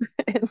hell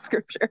in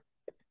scripture.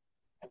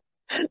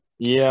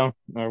 Yeah,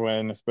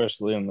 and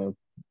especially in the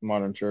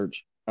modern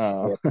church.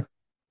 But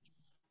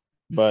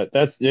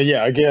that's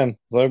yeah. Again,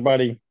 so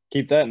everybody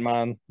keep that in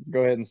mind.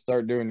 Go ahead and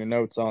start doing your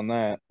notes on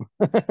that.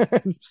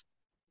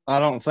 I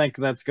don't think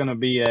that's going to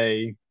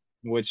be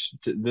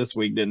this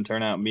week didn't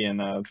turn out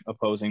being a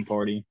opposing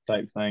party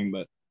type thing,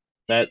 but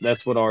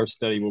that's what our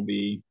study will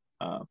be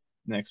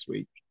next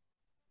week.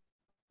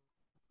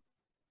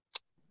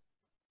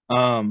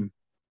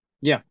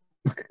 Yeah.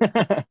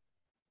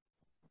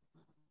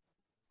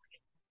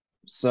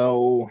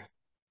 So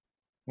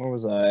where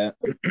was I at?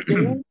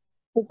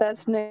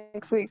 That's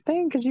next week's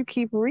thing, because you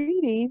keep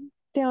reading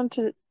down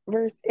to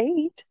verse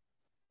 8,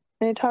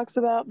 and it talks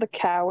about the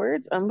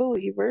cowards,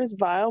 unbelievers,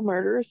 vile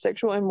murderers,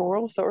 sexual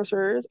immoral,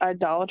 sorcerers,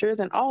 idolaters,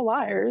 and all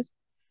liars.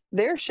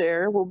 Their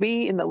share will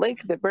be in the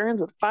lake that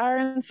burns with fire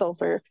and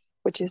sulfur,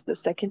 which is the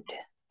second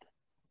death.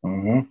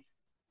 Mm-hmm.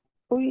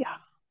 Oh yeah.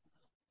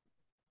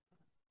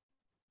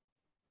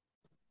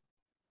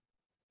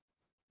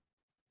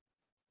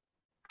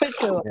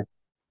 So,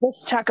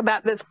 let's talk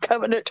about this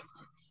covenant.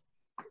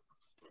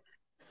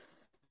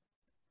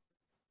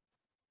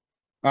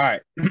 All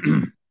right.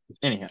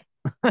 Anyhow.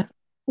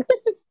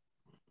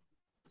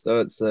 So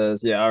it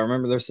says, I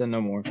remember their sin no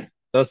more.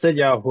 Thus said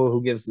Yahweh,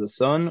 who gives the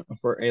sun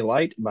for a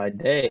light by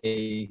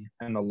day,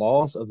 and the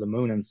laws of the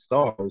moon and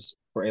stars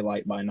for a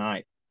light by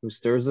night, who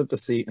stirs up the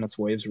sea and its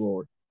waves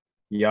roar.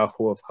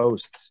 Yahweh of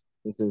hosts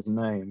is his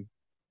name.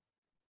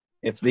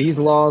 If these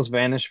laws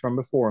vanish from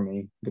before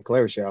me,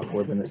 declares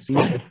Yahweh, then the seed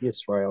of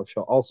Israel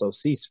shall also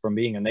cease from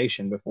being a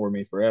nation before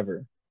me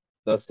forever.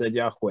 Thus said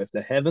Yahweh, if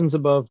the heavens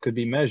above could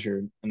be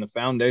measured, and the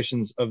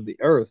foundations of the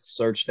earth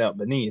searched out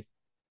beneath,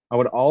 I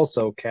would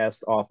also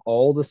cast off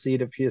all the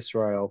seed of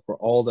Israel for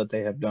all that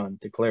they have done,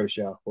 declares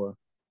Yahweh.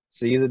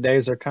 See, the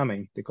days are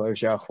coming,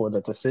 declares Yahweh,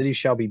 that the city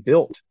shall be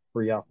built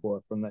for Yahweh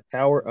from the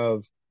tower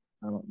of,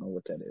 I don't know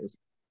what that is.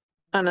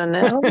 I don't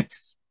know.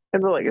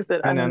 Like I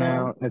said, I don't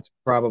know. It's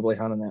probably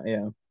Hananel,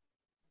 yeah.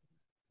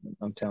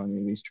 I'm telling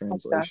you, these Oh,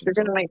 translations. gosh, you're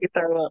going to make me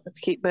throw up. Let's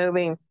keep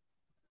moving.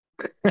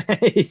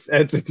 He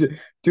said to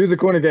the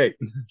corner gate.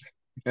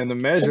 And the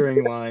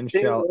measuring line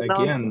shall Dude,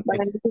 again,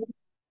 no,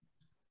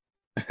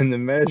 and the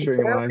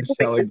measuring Girl, line can you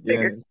shall make it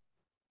bigger? again.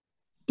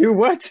 Do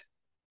what?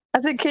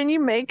 I said, can you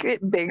make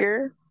it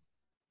bigger?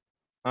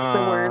 The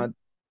word.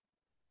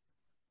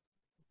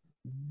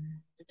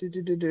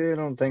 I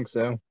don't think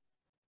so.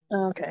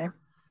 Okay.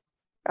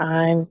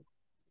 Fine.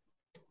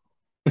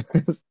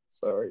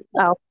 Sorry.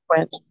 I'll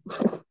quit.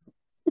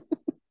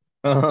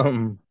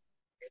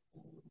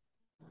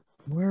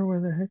 Where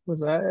the heck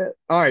was I at?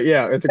 All right,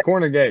 at the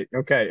corner gate.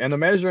 Okay, and the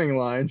measuring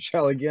line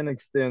shall again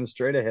extend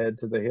straight ahead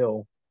to the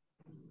hill.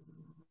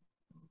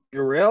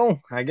 Gurel,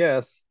 I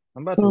guess.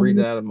 I'm about to read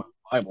that out of my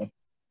Bible.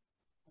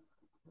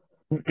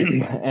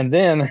 And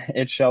then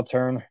it shall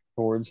turn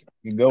towards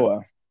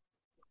Goa.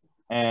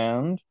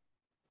 And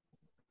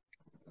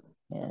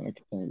I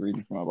continue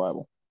reading from my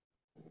Bible.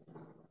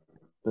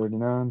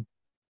 39.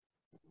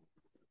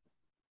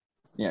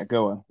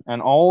 Goa.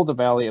 And all the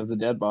valley of the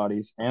dead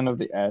bodies, and of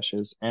the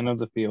ashes, and of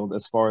the field,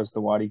 as far as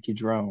the Wadi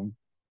Kidron,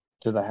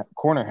 to the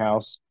corner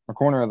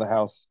of the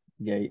house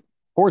gate,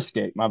 horse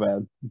gate, my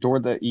bad,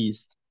 toward the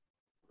east,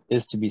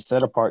 is to be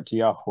set apart to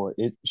Yahweh.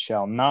 It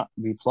shall not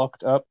be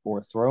plucked up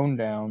or thrown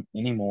down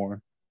any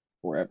more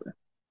forever.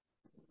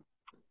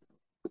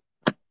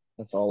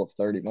 That's all of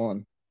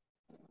 31.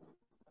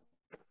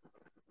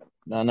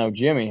 Now, I know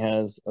Jimmy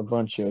has a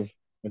bunch of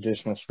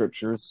additional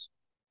scriptures,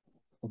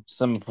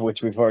 some of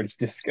which we've already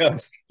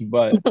discussed,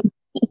 but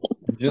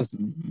just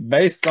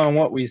based on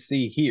what we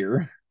see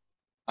here,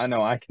 I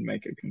know I can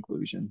make a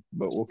conclusion,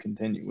 but we'll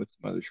continue with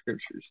some other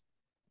scriptures.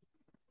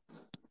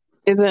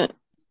 Is it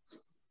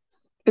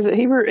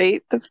Hebrew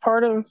 8 that's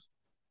part of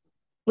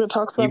what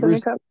talks about the new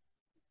covenant?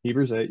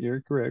 Hebrews 8,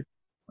 you're correct.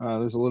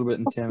 There's a little bit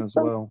in 10 as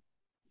well.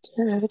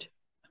 Dude.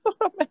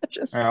 All right,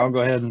 I'll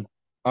go ahead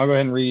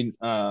and read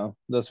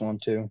this one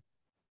too.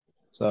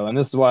 So, and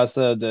this is why I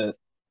said that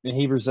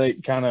Hebrews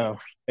 8 kind of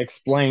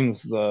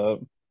explains the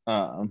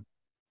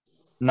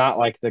not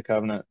like the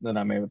covenant that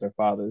I made with their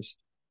fathers.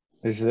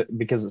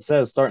 Because it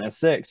says, starting at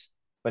 6,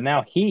 but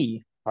now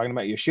he, talking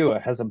about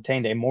Yeshua, has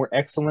obtained a more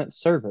excellent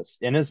service,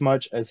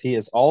 inasmuch as he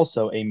is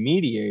also a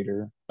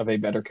mediator of a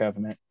better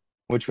covenant,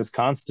 which was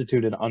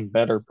constituted on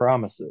better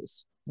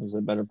promises. There's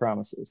a better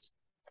promises.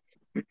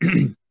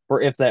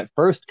 For if that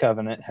first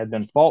covenant had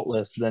been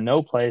faultless, then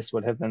no place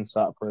would have been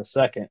sought for a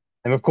second.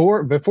 And of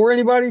course, before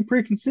anybody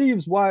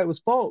preconceives why it was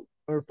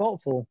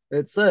faultful,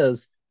 it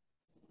says,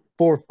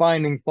 for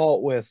finding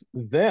fault with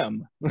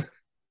them,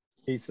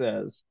 he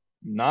says,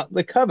 not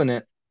the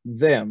covenant,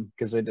 them,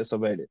 because they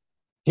disobeyed it.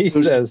 He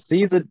says,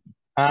 see the...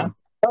 Oh,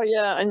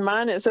 yeah, in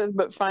mine it says,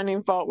 but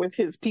finding fault with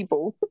his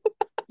people.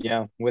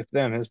 Yeah, with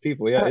them, his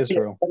people. Yeah,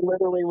 Israel. Yeah,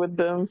 literally with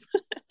them.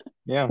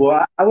 Yeah.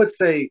 Well, I would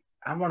say,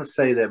 I want to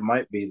say that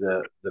might be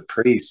the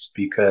priests,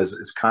 because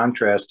it's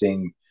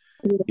contrasting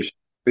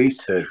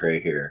priesthood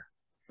right here.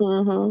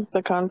 Mm-hmm.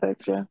 The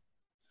context, yeah.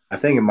 I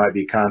think it might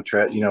be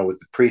contrast, with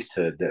the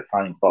priesthood, that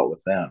finding fault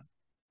with them.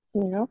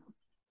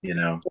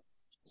 Yeah.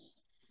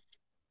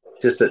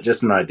 Just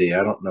an idea.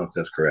 I don't know if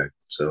that's correct.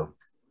 So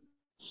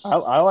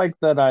I like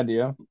that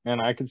idea, and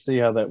I can see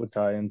how that would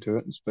tie into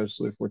it,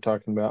 especially if we're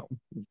talking about,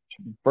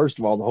 first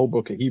of all, the whole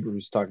book of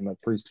Hebrews is talking about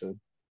priesthood.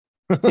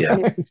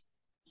 Yeah.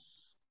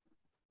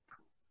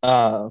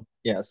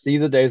 See,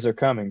 the days are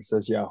coming,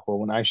 says Yahweh,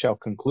 when I shall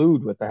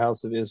conclude with the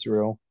house of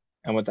Israel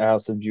and with the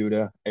house of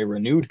Judah a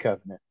renewed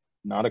covenant,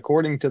 not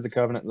according to the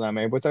covenant that I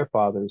made with their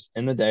fathers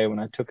in the day when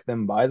I took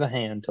them by the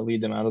hand to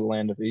lead them out of the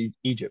land of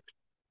Egypt,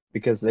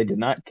 because they did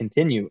not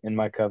continue in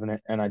my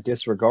covenant, and I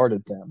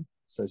disregarded them,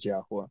 says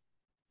Yahweh.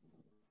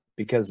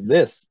 Because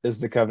this is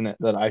the covenant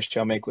that I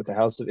shall make with the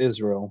house of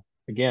Israel.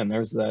 Again,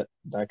 there's that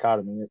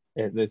dichotomy.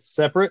 It's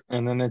separate,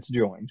 and then it's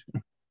joined.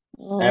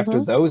 Mm-hmm.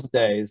 After those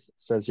days,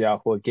 says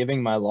Yahweh,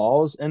 giving my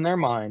laws in their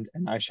mind,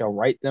 and I shall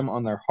write them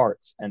on their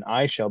hearts, and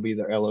I shall be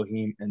their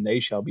Elohim, and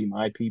they shall be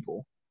my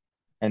people.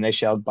 And they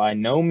shall by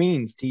no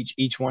means teach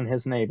each one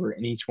his neighbor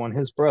and each one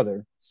his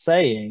brother,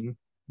 saying,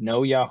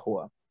 Know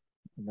Yahweh.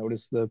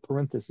 Notice the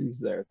parentheses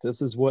there.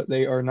 This is what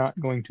they are not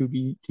going to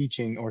be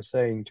teaching or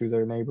saying to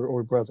their neighbor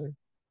or brother.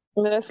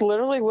 And that's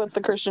literally what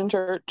the Christian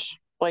church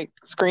like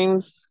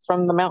screams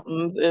from the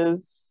mountains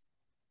is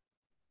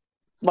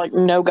like,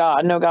 no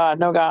God, no God,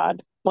 no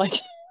God. Like,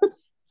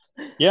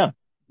 Yeah,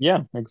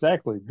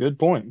 exactly. Good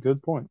point.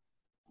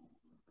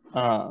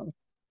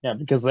 Yeah,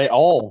 because they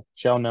all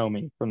shall know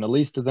me, from the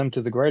least of them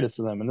to the greatest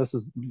of them. And this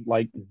is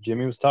like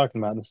Jimmy was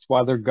talking about. This is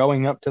why they're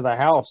going up to the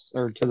house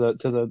or to the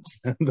to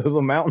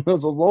the mountain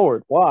of the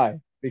Lord.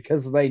 Why?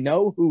 Because they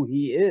know who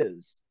he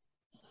is.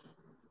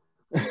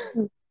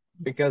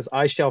 Because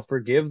I shall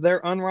forgive their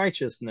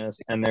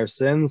unrighteousness, and their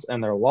sins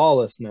and their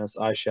lawlessness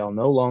I shall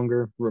no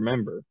longer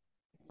remember.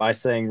 By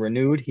saying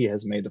renewed, he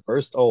has made the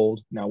first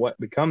old. Now what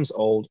becomes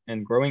old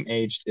and growing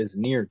aged is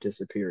near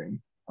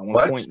disappearing. I want to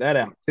What? point that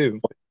out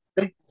too.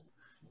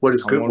 What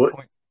is I good? want to What?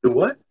 point.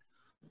 What?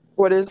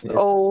 what is It's,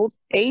 old,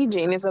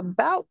 aging, is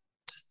about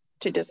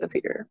to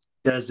disappear.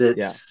 Does it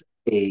Yeah.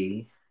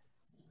 say?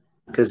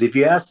 Because if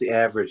you ask the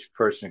average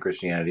person in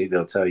Christianity,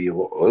 they'll tell you,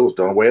 well, it was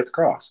done away at the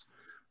cross.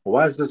 Well,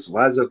 why is this?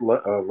 Why is the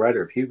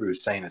writer of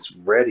Hebrews saying it's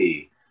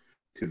ready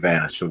to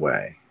vanish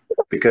away?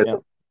 Because Yeah.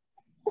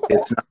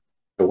 it's not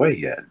away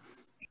yet.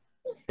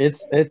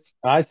 It's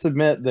I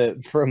submit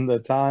that from the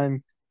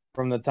time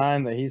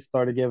that he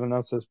started giving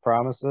us his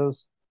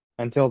promises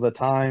until the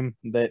time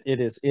that it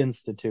is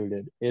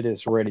instituted, it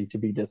is ready to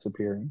be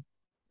disappearing.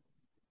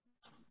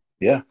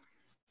 Yeah.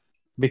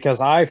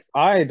 Because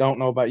I don't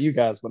know about you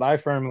guys, but I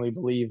firmly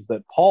believe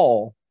that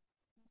Paul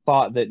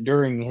thought that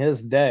during his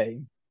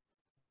day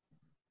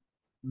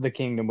the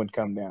kingdom would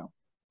come down.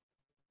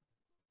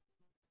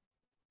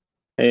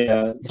 Hey,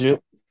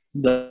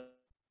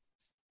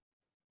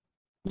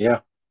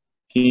 Yeah.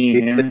 Can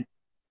you hear me?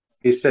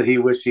 He said he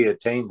wished he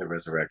attained the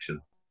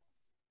resurrection.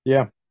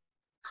 Yeah.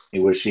 He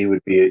wished he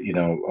would be,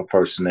 a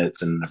person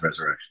that's in the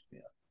resurrection. Yeah.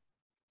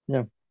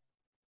 Yeah.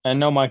 And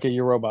no, Micah,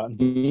 you're a robot.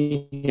 Can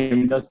you hear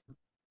me, Dustin?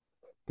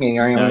 No,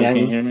 you can't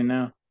hear me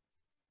now?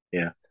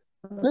 Yeah.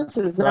 This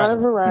is not a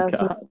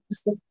Verizon.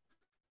 Okay.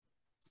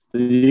 So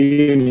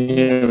you can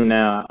hear me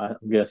now,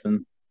 I'm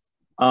guessing.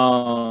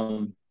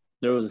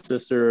 There was a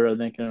sister, I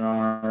think, in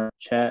our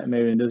chat,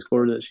 maybe in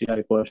Discord, that she had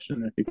a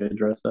question, if you could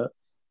address that.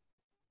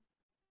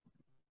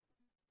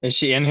 Is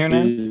she in here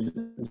now?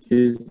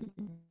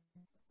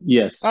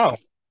 Yes. Oh,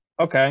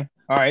 okay.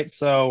 All right.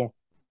 So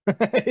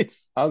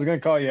I was going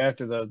to call you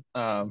after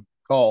the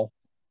call,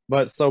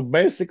 but so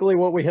basically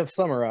what we have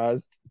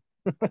summarized,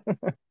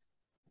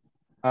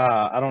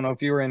 I don't know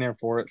if you were in here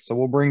for it, so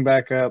we'll bring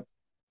back up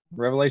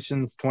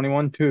Revelations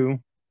 21:2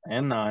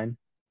 and 9.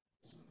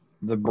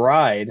 The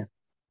bride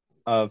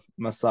of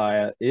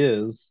Messiah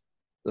is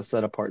the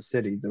set apart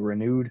city, the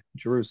renewed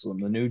Jerusalem,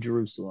 the new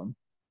Jerusalem.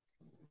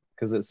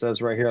 Because it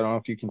says right here, I don't know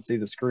if you can see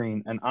the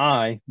screen, and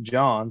I,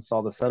 John,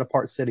 saw the set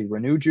apart city,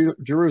 renewed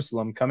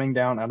Jerusalem, coming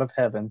down out of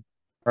heaven,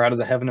 or out of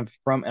the heaven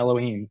from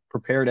Elohim,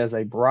 prepared as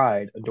a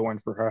bride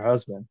adorned for her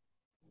husband.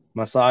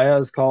 Messiah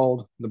is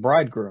called the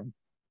bridegroom,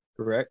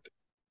 correct?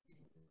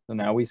 So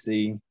now we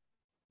see,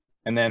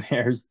 and then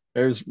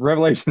there's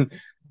Revelation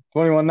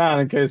 21:9,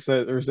 in case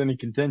there's any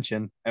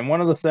contention. And one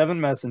of the seven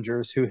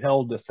messengers who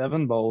held the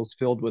seven bowls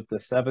filled with the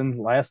seven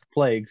last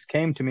plagues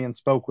came to me and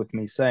spoke with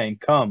me, saying,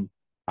 Come,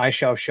 I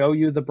shall show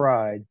you the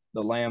bride,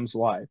 the Lamb's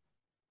wife.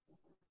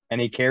 And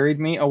he carried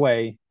me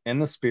away in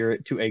the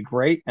spirit to a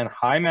great and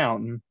high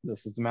mountain.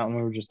 This is the mountain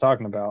we were just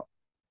talking about.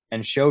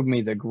 And showed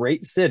me the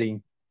great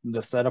city,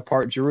 the set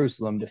apart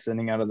Jerusalem,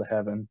 descending out of the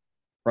heaven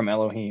from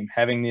Elohim,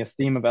 having the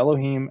esteem of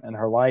Elohim, and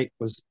her light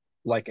was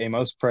like a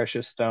most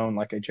precious stone,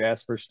 like a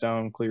jasper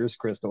stone, clear as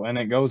crystal. And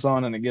it goes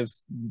on and it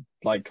gives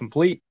like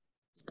complete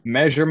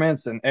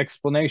measurements and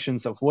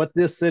explanations of what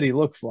this city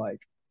looks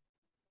like.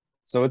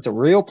 So it's a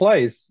real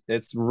place.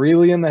 It's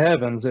really in the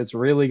heavens. It's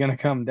really going to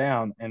come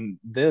down. And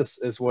this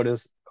is what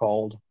is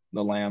called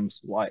the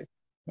Lamb's wife.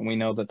 And we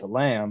know that the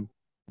Lamb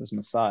is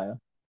Messiah.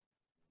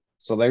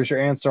 So there's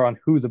your answer on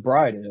who the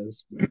bride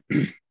is.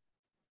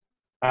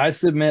 I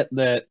submit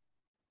that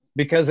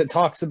because it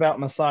talks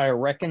about Messiah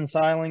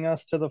reconciling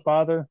us to the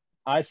Father,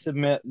 I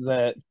submit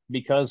that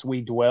because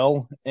we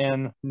dwell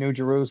in New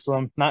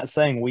Jerusalem, not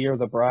saying we are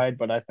the bride,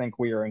 but I think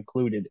we are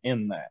included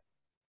in that.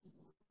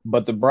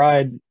 But the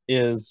bride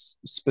is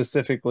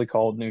specifically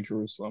called New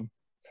Jerusalem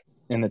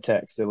in the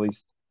text, at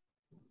least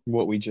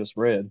what we just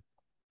read.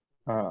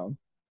 So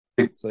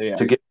yeah.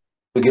 To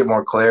get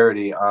more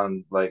clarity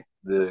on like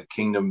the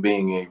kingdom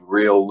being a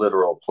real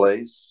literal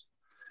place,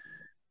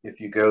 if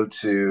you go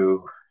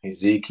to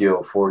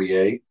Ezekiel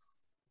 48,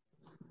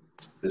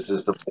 this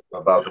is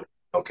about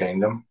the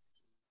kingdom,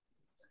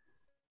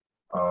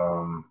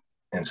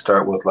 and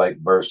start with like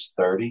verse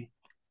 30.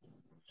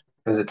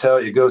 Because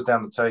it goes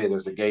down to tell you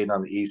there's a gate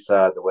on the east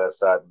side, the west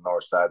side, the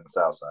north side, and the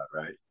south side,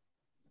 right?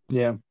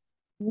 Yeah.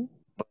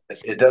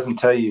 It doesn't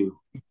tell you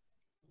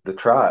the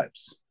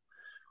tribes.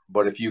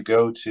 But if you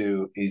go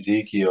to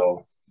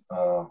Ezekiel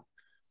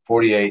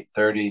 48,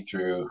 30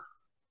 through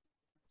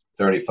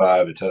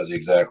 35, it tells you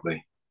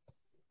exactly.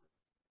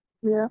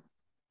 Yeah.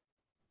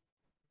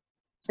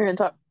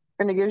 Are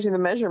And it gives you the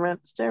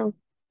measurements too.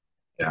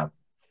 Yeah.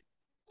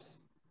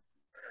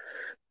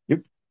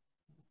 Yep.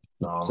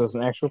 So, So it's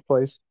an actual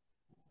place.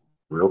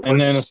 real And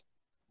then,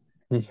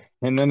 place.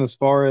 and then as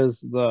far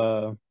as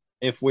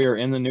if we are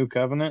in the new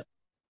covenant,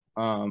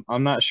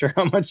 I'm not sure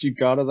how much you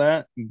got of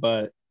that,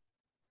 but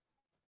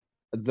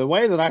the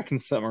way that I can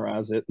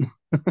summarize it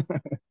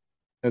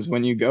is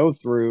when you go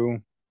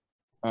through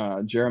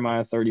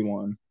Jeremiah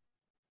 31,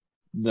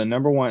 the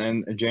number one,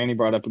 and Janie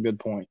brought up a good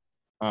point.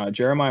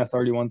 Jeremiah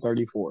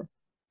 31:34.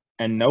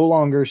 And no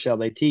longer shall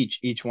they teach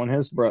each one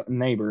his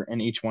neighbor and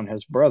each one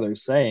his brother,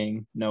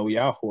 saying, Know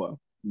Yahweh,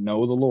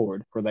 know the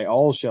Lord, for they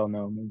all shall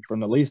know me, from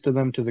the least of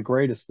them to the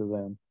greatest of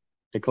them,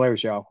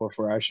 declares Yahweh,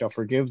 for I shall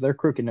forgive their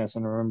crookedness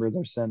and remember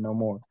their sin no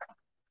more.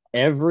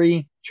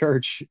 Every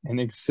church in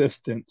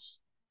existence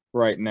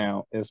right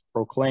now is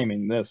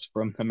proclaiming this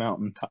from the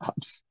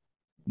mountaintops.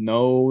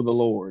 Know the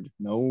Lord,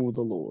 know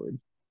the Lord.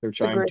 They're The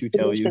trying Great to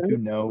tell you to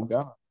Commission. know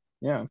God.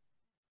 Yeah.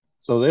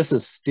 So this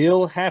is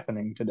still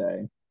happening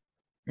today.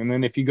 And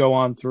then if you go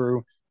on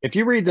through, if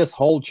you read this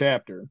whole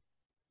chapter,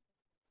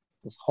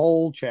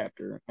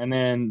 and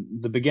then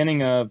the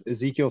beginning of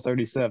Ezekiel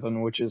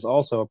 37, which is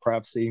also a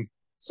prophecy.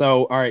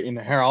 So, all right, in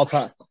here, I'll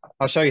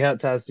show you how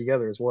it ties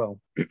together as well.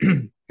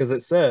 Because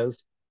it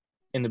says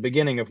in the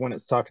beginning of when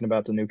it's talking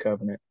about the new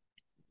covenant,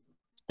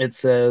 it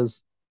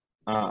says,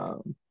 yeah,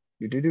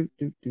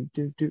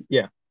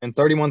 in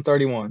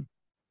 31:31,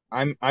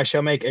 I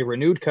shall make a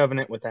renewed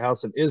covenant with the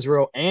house of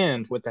Israel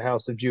and with the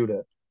house of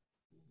Judah.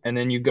 And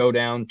then you go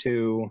down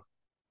to,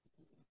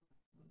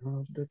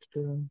 where's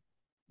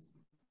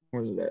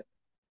it at?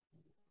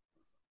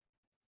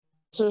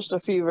 It's just a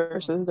few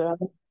verses down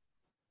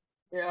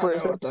Yeah, where I it know.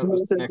 says, I thought it was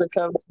this is the next.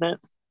 covenant.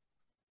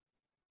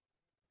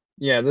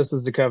 Yeah, this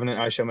is the covenant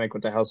I shall make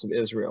with the house of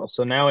Israel.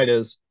 So now it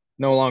is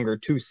no longer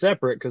two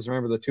separate, because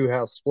remember the two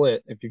house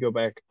split. If you go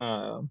back,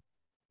 I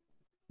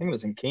think it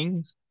was in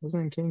Kings.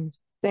 Wasn't it in Kings?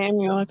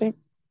 Samuel, I think.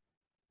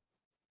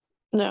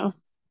 No.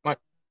 My,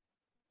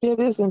 It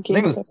is in I think it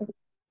Kings, was. I think.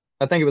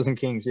 I think it was in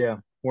Kings. Yeah,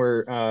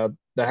 where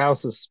the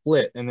house is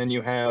split, and then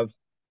you have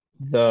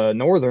the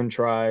northern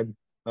tribe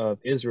of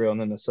Israel, and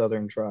then the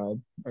southern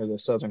tribe or the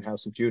southern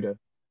house of Judah.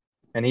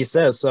 And he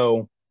says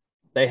so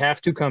they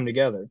have to come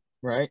together,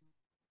 right?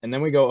 And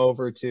then we go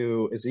over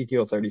to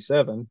Ezekiel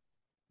 37.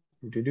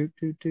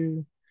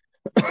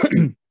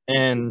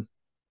 And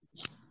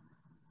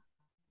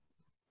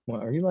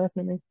what, are you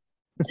laughing at me?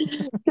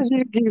 Because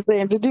you keep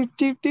saying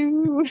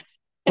do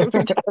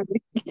every time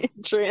you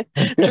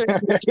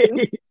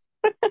transition.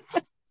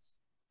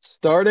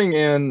 Starting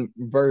in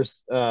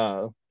verse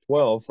 12,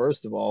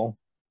 first of all.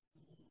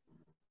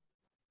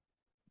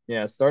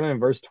 Yeah, starting in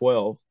verse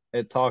 12,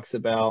 it talks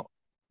about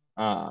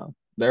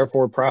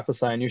therefore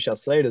prophesy, and you shall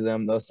say to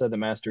them, Thus said the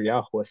Master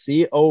Yahweh,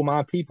 See, O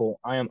my people,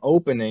 I am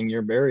opening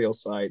your burial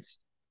sites,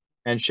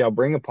 and shall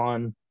bring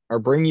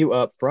you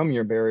up from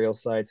your burial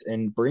sites,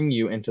 and bring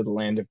you into the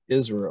land of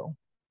Israel.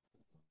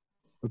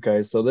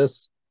 Okay, so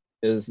this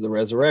is the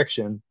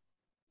resurrection.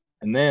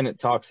 And then it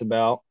talks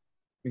about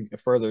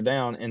further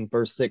down in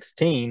verse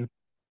 16,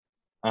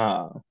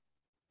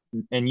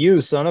 and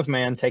you, son of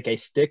man, take a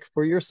stick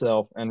for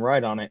yourself and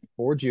write on it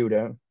for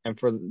Judah and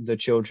for the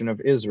children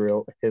of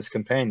Israel, his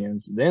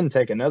companions. Then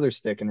take another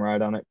stick and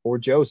write on it for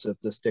Joseph,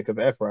 the stick of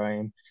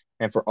Ephraim,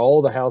 and for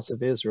all the house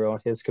of Israel,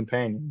 his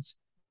companions.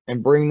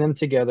 And bring them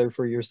together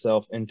for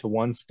yourself into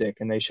one stick,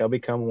 and they shall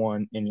become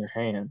one in your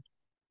hand.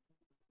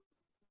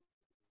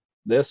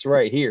 This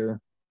right here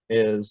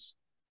is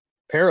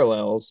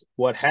parallels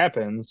what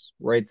happens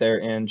right there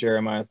in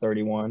Jeremiah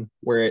 31,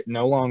 where it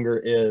no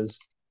longer is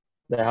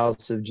the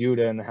house of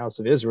Judah and the house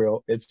of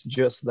Israel. It's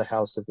just the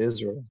house of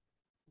Israel.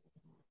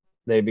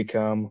 They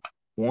become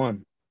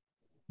one.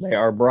 They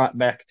are brought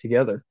back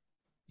together.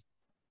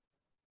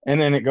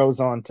 And then it goes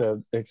on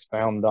to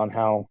expound on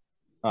how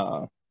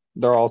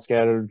they're all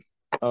scattered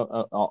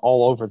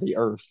all over the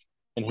earth,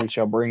 and he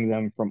shall bring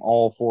them from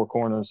all four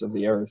corners of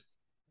the earth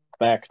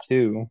back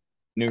to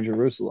New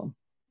Jerusalem.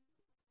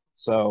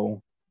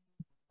 So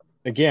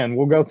again,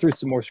 we'll go through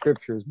some more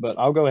scriptures, but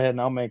I'll go ahead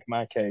and I'll make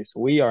my case.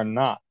 We are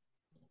not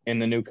in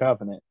the new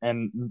covenant.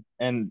 And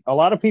a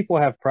lot of people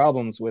have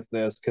problems with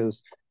this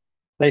because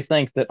they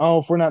think that, oh,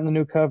 if we're not in the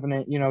new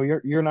covenant,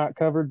 you're not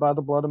covered by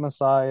the blood of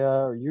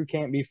Messiah, or you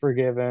can't be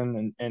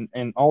forgiven,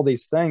 and all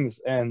these things.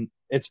 And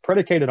it's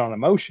predicated on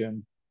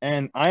emotion.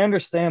 And I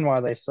understand why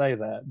they say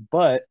that,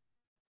 but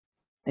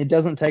it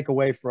doesn't take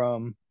away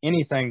from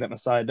anything that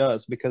Messiah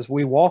does, because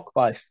we walk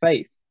by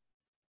faith.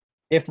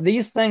 If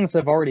these things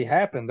have already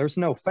happened, there's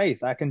no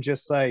faith. I can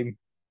just say,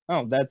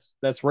 oh,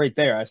 that's right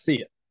there. I see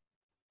it.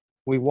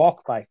 We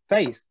walk by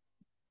faith.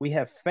 We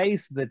have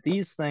faith that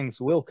these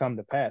things will come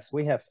to pass.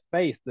 We have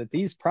faith that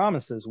these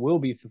promises will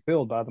be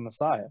fulfilled by the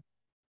Messiah.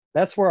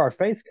 That's where our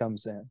faith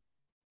comes in.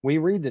 We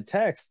read the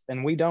text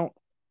and we don't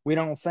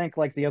think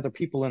like the other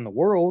people in the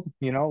world,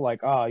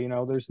 like,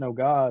 there's no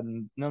God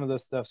and none of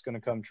this stuff's going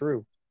to come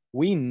true.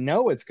 We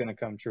know it's going to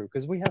come true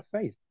because we have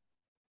faith.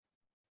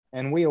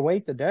 And we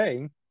await the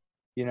day,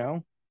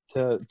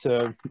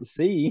 to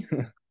see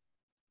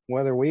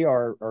whether we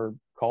are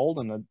called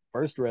in the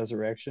first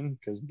resurrection,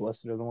 because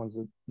blessed are the ones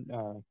that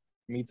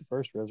meet the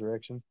first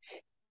resurrection.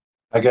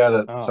 I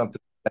got Oh. something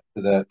to add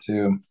to that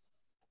too.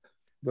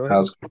 Go I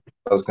ahead.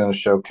 was going to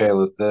show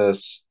Kayla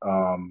this,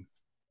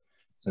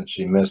 since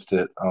she missed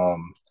it.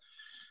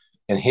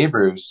 In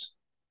Hebrews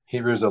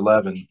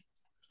 11,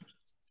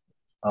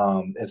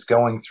 it's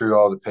going through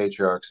all the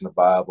patriarchs in the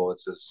Bible. It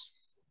says,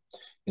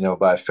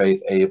 by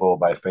faith Abel,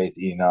 by faith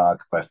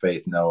Enoch, by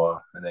faith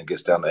Noah, and then it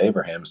gets down to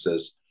Abraham. It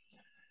says,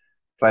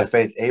 by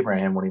faith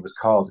Abraham, when he was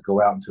called to go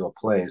out into a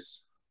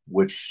place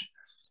which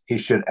he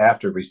should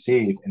after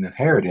receive an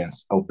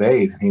inheritance,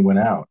 obeyed, and he went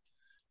out,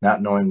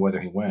 not knowing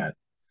whither he went.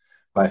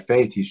 By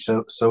faith he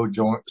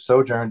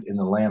sojourned in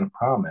the land of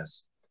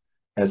promise,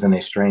 as in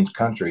a strange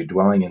country,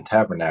 dwelling in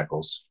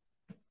tabernacles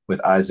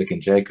with Isaac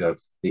and Jacob,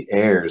 the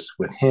heirs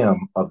with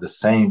him of the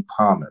same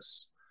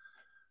promise.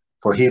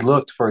 For he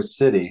looked for a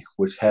city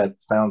which had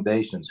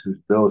foundations, whose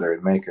builder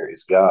and maker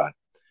is God.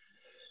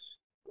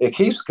 It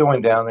keeps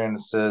going down there and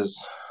it says,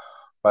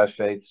 by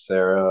faith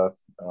Sarah,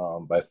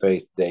 by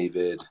faith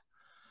David,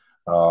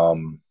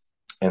 and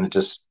it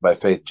just by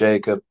faith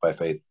Jacob, by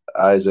faith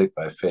Isaac,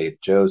 by faith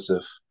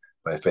Joseph,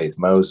 by faith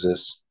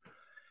Moses.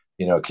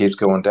 It keeps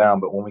going down.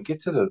 But when we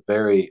get to the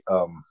very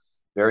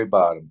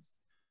bottom,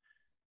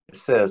 it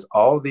says,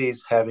 all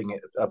these having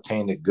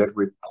obtained a good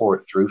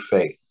report through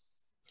faith,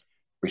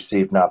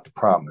 received not the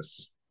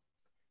promise,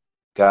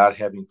 God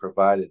having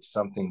provided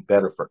something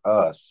better for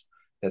us,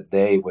 that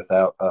they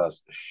without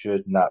us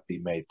should not be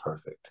made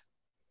perfect.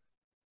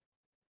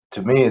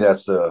 To me,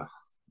 that's a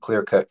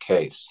clear-cut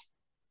case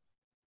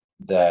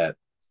that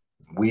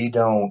we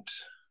don't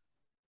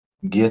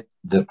get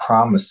the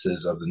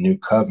promises of the new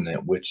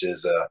covenant, which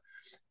is a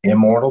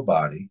immortal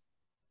body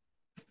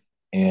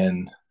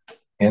in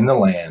the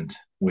land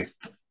with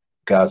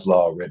God's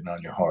law written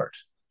on your heart.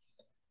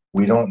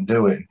 We don't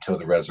do it until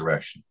the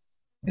resurrection,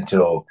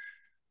 until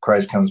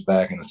Christ comes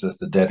back and it says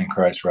the dead in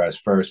Christ rise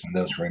first, and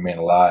those who remain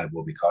alive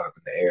will be caught up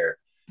in the air,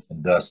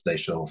 and thus they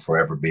shall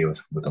forever be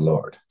with the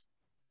Lord.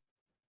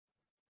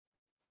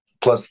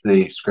 Plus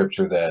the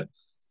scripture that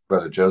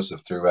Brother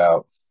Joseph threw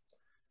out,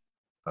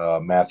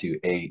 Matthew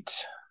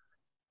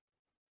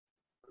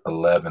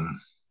 8:11.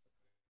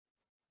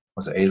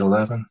 Was it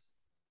 8:11?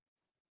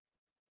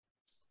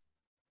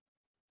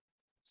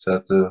 Is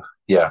that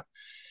yeah.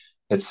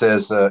 It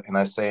says, and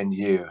I say unto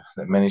you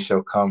that many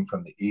shall come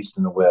from the east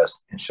and the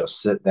west and shall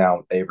sit down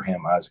with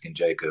Abraham, Isaac, and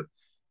Jacob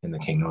in the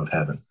kingdom of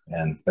heaven.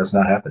 And that's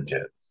not happened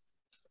yet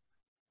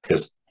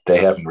because they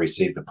haven't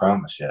received the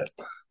promise yet.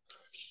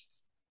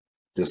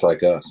 Just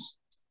like us.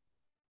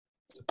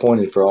 It's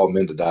appointed for all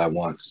men to die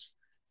once.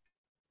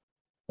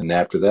 And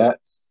after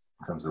that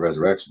comes the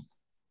resurrection.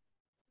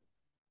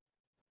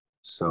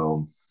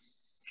 So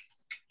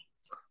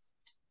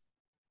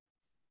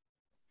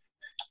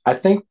I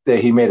think that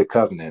he made a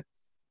covenant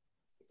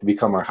to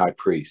become our high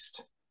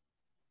priest.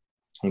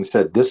 And he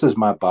said, this is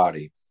my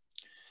body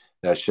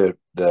and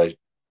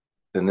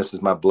this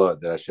is my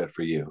blood that I shed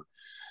for you.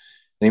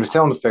 And he was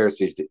telling the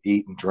Pharisees to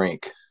eat and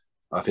drink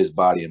of his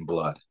body and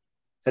blood.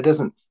 That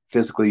doesn't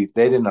physically,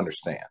 they didn't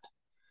understand.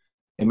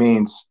 It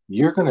means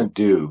you're going to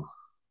do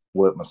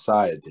what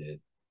Messiah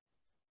did.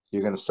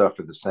 You're going to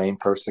suffer the same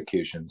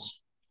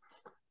persecutions.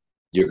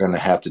 You're going to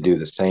have to do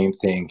the same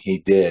thing he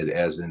did,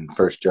 as in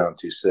 1 John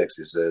 2:6,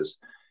 it says,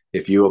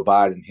 if you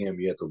abide in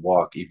him, you have to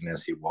walk even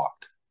as he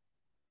walked.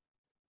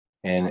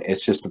 And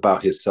it's just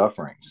about his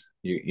sufferings.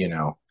 You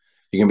know,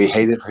 you can be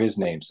hated for his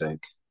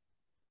namesake.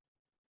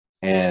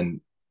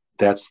 And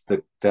that's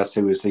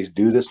who he says,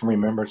 do this in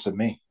remembrance of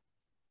me.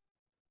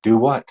 Do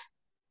what?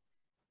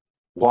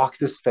 Walk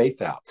this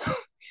faith out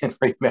in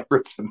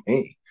remembrance of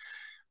me.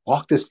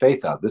 Walk this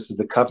faith out. This is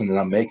the covenant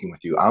I'm making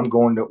with you. I'm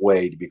going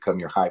away to become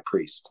your high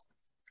priest.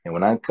 And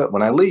when I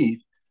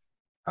leave,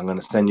 I'm going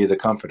to send you the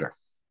comforter.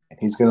 And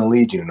he's going to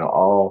lead you into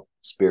all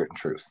spirit and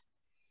truth.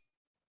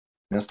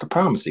 And that's the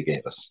promise he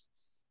gave us.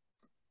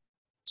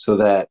 So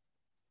that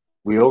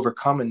we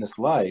overcome in this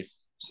life,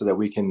 so that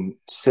we can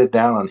sit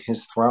down on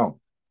his throne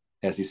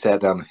as he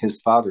sat down on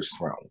his Father's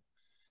throne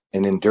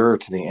and endure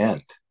to the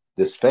end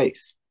this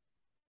faith,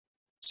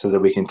 so that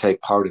we can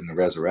take part in the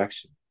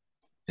resurrection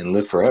and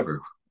live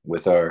forever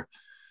with our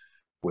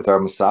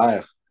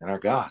Messiah and our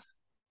God.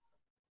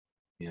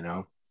 You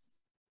know,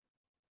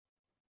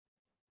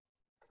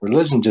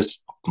 religion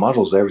just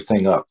muddles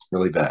everything up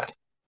really bad.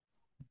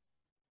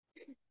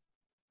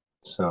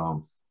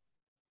 So,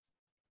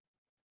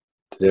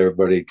 did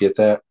everybody get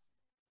that?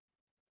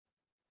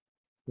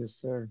 Yes,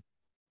 sir.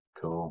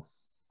 Cool.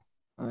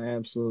 I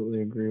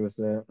absolutely agree with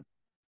that.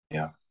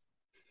 Yeah.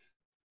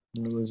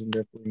 Religion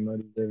definitely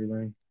muddies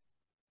everything.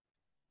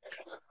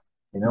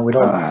 You know, we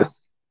don't.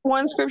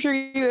 One scripture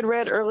you had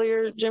read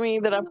earlier, Jimmy,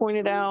 that I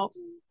pointed out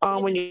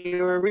when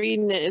you were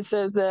reading it, it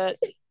says that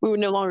we would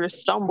no longer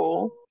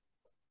stumble.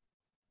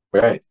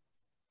 Right.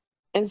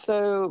 And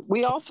so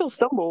we all still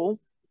stumble.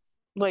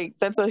 Like,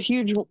 that's a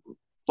huge,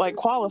 like,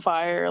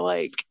 qualifier.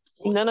 Like,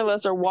 none of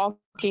us are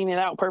walking it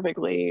out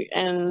perfectly.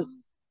 And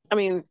I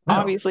mean, No.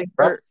 obviously,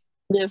 for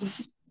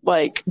this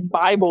like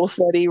Bible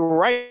study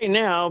right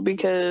now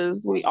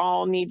because we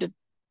all need to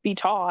be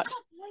taught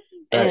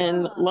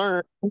and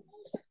learn,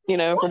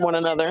 from one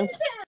another.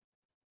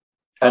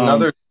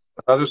 Another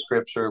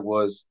scripture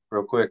was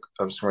real quick.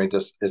 I'm just going to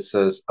read this. It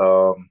says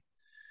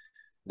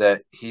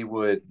that he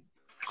would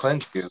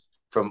cleanse you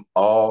from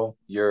all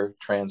your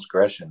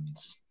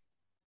transgressions.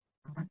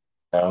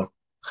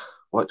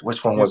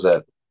 Which one was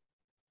that?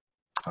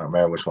 I don't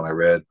remember which one I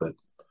read, but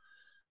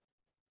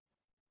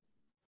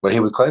he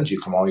would cleanse you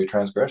from all your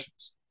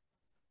transgressions.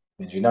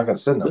 Means you're not going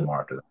to sin no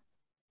more after that.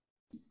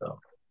 So.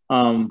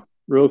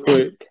 Real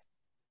quick.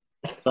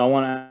 So I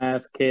want to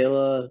ask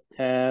Kayla,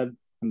 Tab,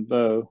 and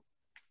Bo.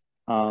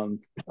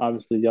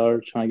 Obviously, y'all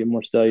are trying to get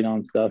more studied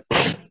on stuff.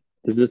 Do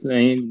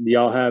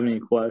y'all have any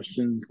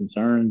questions,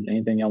 concerns,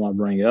 anything y'all want to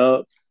bring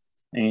up?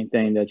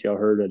 Anything that y'all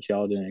heard that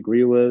y'all didn't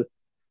agree with?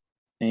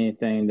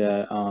 Anything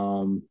that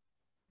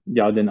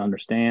y'all didn't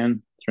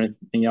understand? Is there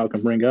anything y'all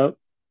can bring up?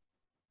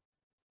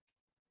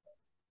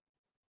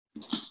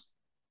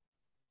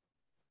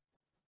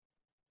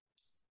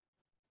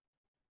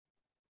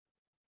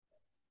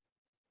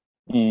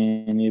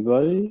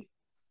 Anybody?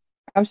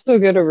 I'm still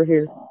good over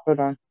here. Hold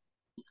on,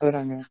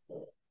 guys.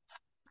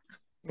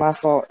 My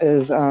fault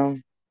is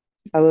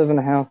I live in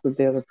a house with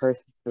the other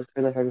person, so it's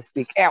really hard to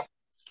speak. Ow.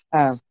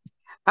 I'm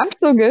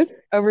still good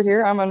over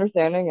here. I'm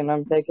understanding and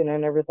I'm taking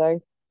in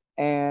everything.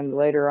 And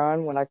later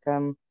on, when I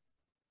come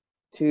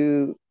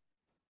to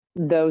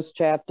those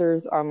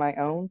chapters on my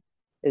own,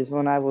 is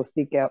when I will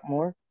seek out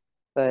more.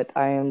 But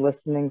I am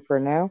listening for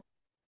now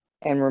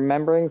and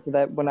remembering so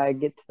that when I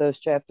get to those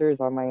chapters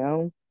on my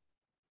own,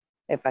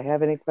 if I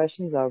have any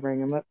questions, I'll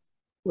bring them up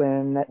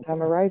when that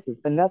time arises.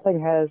 But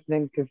nothing has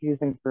been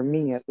confusing for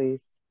me, at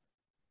least.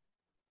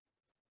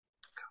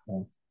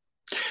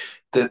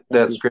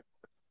 That script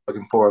I'm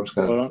looking for. I'm just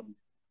gonna.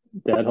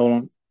 Dad,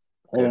 hold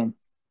on.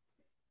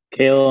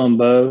 Kayla and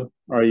Bo,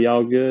 are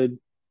y'all good?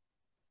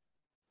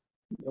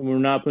 We're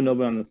not putting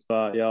nobody on the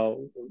spot,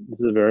 y'all. This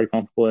is a very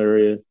comfortable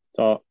area to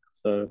talk,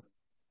 so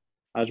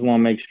I just want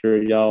to make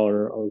sure y'all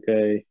are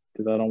okay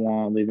because I don't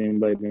want to leave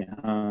anybody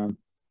behind.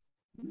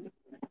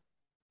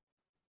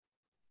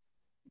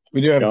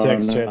 We do have a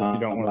text chat if you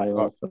don't want to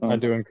talk. So. I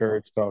do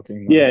encourage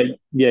talking. Though.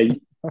 Yeah.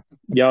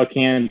 Y'all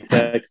can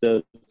text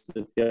us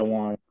if y'all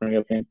want to bring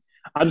up anything.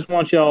 I just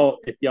want y'all,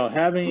 if y'all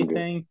have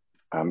anything,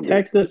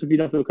 text us if you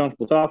don't feel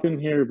comfortable talking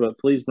here, but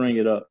please bring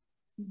it up.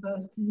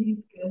 He's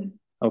good.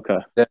 Okay.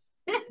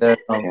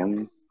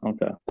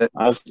 Okay.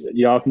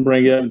 Y'all can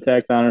bring it up in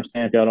text. I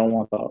understand if y'all don't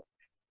want to talk.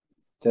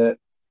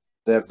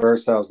 That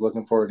verse I was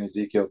looking for in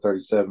Ezekiel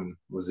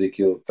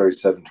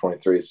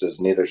 37:23. It says,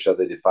 "Neither shall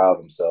they defile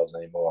themselves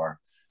anymore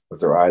with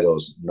their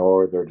idols,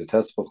 nor their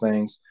detestable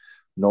things,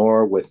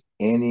 nor with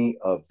any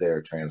of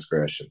their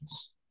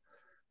transgressions.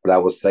 But I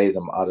will save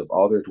them out of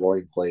all their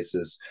dwelling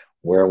places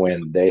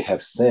wherein they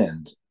have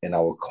sinned, and I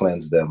will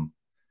cleanse them."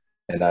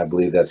 And I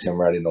believe that's him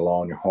writing the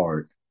law in your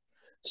heart.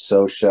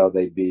 So shall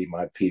they be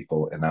my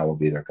people, and I will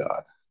be their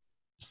God.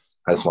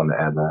 I just wanted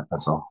to add that.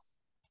 That's all.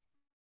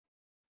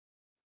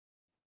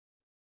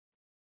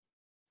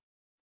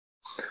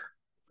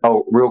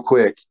 Oh, real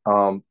quick,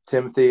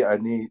 Timothy, I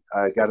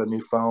got a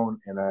new phone,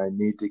 and I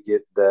need to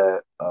get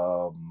that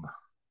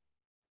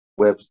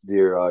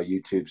your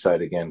YouTube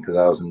site again because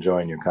I was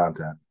enjoying your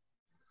content.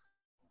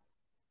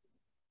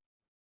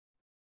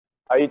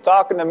 Are you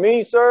talking to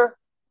me, sir?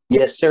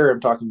 Yes, sir. I'm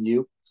talking to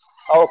you.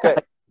 Okay.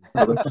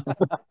 Do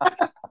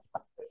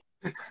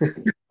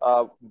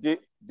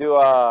you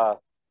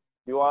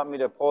want me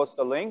to post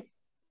a link,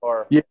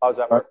 or how's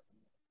that work?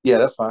 Yeah,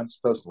 that's fine.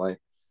 Just post a link.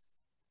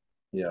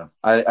 Yeah,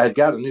 I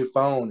got a new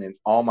phone and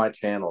all my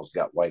channels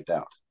got wiped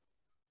out.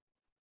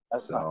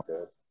 That's not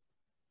good.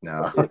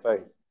 No.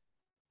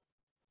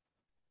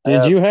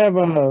 Did you have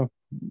a?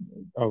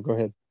 Oh, go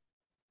ahead.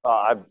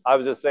 I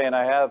was just saying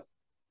I have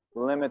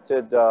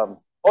limited. You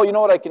know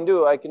what I can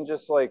do? I can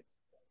just I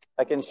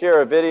can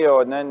share a video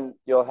and then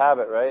you'll have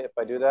it, right? If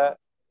I do that,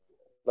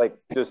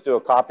 just do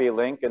a copy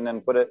link and then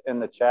put it in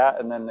the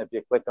chat, and then if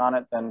you click on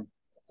it, then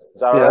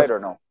is that all right or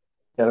no?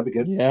 Yeah, that'd be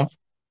good. Yeah.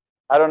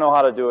 I don't know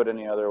how to do it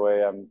any other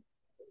way.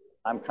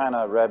 I'm kind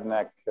of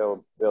redneck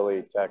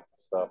hillbilly tech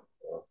stuff.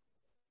 So.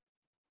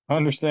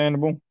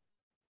 Understandable.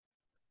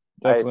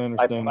 Definitely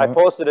understand I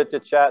posted it to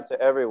chat to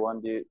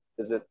everyone.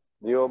 Is it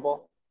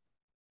viewable?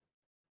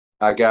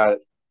 I got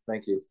it.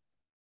 Thank you.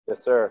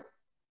 Yes, sir.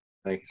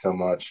 Thank you so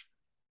much.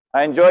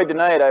 I enjoyed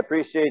tonight. I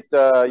appreciate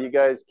you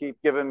guys keep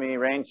giving me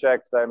rain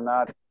checks.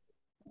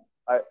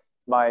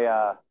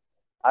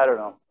 I don't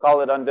know,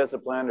 call it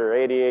undisciplined or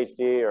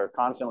ADHD or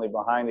constantly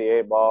behind the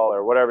 8 ball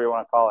or whatever you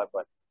want to call it.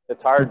 But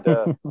it's hard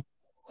to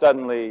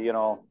suddenly,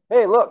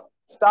 hey, look,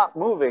 stop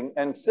moving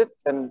and sit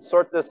and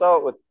sort this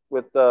out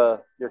with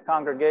your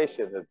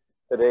congregation.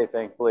 Today,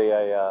 thankfully,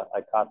 I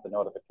caught the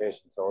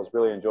notification. So it was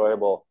really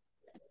enjoyable.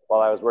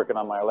 While I was working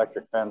on my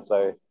electric fence,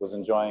 I was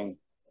enjoying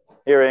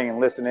hearing and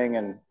listening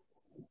and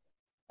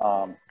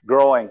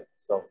growing.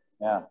 So,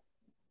 yeah.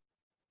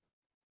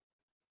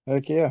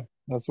 Heck yeah.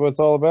 That's what it's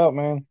all about,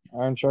 man.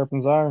 Iron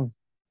sharpens iron.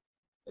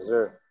 Yes,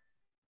 sir.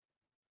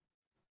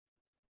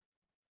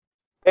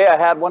 Hey, I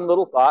had one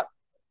little thought.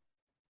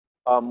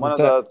 One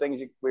What's of that? the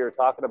things we were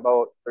talking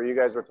about, or you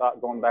guys were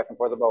going back and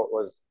forth about,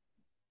 was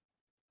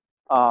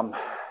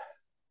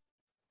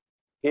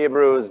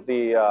Hebrews,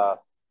 I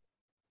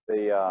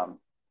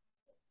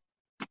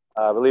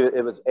believe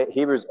it was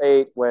Hebrews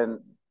 8, when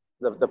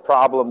the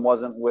problem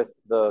wasn't with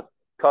the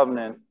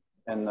covenant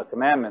and the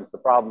commandments. The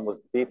problem was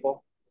the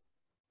people,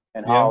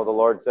 and Yeah. how the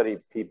Lord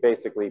said he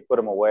basically put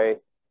them away.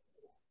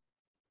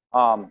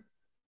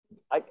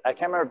 I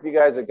can't remember if you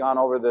guys had gone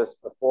over this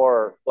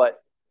before,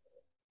 but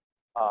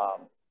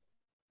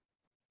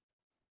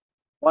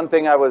one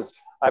thing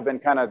I've been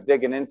kind of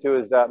digging into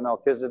is that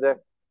Melchizedek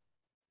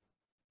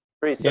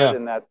priesthood, Yeah.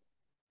 and that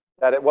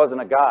it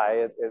wasn't a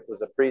guy, it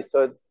was a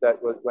priesthood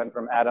that went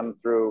from Adam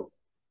through,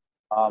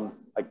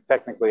 like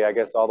technically, I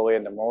guess, all the way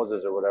into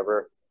Moses or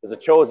whatever. It's a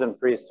chosen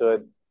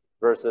priesthood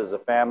versus a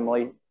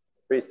family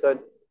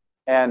priesthood.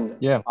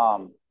 And Yeah.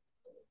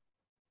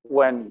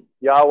 when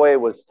Yahweh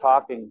was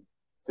talking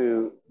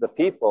to the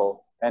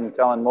people and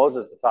telling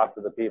Moses to talk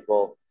to the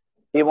people,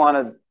 he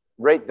wanted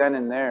right then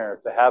and there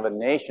to have a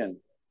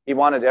nation. He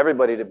wanted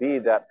everybody to be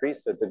that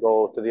priesthood, to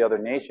go to the other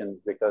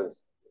nations,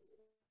 because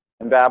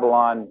in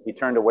Babylon, he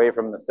turned away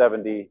from the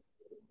 70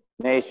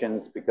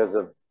 nations because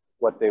of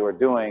what they were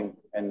doing,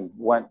 and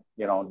went,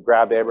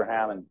 grabbed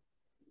Abraham and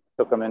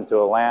took him into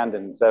a land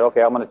and said,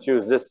 okay, I'm going to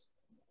choose this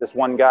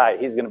one guy.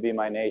 He's going to be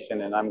my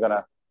nation, and I'm going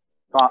to,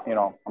 I'm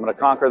going to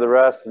conquer the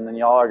rest, and then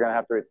y'all are going to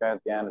have to repent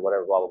at the end,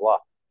 whatever, blah, blah, blah.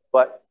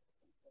 But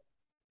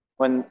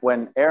when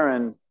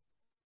Aaron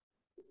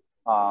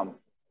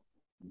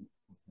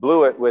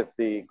blew it with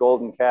the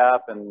golden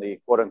calf and the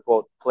quote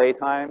unquote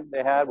playtime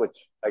they had,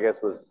 which I guess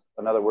was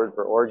another word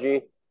for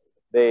orgy,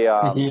 they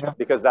Yeah.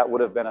 because that would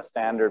have been a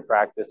standard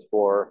practice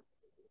for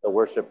the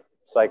worship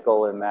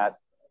cycle in that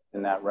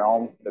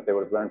realm that they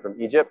would have learned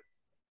from Egypt.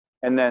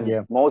 And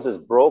then Moses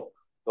broke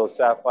those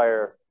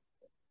sapphire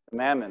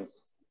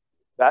commandments.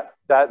 That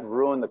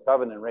ruined the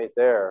covenant right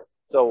there.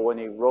 So when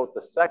he wrote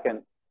the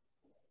second,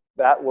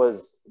 that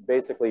was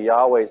basically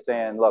Yahweh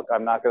saying, look,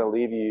 I'm not going to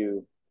leave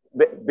you,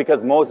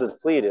 because Moses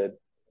pleaded.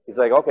 He's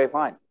like, okay,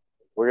 fine.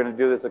 We're going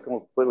to do this a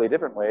completely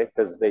different way,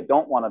 because they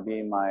don't want to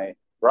be my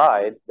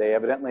bride. They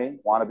evidently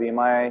want to be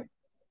my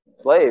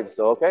slaves.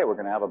 So, okay, we're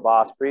going to have a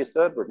boss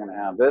priesthood. We're going to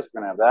have this.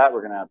 We're going to have that.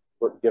 We're going to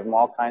give them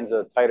all kinds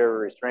of tighter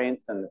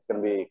restraints, and it's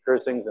going to be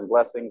cursings and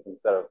blessings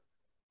instead of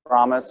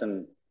promise,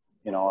 and,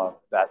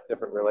 that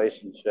different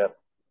relationship.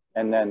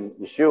 And then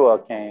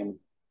Yeshua came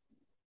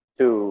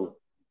to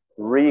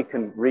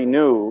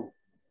renew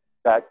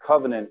that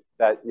covenant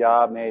that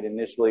Yah made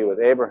initially with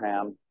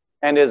Abraham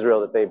and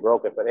Israel, that they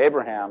broke it. But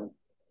Abraham,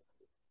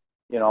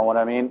 you know what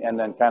I mean? And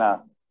then kind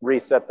of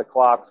reset the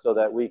clock so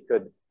that we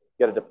could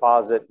get a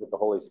deposit with the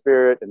Holy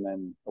Spirit, and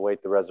then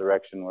await the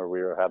resurrection where we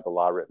have the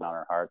law written on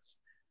our hearts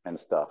and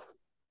stuff.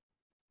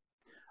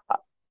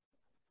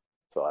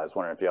 So I was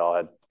wondering if y'all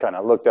had kind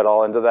of looked at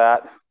all into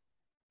that.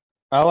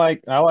 I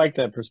like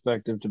that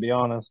perspective, to be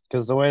honest,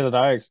 because the way that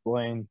I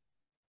explain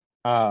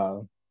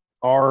our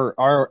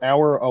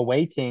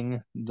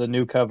awaiting the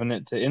new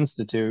covenant to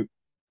institute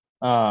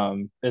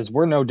is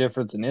we're no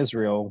different than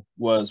Israel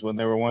was when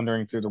they were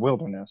wandering through the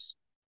wilderness.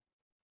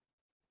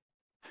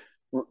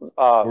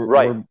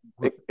 Right.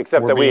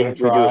 Except that we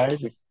tried.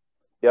 do.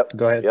 Yep.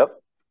 Go ahead.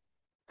 Yep.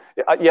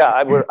 Yeah,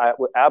 I would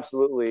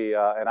absolutely.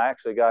 And I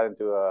actually got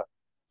into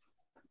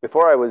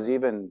before I was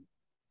even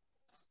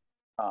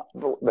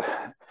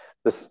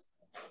this.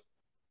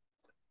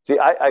 See,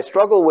 I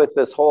struggle with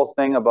this whole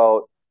thing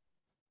about,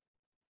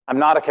 I'm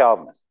not a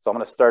Calvinist, so I'm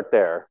going to start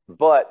there.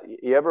 But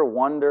you ever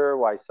wonder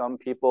why some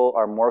people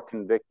are more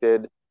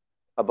convicted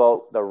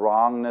about the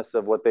wrongness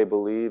of what they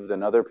believe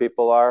than other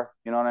people are?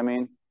 You know what I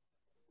mean?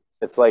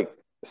 It's like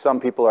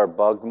some people are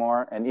bugged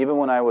more. And even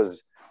when I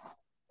was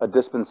a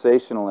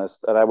dispensationalist,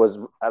 and I was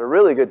at a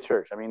really good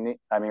church. I mean,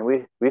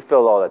 we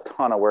filled out a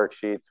ton of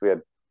worksheets. We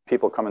had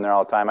people coming there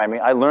all the time. I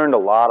mean, I learned a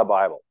lot of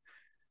Bible.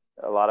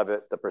 A lot of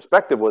it, the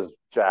perspective was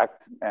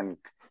jacked and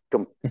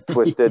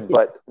twisted,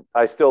 but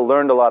I still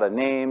learned a lot of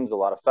names, a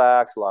lot of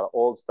facts, a lot of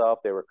old stuff.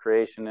 They were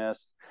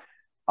creationists,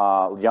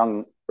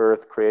 young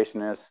earth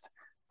creationists.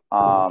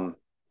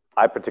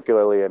 I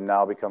particularly have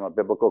now become a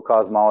biblical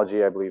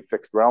cosmology, I believe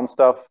fixed realm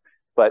stuff.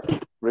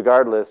 But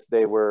regardless,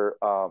 they were,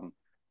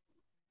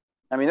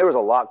 there was a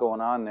lot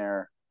going on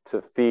there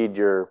to feed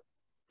your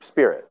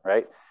spirit,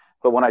 right?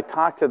 But when I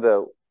talked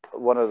to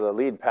one of the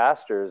lead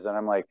pastors, and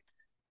I'm like,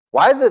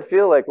 why does it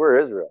feel like we're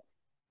Israel?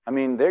 I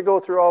mean, they go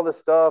through all this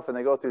stuff and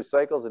they go through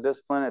cycles of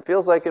discipline. It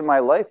feels like in my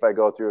life, I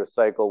go through a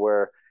cycle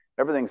where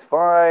everything's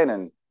fine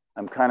and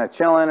I'm kind of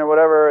chilling or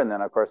whatever. And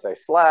then of course I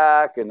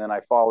slack, and then I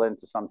fall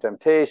into some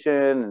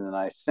temptation, and then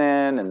I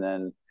sin. And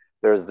then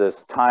there's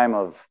this time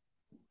of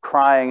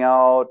crying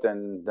out.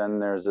 And then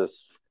there's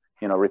this,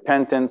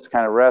 repentance,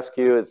 kind of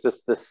rescue. It's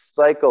just this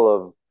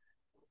cycle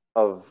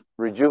of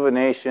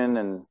rejuvenation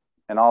and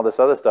all this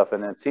other stuff.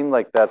 And it seemed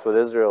like that's what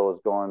Israel was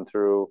going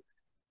through,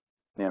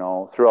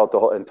 throughout the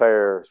whole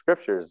entire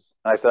scriptures.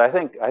 And I said, I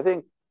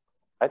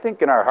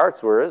think in our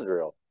hearts we're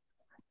Israel.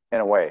 in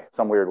a way,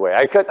 some weird way.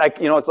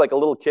 It's like a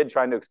little kid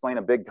trying to explain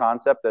a big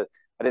concept that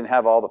I didn't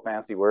have all the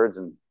fancy words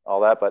and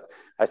all that, but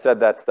I said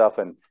that stuff,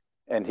 and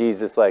he's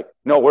just like,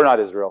 no, we're not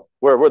Israel.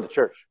 We're the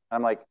church.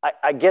 I'm like,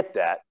 I get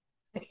that,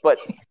 but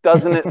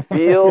doesn't it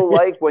feel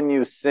like when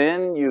you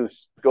sin, you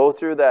go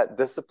through that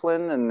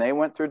discipline, and they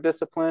went through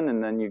discipline,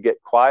 and then you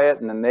get quiet,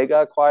 and then they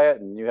got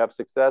quiet, and you have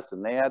success,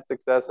 and they had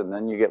success, and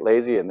then you get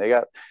lazy, and they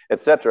got,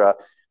 etc.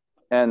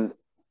 And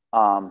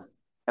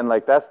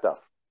like that stuff.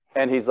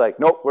 And he's like,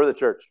 nope, we're the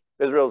church.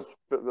 Israel's,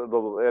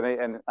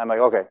 and I'm like,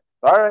 okay,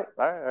 all right.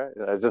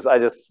 I just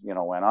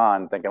went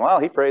on thinking, well,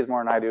 he prays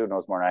more than I do,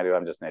 knows more than I do.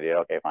 I'm just an idiot.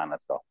 Okay, fine,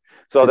 let's go.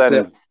 So It's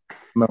then,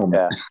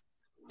 moment.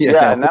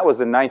 yeah, and that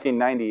was in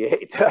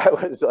 1998.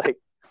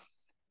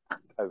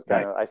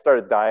 I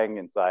started dying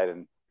inside,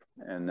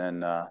 and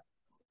then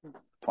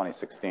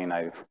 2016,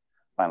 I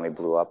finally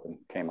blew up and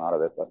came out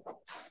of it. But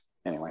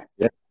anyway,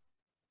 yeah,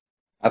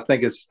 I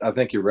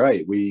think you're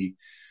right. We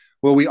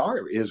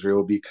are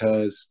Israel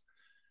because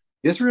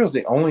Israel is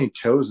the only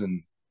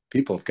chosen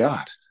people of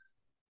God.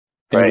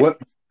 And right.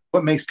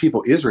 what makes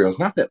people Israel is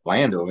not that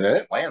land over there.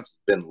 That land's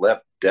been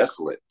left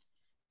desolate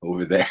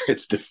over there.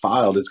 It's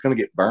defiled. It's going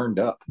to get burned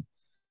up.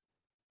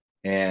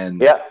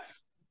 And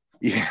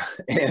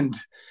and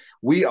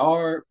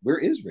we're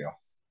Israel.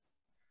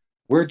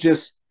 We're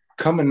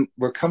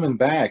coming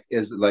back,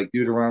 as like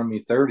Deuteronomy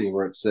 30,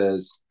 where it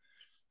says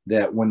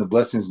that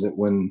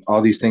when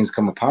all these things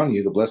come upon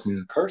you, the blessings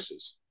and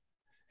curses,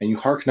 and you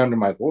hearken unto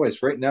my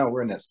voice. Right now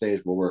we're in that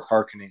stage where we're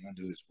hearkening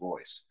unto his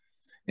voice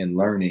and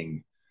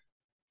learning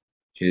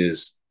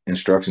his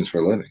instructions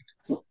for living.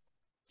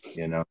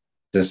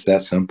 Just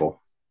that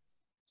simple.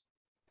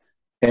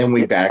 And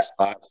we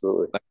backslide.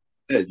 Absolutely.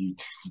 Like you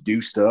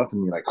do stuff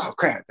and you're like, oh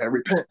crap, I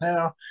repent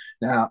now.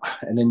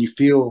 And then you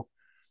feel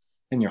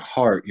in your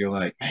heart, you're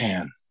like,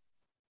 man,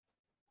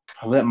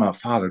 I let my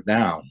father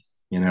down,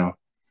 And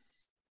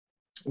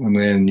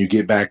then you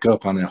get back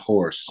up on that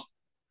horse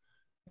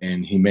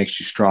and he makes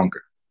you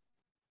stronger.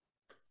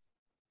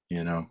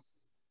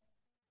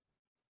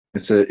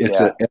 It's a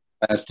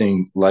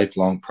everlasting,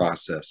 lifelong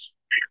process.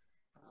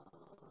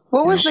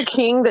 What was the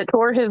king that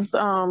tore his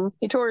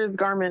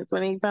garments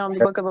when he found the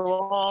book of the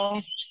law?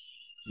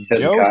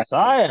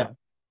 Josiah.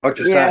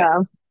 Yeah.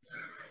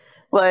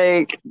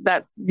 Like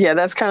that. Yeah,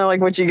 that's kind of like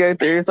what you go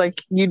through. It's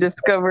like you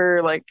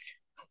discover, like,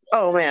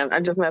 oh man, I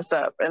just messed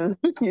up, and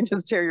you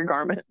just tear your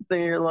garment.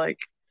 Then you're like,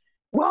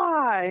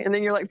 why? And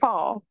then you're like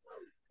Paul,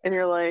 and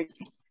you're like,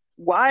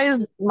 why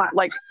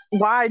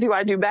do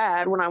I do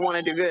bad when I want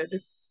to do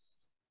good?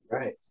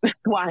 Right.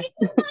 Why?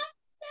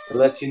 It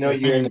lets you know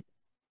you're in the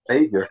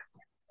Savior.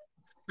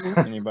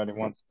 Anybody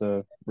wants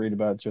to read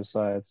about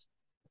Josiah? It's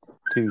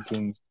 2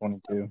 Kings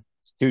 22.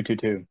 It's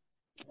 2:22.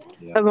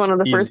 Yeah. That was one of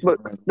the first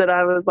books that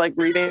I was like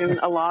reading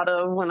a lot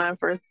of when I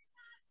first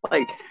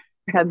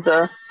had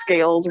the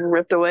scales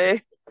ripped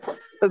away. It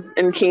was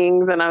in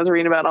Kings, and I was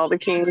reading about all the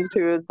kings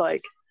who would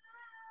like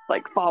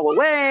fall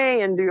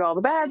away and do all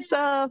the bad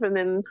stuff, and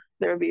then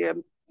there would be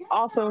an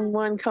awesome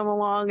one come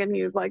along, and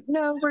he was like,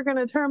 "No, we're going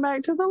to turn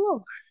back to the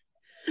Lord."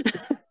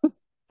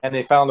 And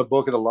they found the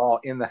book of the law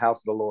in the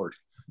house of the Lord.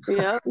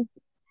 Yeah,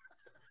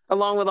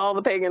 along with all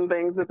the pagan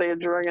things that they had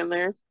drug in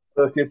there.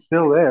 Look, it's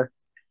still there.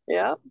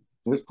 Yeah,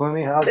 there's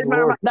plenty of houses.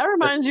 That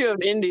reminds you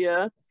of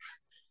India.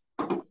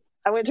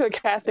 I went to a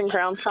Casting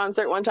Crowns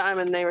concert one time,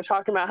 and they were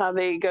talking about how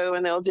they go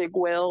and they'll dig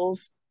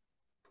wells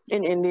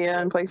in India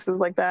and places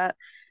like that.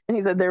 And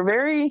he said they're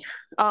very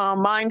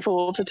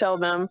mindful to tell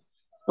them,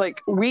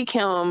 like, we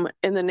come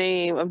in the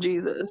name of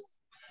Jesus.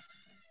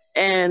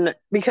 And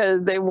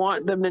because they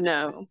want them to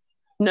know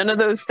none of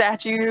those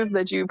statues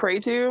that you pray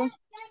to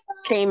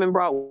came and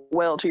brought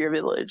well to your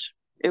village.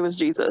 It was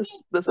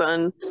Jesus, the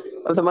Son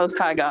of the Most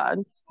High God.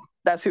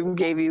 That's who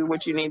gave you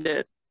what you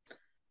needed.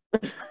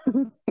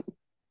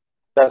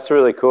 That's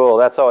really cool.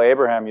 That's how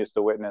Abraham used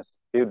to witness.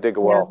 He would dig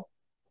a well.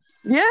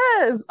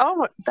 Yes.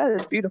 Oh, that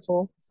is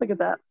beautiful. Look at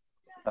that.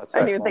 That's I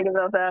didn't even think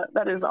about that.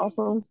 That is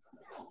awesome.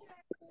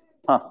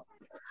 Huh.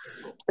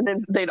 And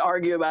then they'd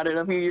argue about it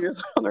a few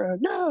years on the road.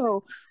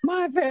 No,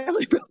 my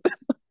family built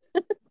this.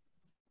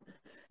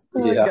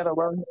 Yeah. Gotta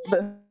love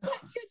this.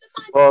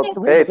 Well,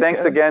 hey,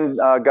 thanks again,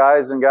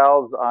 guys and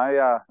gals.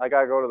 I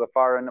gotta go to the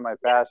far end of my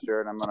pasture,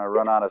 and I'm gonna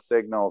run out of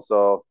signal.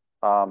 So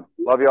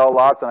love you all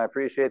lots, and I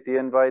appreciate the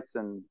invites,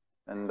 and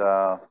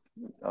I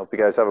hope you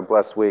guys have a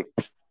blessed week.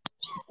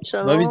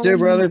 Shalom. Love you too,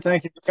 brother.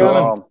 Thank you for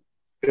coming.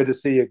 Good to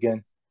see you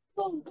again.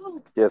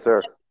 Yes,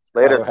 sir.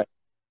 Later. Right.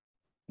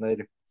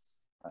 Later.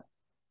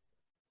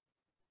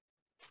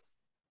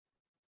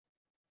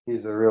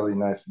 He's a really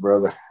nice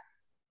brother.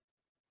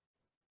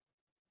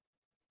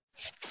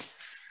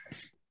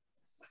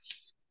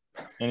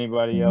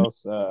 Anybody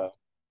else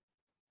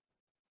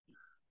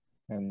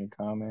any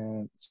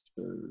comments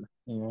or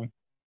anything?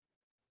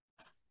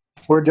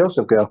 Where'd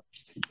Joseph go?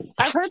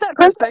 I've heard that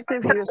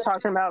perspective he was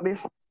talking about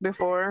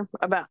before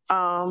about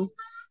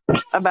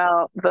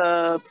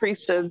the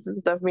priesthoods and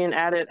stuff being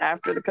added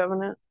after the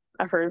covenant.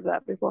 I've heard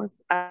that before.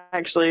 I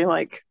actually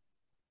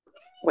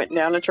went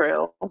down a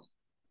trail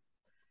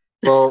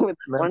Well, with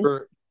one.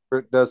 remember,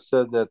 it does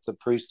said that the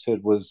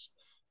priesthood was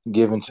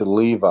given to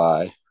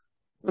Levi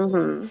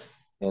Mm-hmm.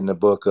 in the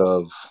book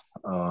of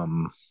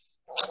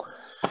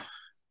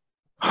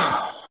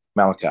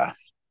Malachi.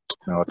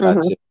 Malachi Mm-hmm.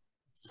 2.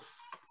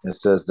 It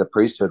says the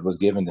priesthood was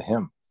given to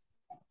him.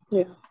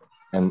 Yeah.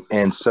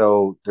 And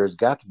so there's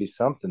got to be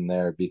something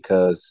there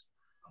because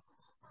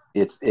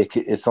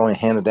it's only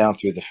handed down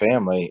through the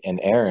family, and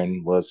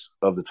Aaron was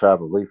of the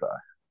tribe of Levi.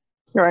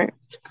 Right.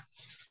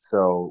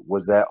 So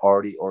was that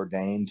already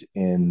ordained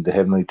in the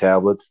heavenly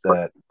tablets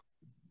that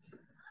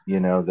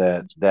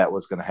that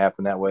was going to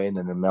happen that way, and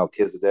then the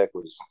Melchizedek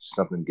was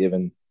something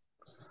given,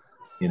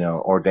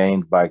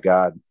 ordained by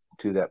God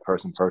to that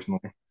person personally?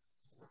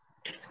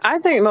 I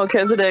think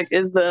Melchizedek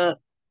is the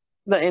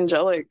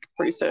angelic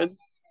priesthood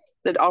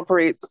that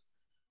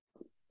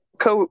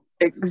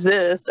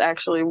coexists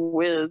actually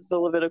with the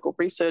Levitical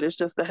priesthood. It's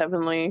just the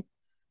heavenly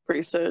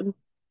priesthood.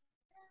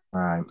 All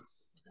right.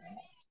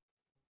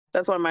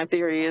 That's what my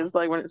theory is.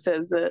 Like when it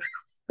says that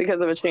because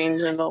of a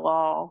change in the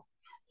law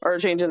or a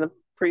change in the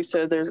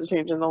priesthood, there's a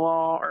change in the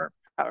law, or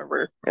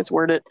however it's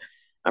worded.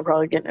 I'm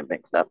probably getting it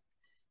mixed up.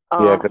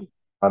 Yeah,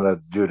 on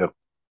the Judah.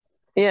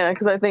 Yeah,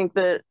 because I think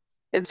that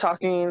it's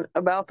talking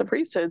about the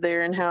priesthood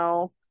there and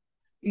how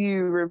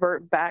you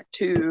revert back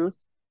to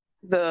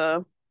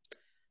the,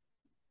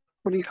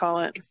 what do you call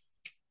it?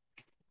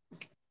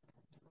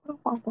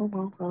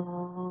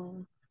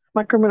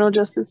 My criminal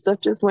justice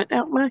stuff just went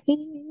out my head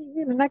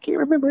and I can't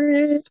remember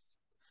it.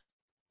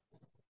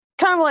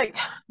 Kind of like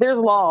there's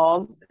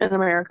laws in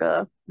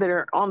America that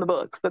are on the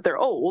books, but they're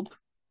old.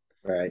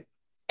 Right.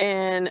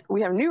 And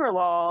we have newer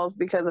laws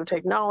because of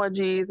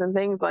technologies and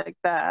things like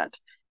that.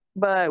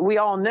 But we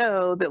all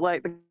know that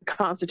like the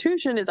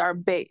Constitution is our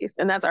base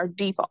and that's our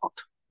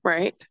default,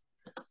 right?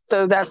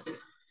 So that's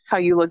how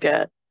you look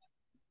at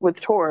with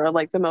Torah,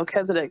 like the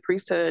Melchizedek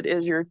priesthood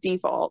is your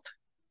default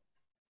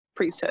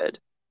priesthood.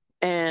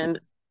 And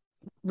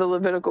the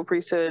Levitical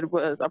priesthood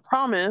was a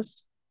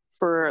promise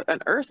for an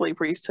earthly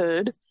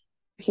priesthood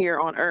here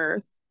on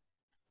earth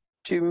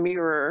to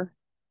mirror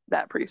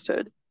that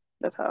priesthood.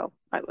 That's how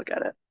I look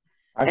at it.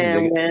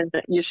 And when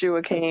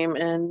Yeshua came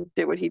and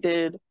did what he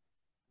did,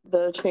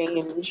 the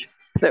change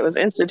that was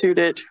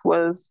instituted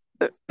was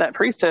that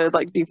priesthood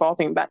like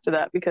defaulting back to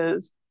that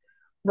because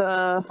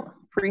the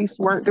priests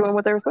weren't doing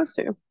what they were supposed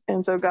to.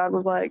 And so God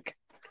was like,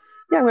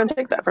 yeah, I'm going to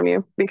take that from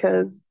you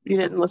because you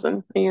didn't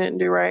listen and you didn't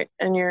do right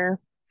and you're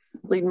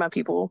leading my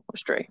people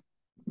astray.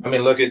 I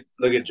mean, look at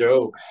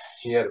Job.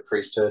 He had a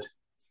priesthood.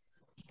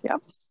 Yeah.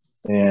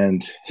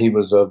 And he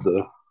was a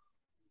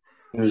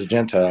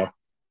Gentile.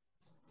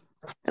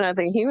 And I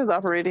think he was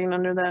operating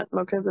under that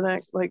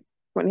Melchizedek, like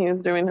when he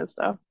was doing his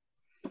stuff.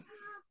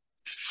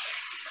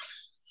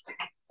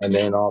 And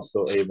then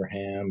also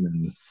Abraham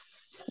and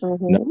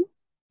Mm-hmm.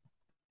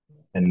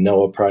 and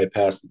Noah probably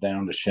passed it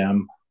down to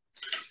Shem.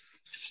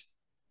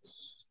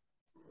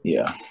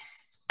 Yeah.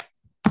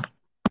 That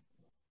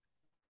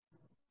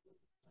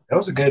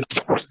was a good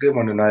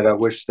one tonight. I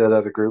wish that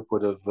other group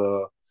would have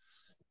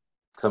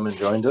come and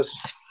joined us.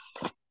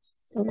 It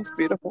was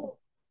beautiful.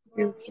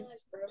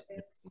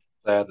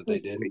 Glad that they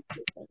did.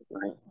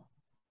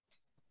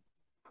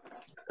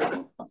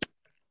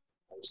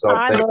 So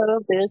I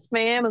love this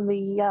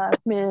family.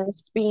 I've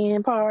missed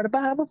being part of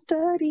Bible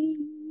study.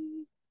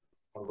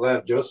 I'm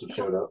glad Joseph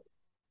showed up.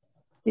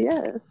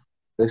 Yes.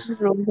 Yeah,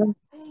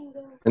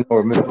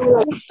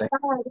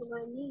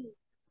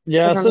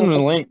 I sent him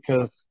the link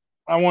because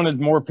I wanted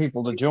more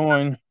people to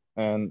join.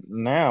 And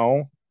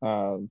now,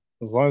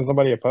 as long as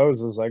nobody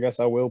opposes, I guess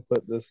I will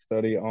put this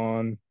study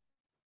on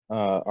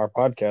our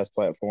podcast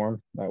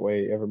platform. That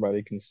way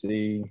everybody can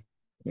see,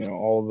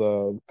 all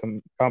the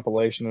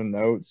compilation and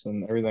notes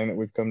and everything that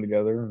we've come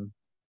together and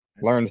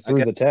learned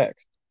through the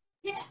text.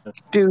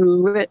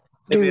 Do it.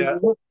 Do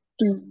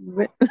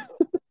it.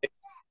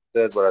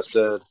 Said what I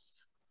said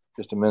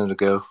just a minute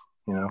ago.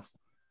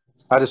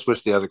 I just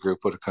wish the other group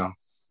would have come.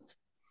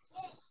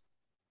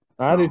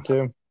 I do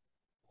too.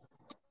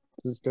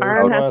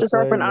 Iron has to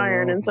sharpen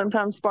iron, and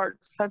sometimes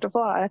sparks have to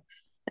fly.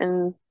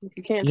 And if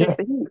you can't take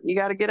the heat, you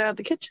got to get out of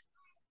the kitchen.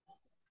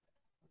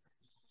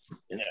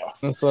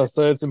 That's why I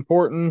say it's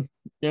important,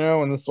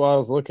 and this is why I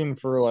was looking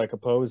for like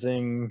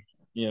opposing,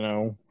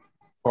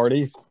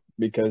 parties,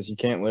 because you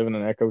can't live in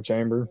an echo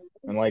chamber.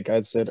 And like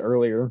I said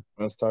earlier,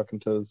 I was talking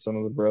to some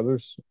of the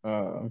brothers,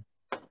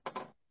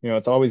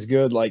 it's always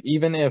good. Like,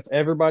 even if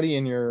everybody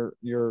in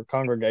your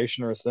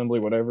congregation or assembly,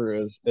 whatever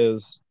is,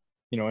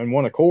 in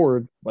one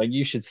accord, like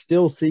you should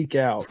still seek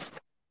out.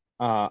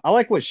 I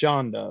like what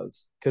Sean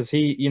does because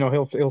he,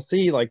 he'll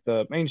see like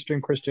the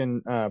mainstream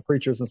Christian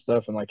preachers and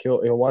stuff, and like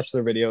he'll watch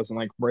their videos and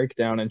like break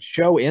down and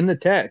show in the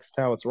text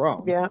how it's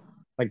wrong. Yeah.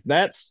 Like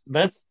that's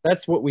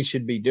what we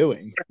should be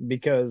doing,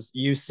 because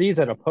you see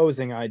that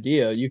opposing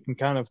idea, you can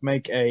kind of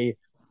make a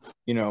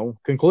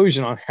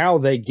conclusion on how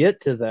they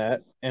get to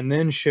that, and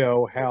then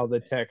show how the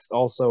text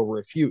also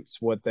refutes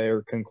what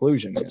their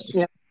conclusion is.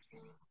 Yeah.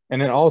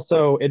 And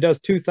it does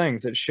two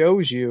things. It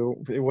shows you,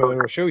 well,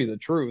 it'll show you the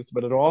truth,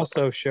 but it'll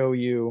also show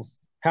you,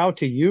 how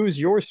to use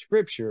your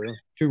scripture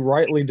to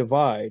rightly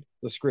divide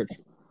the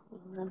scripture.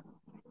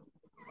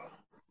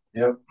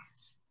 Yep.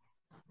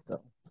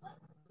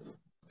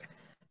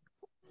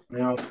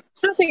 Yeah.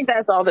 I think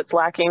that's all that's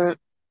lacking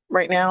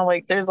right now.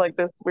 Like there's like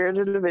this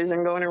spiritual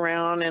division going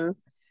around and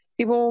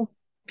people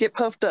get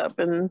puffed up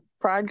and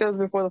pride goes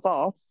before the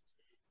fall.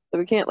 So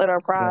we can't let our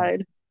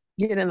pride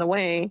get in the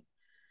way.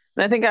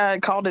 And I think I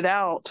called it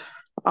out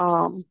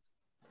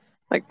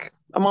like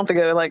a month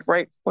ago, like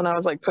right when I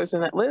was like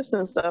posting that list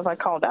and stuff, I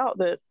called out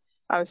that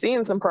I was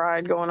seeing some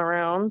pride going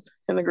around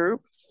in the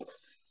group.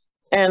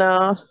 And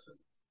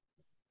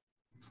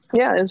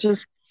yeah, it's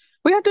just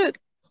we have to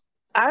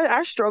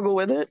I struggle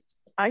with it.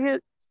 I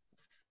get,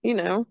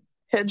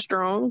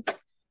 headstrong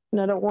and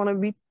I don't want to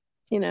be,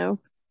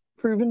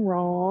 proven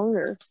wrong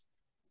or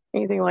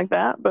anything like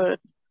that.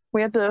 But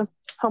we have to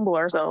humble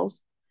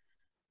ourselves.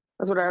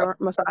 That's what our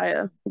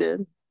Messiah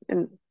did.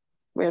 And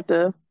we have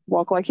to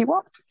walk like he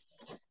walked.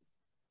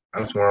 I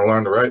just want to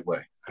learn the right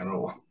way. I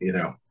don't,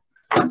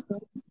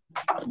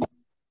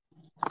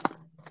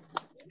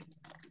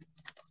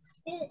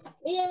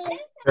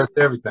 Test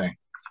everything.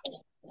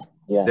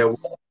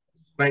 Yes.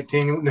 That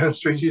 19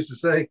 Streets used to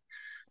say.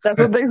 That's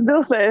what they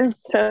still say.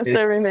 Test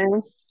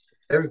everything.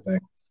 Everything.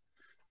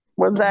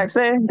 What Zach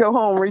say? Go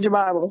home, read your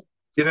Bible.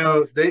 They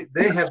have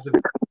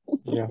the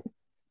Yeah.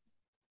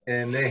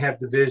 And they have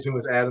division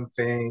with Adam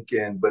Fink,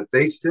 but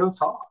they still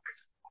talk.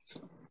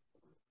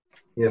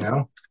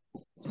 That's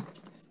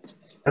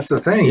the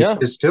thing. Yeah.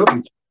 It's still,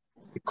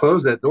 you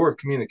close that door of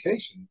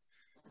communication.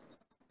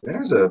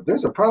 There's a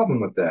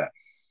problem with that.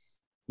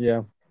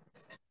 Yeah.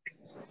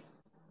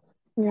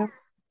 Yeah.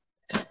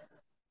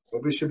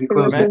 But we should be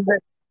closing.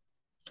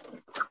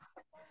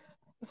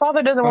 The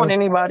Father doesn't want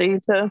anybody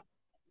to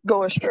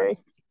go astray.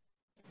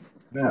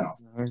 Now,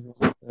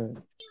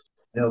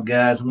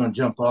 guys, I'm gonna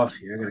jump off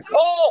here.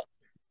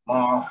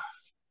 I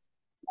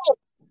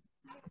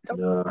gotta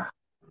go.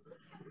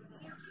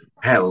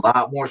 I had a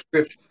lot more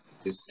scripture.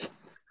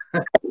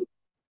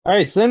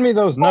 Hey, send me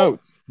those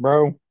notes,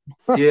 bro.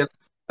 Yeah,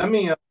 let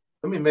me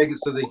make it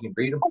so they can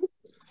read them.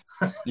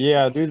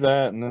 Yeah, do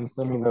that and then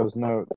send me those notes.